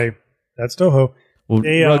anyway, that's Toho. Well,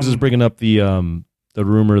 Ruggs is bringing up the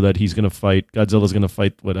rumor that Godzilla's going to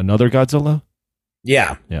fight another Godzilla?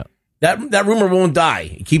 Yeah. Yeah. That rumor won't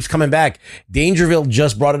die. It keeps coming back. Dangerville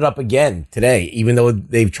just brought it up again today, even though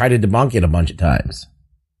they've tried to debunk it a bunch of times.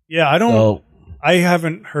 Yeah, I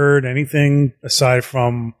haven't heard anything aside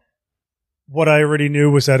from what I already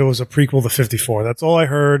knew was that it was a prequel to 54. That's all I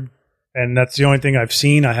heard, and that's the only thing I've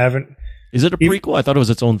seen. I haven't. Is it a prequel? I thought it was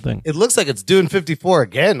its own thing. It looks like it's doing 54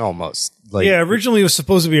 again, almost. Like, yeah, originally it was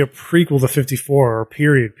supposed to be a prequel to 54 or a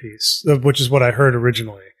period piece, which is what I heard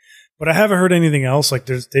originally. But I haven't heard anything else. Like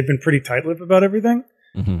they've been pretty tight-lipped about everything.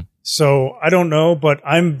 Mm-hmm. So I don't know, but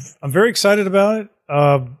I'm very excited about it.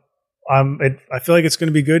 I feel like it's going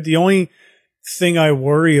to be good. The only thing I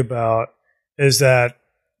worry about is that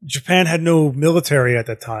Japan had no military at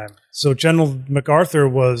that time. So General MacArthur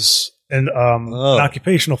was an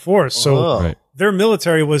occupational force. So their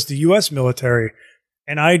military was the U.S. military.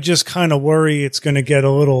 And I just kind of worry it's going to get a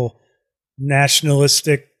little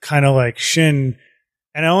nationalistic, kind of like Shin.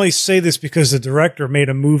 And I only say this because the director made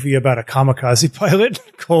a movie about a kamikaze pilot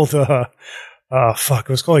called, it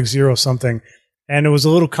was called like Zero something. And it was a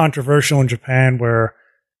little controversial in Japan where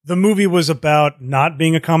the movie was about not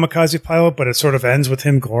being a kamikaze pilot, but it sort of ends with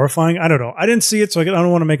him glorifying. I don't know. I didn't see it, so I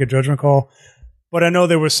don't want to make a judgment call. But I know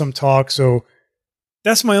there was some talk, so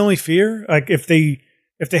that's my only fear. Like if they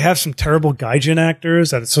have some terrible gaijin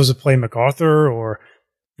actors that it's supposed to play MacArthur or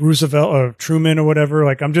Roosevelt or Truman or whatever,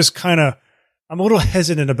 like I'm a little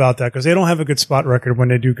hesitant about that because they don't have a good spot record when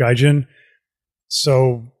they do gaijin.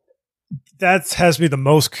 So that has me the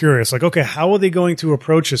most curious. Like, okay, how are they going to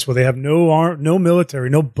approach this? Where they have no military,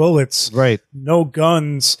 no bullets, no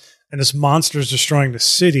guns, and this monster's destroying the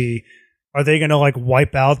city? Are they going to like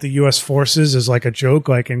wipe out the U.S. forces as like a joke,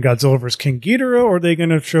 like in Godzilla vs. King Ghidorah, or are they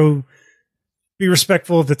going to be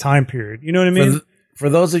respectful of the time period? You know what I mean? For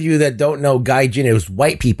those of you that don't know, gaijin, it was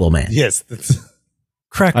white people, man. Yes,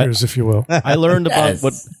 crackers, if you will. I learned about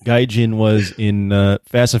what gaijin was in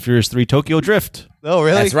Fast and Furious 3 Tokyo Drift. Oh,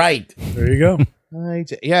 really? That's right. There you go.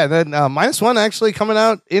 Yeah, then -1 actually coming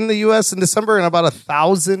out in the U.S. in December in about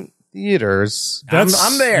 1,000 theaters. I'm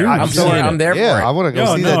there. I'm there for it. I want to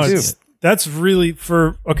go see that too. That's really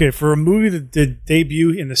for a movie that did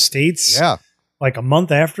debut in the States. Yeah, like a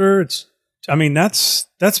month after.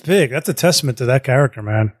 That's big. That's a testament to that character,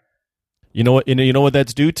 man. You know what? You know what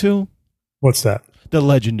that's due to? What's that? The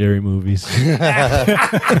legendary movies. They got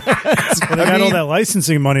all that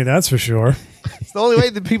licensing money, that's for sure. It's the only way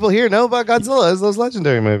that people here know about Godzilla is those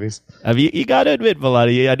legendary movies. I mean, you got to admit,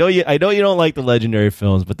 Velati, I know you don't like the legendary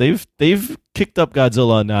films, but they've kicked up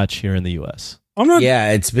Godzilla a notch here in the U.S. I'm not.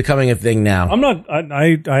 Yeah, it's becoming a thing now. I'm not.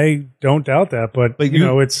 I don't doubt that, but you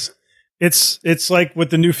know, it's like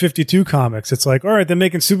with the new 52 comics. It's like, all right, they're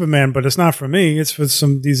making Superman, but it's not for me. It's for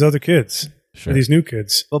these other kids. Sure. For these new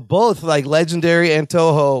kids. But both like Legendary and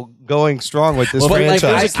Toho going strong with this franchise.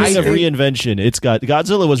 Like, there's a king of reinvention.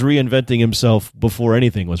 Godzilla was reinventing himself before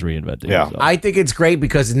anything was reinventing himself. I think it's great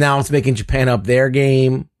because now it's making Japan up their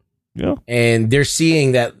game. Yeah. And they're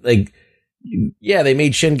seeing that, like, yeah, they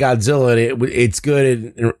made Shin Godzilla and it's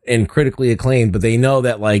good and critically acclaimed, but they know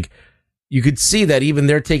that, like, you could see that even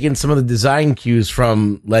they're taking some of the design cues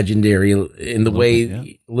from Legendary in the way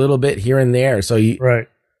a little bit here and there. So right.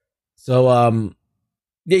 So,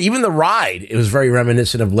 yeah, even the ride, it was very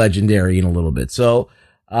reminiscent of Legendary in a little bit. So,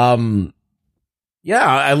 yeah,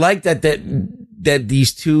 I like that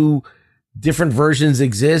these two different versions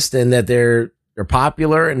exist and that they're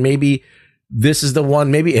popular, and maybe this is the one.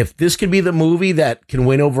 Maybe if this could be the movie that can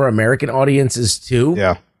win over American audiences too,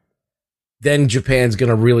 then Japan's going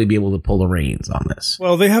to really be able to pull the reins on this.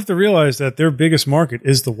 Well, they have to realize that their biggest market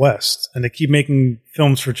is the West, and they keep making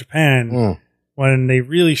films for Japan when they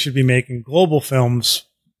really should be making global films.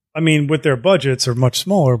 I mean, with their budgets are much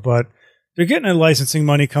smaller, but they're getting a licensing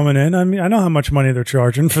money coming in. I mean, I know how much money they're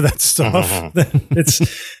charging for that stuff.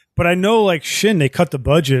 But I know, like Shin, they cut the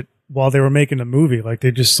budget while they were making the movie. Like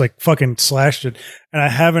they just like fucking slashed it. And I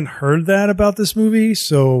haven't heard that about this movie.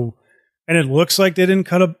 So, and it looks like they didn't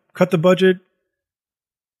cut the budget.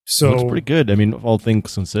 So It looks pretty good. I mean, all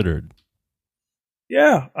things considered.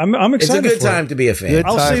 Yeah, I'm excited. It's a good for time it. to be a fan. Good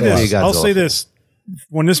I'll time say for this. you I'll guys say also. this.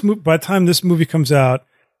 When by the time this movie comes out,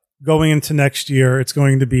 going into next year, it's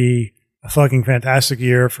going to be a fucking fantastic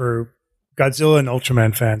year for Godzilla and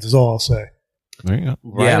Ultraman fans. Is all I'll say. There you go.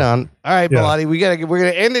 Right on. All right, Yeah. Bilotti, we're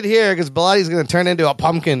gonna end it here because Bilotti's gonna turn into a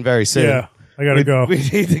pumpkin very soon. Yeah, I gotta go. We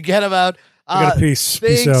need to get him out. I got a piece.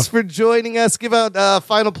 Peace Thanks out. for joining us. Give out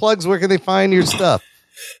final plugs. Where can they find your stuff?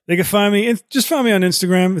 They can find me. Just find me on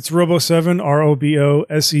Instagram. It's Robo7,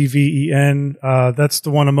 ROBOSEVEN. That's the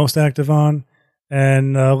one I'm most active on.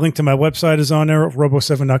 And link to my website is on there,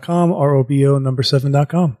 robo7.com,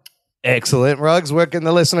 ROBO7.com. Excellent. Ruggs, where can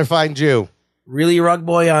the listener find you? Really Rug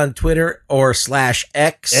Boy on Twitter or /X.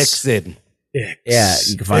 Exit. Yeah,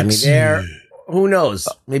 you can find me there. Who knows?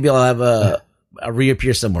 Maybe I'll have a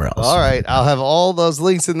reappear somewhere else. All right. I'll have all those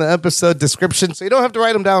links in the episode description, so you don't have to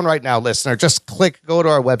write them down right now, listener. Just go to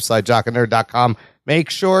our website, jockandnerd.com. Make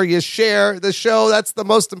sure you share the show. That's the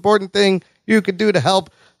most important thing you can do to help.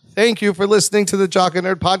 Thank you for listening to the Jock and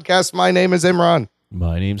Nerd podcast. My name is Imran.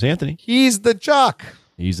 My name's Anthony. He's the Jock.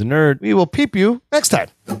 He's a nerd. We will peep you next time.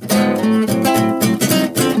 I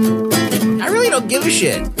really don't give a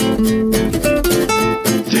shit.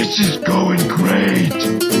 This is going great.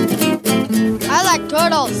 I like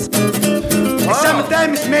turtles.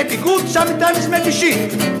 Sometimes maybe good, sometimes maybe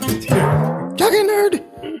shit. Talking nerd.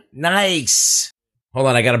 Nice. Hold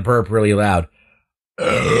on, I got to burp really loud.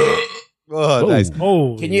 Oh, nice.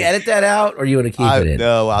 Oh, Can you edit that out, or you want to keep it in?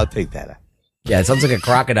 No, I'll take that out. Yeah, it sounds like a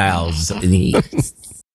crocodile.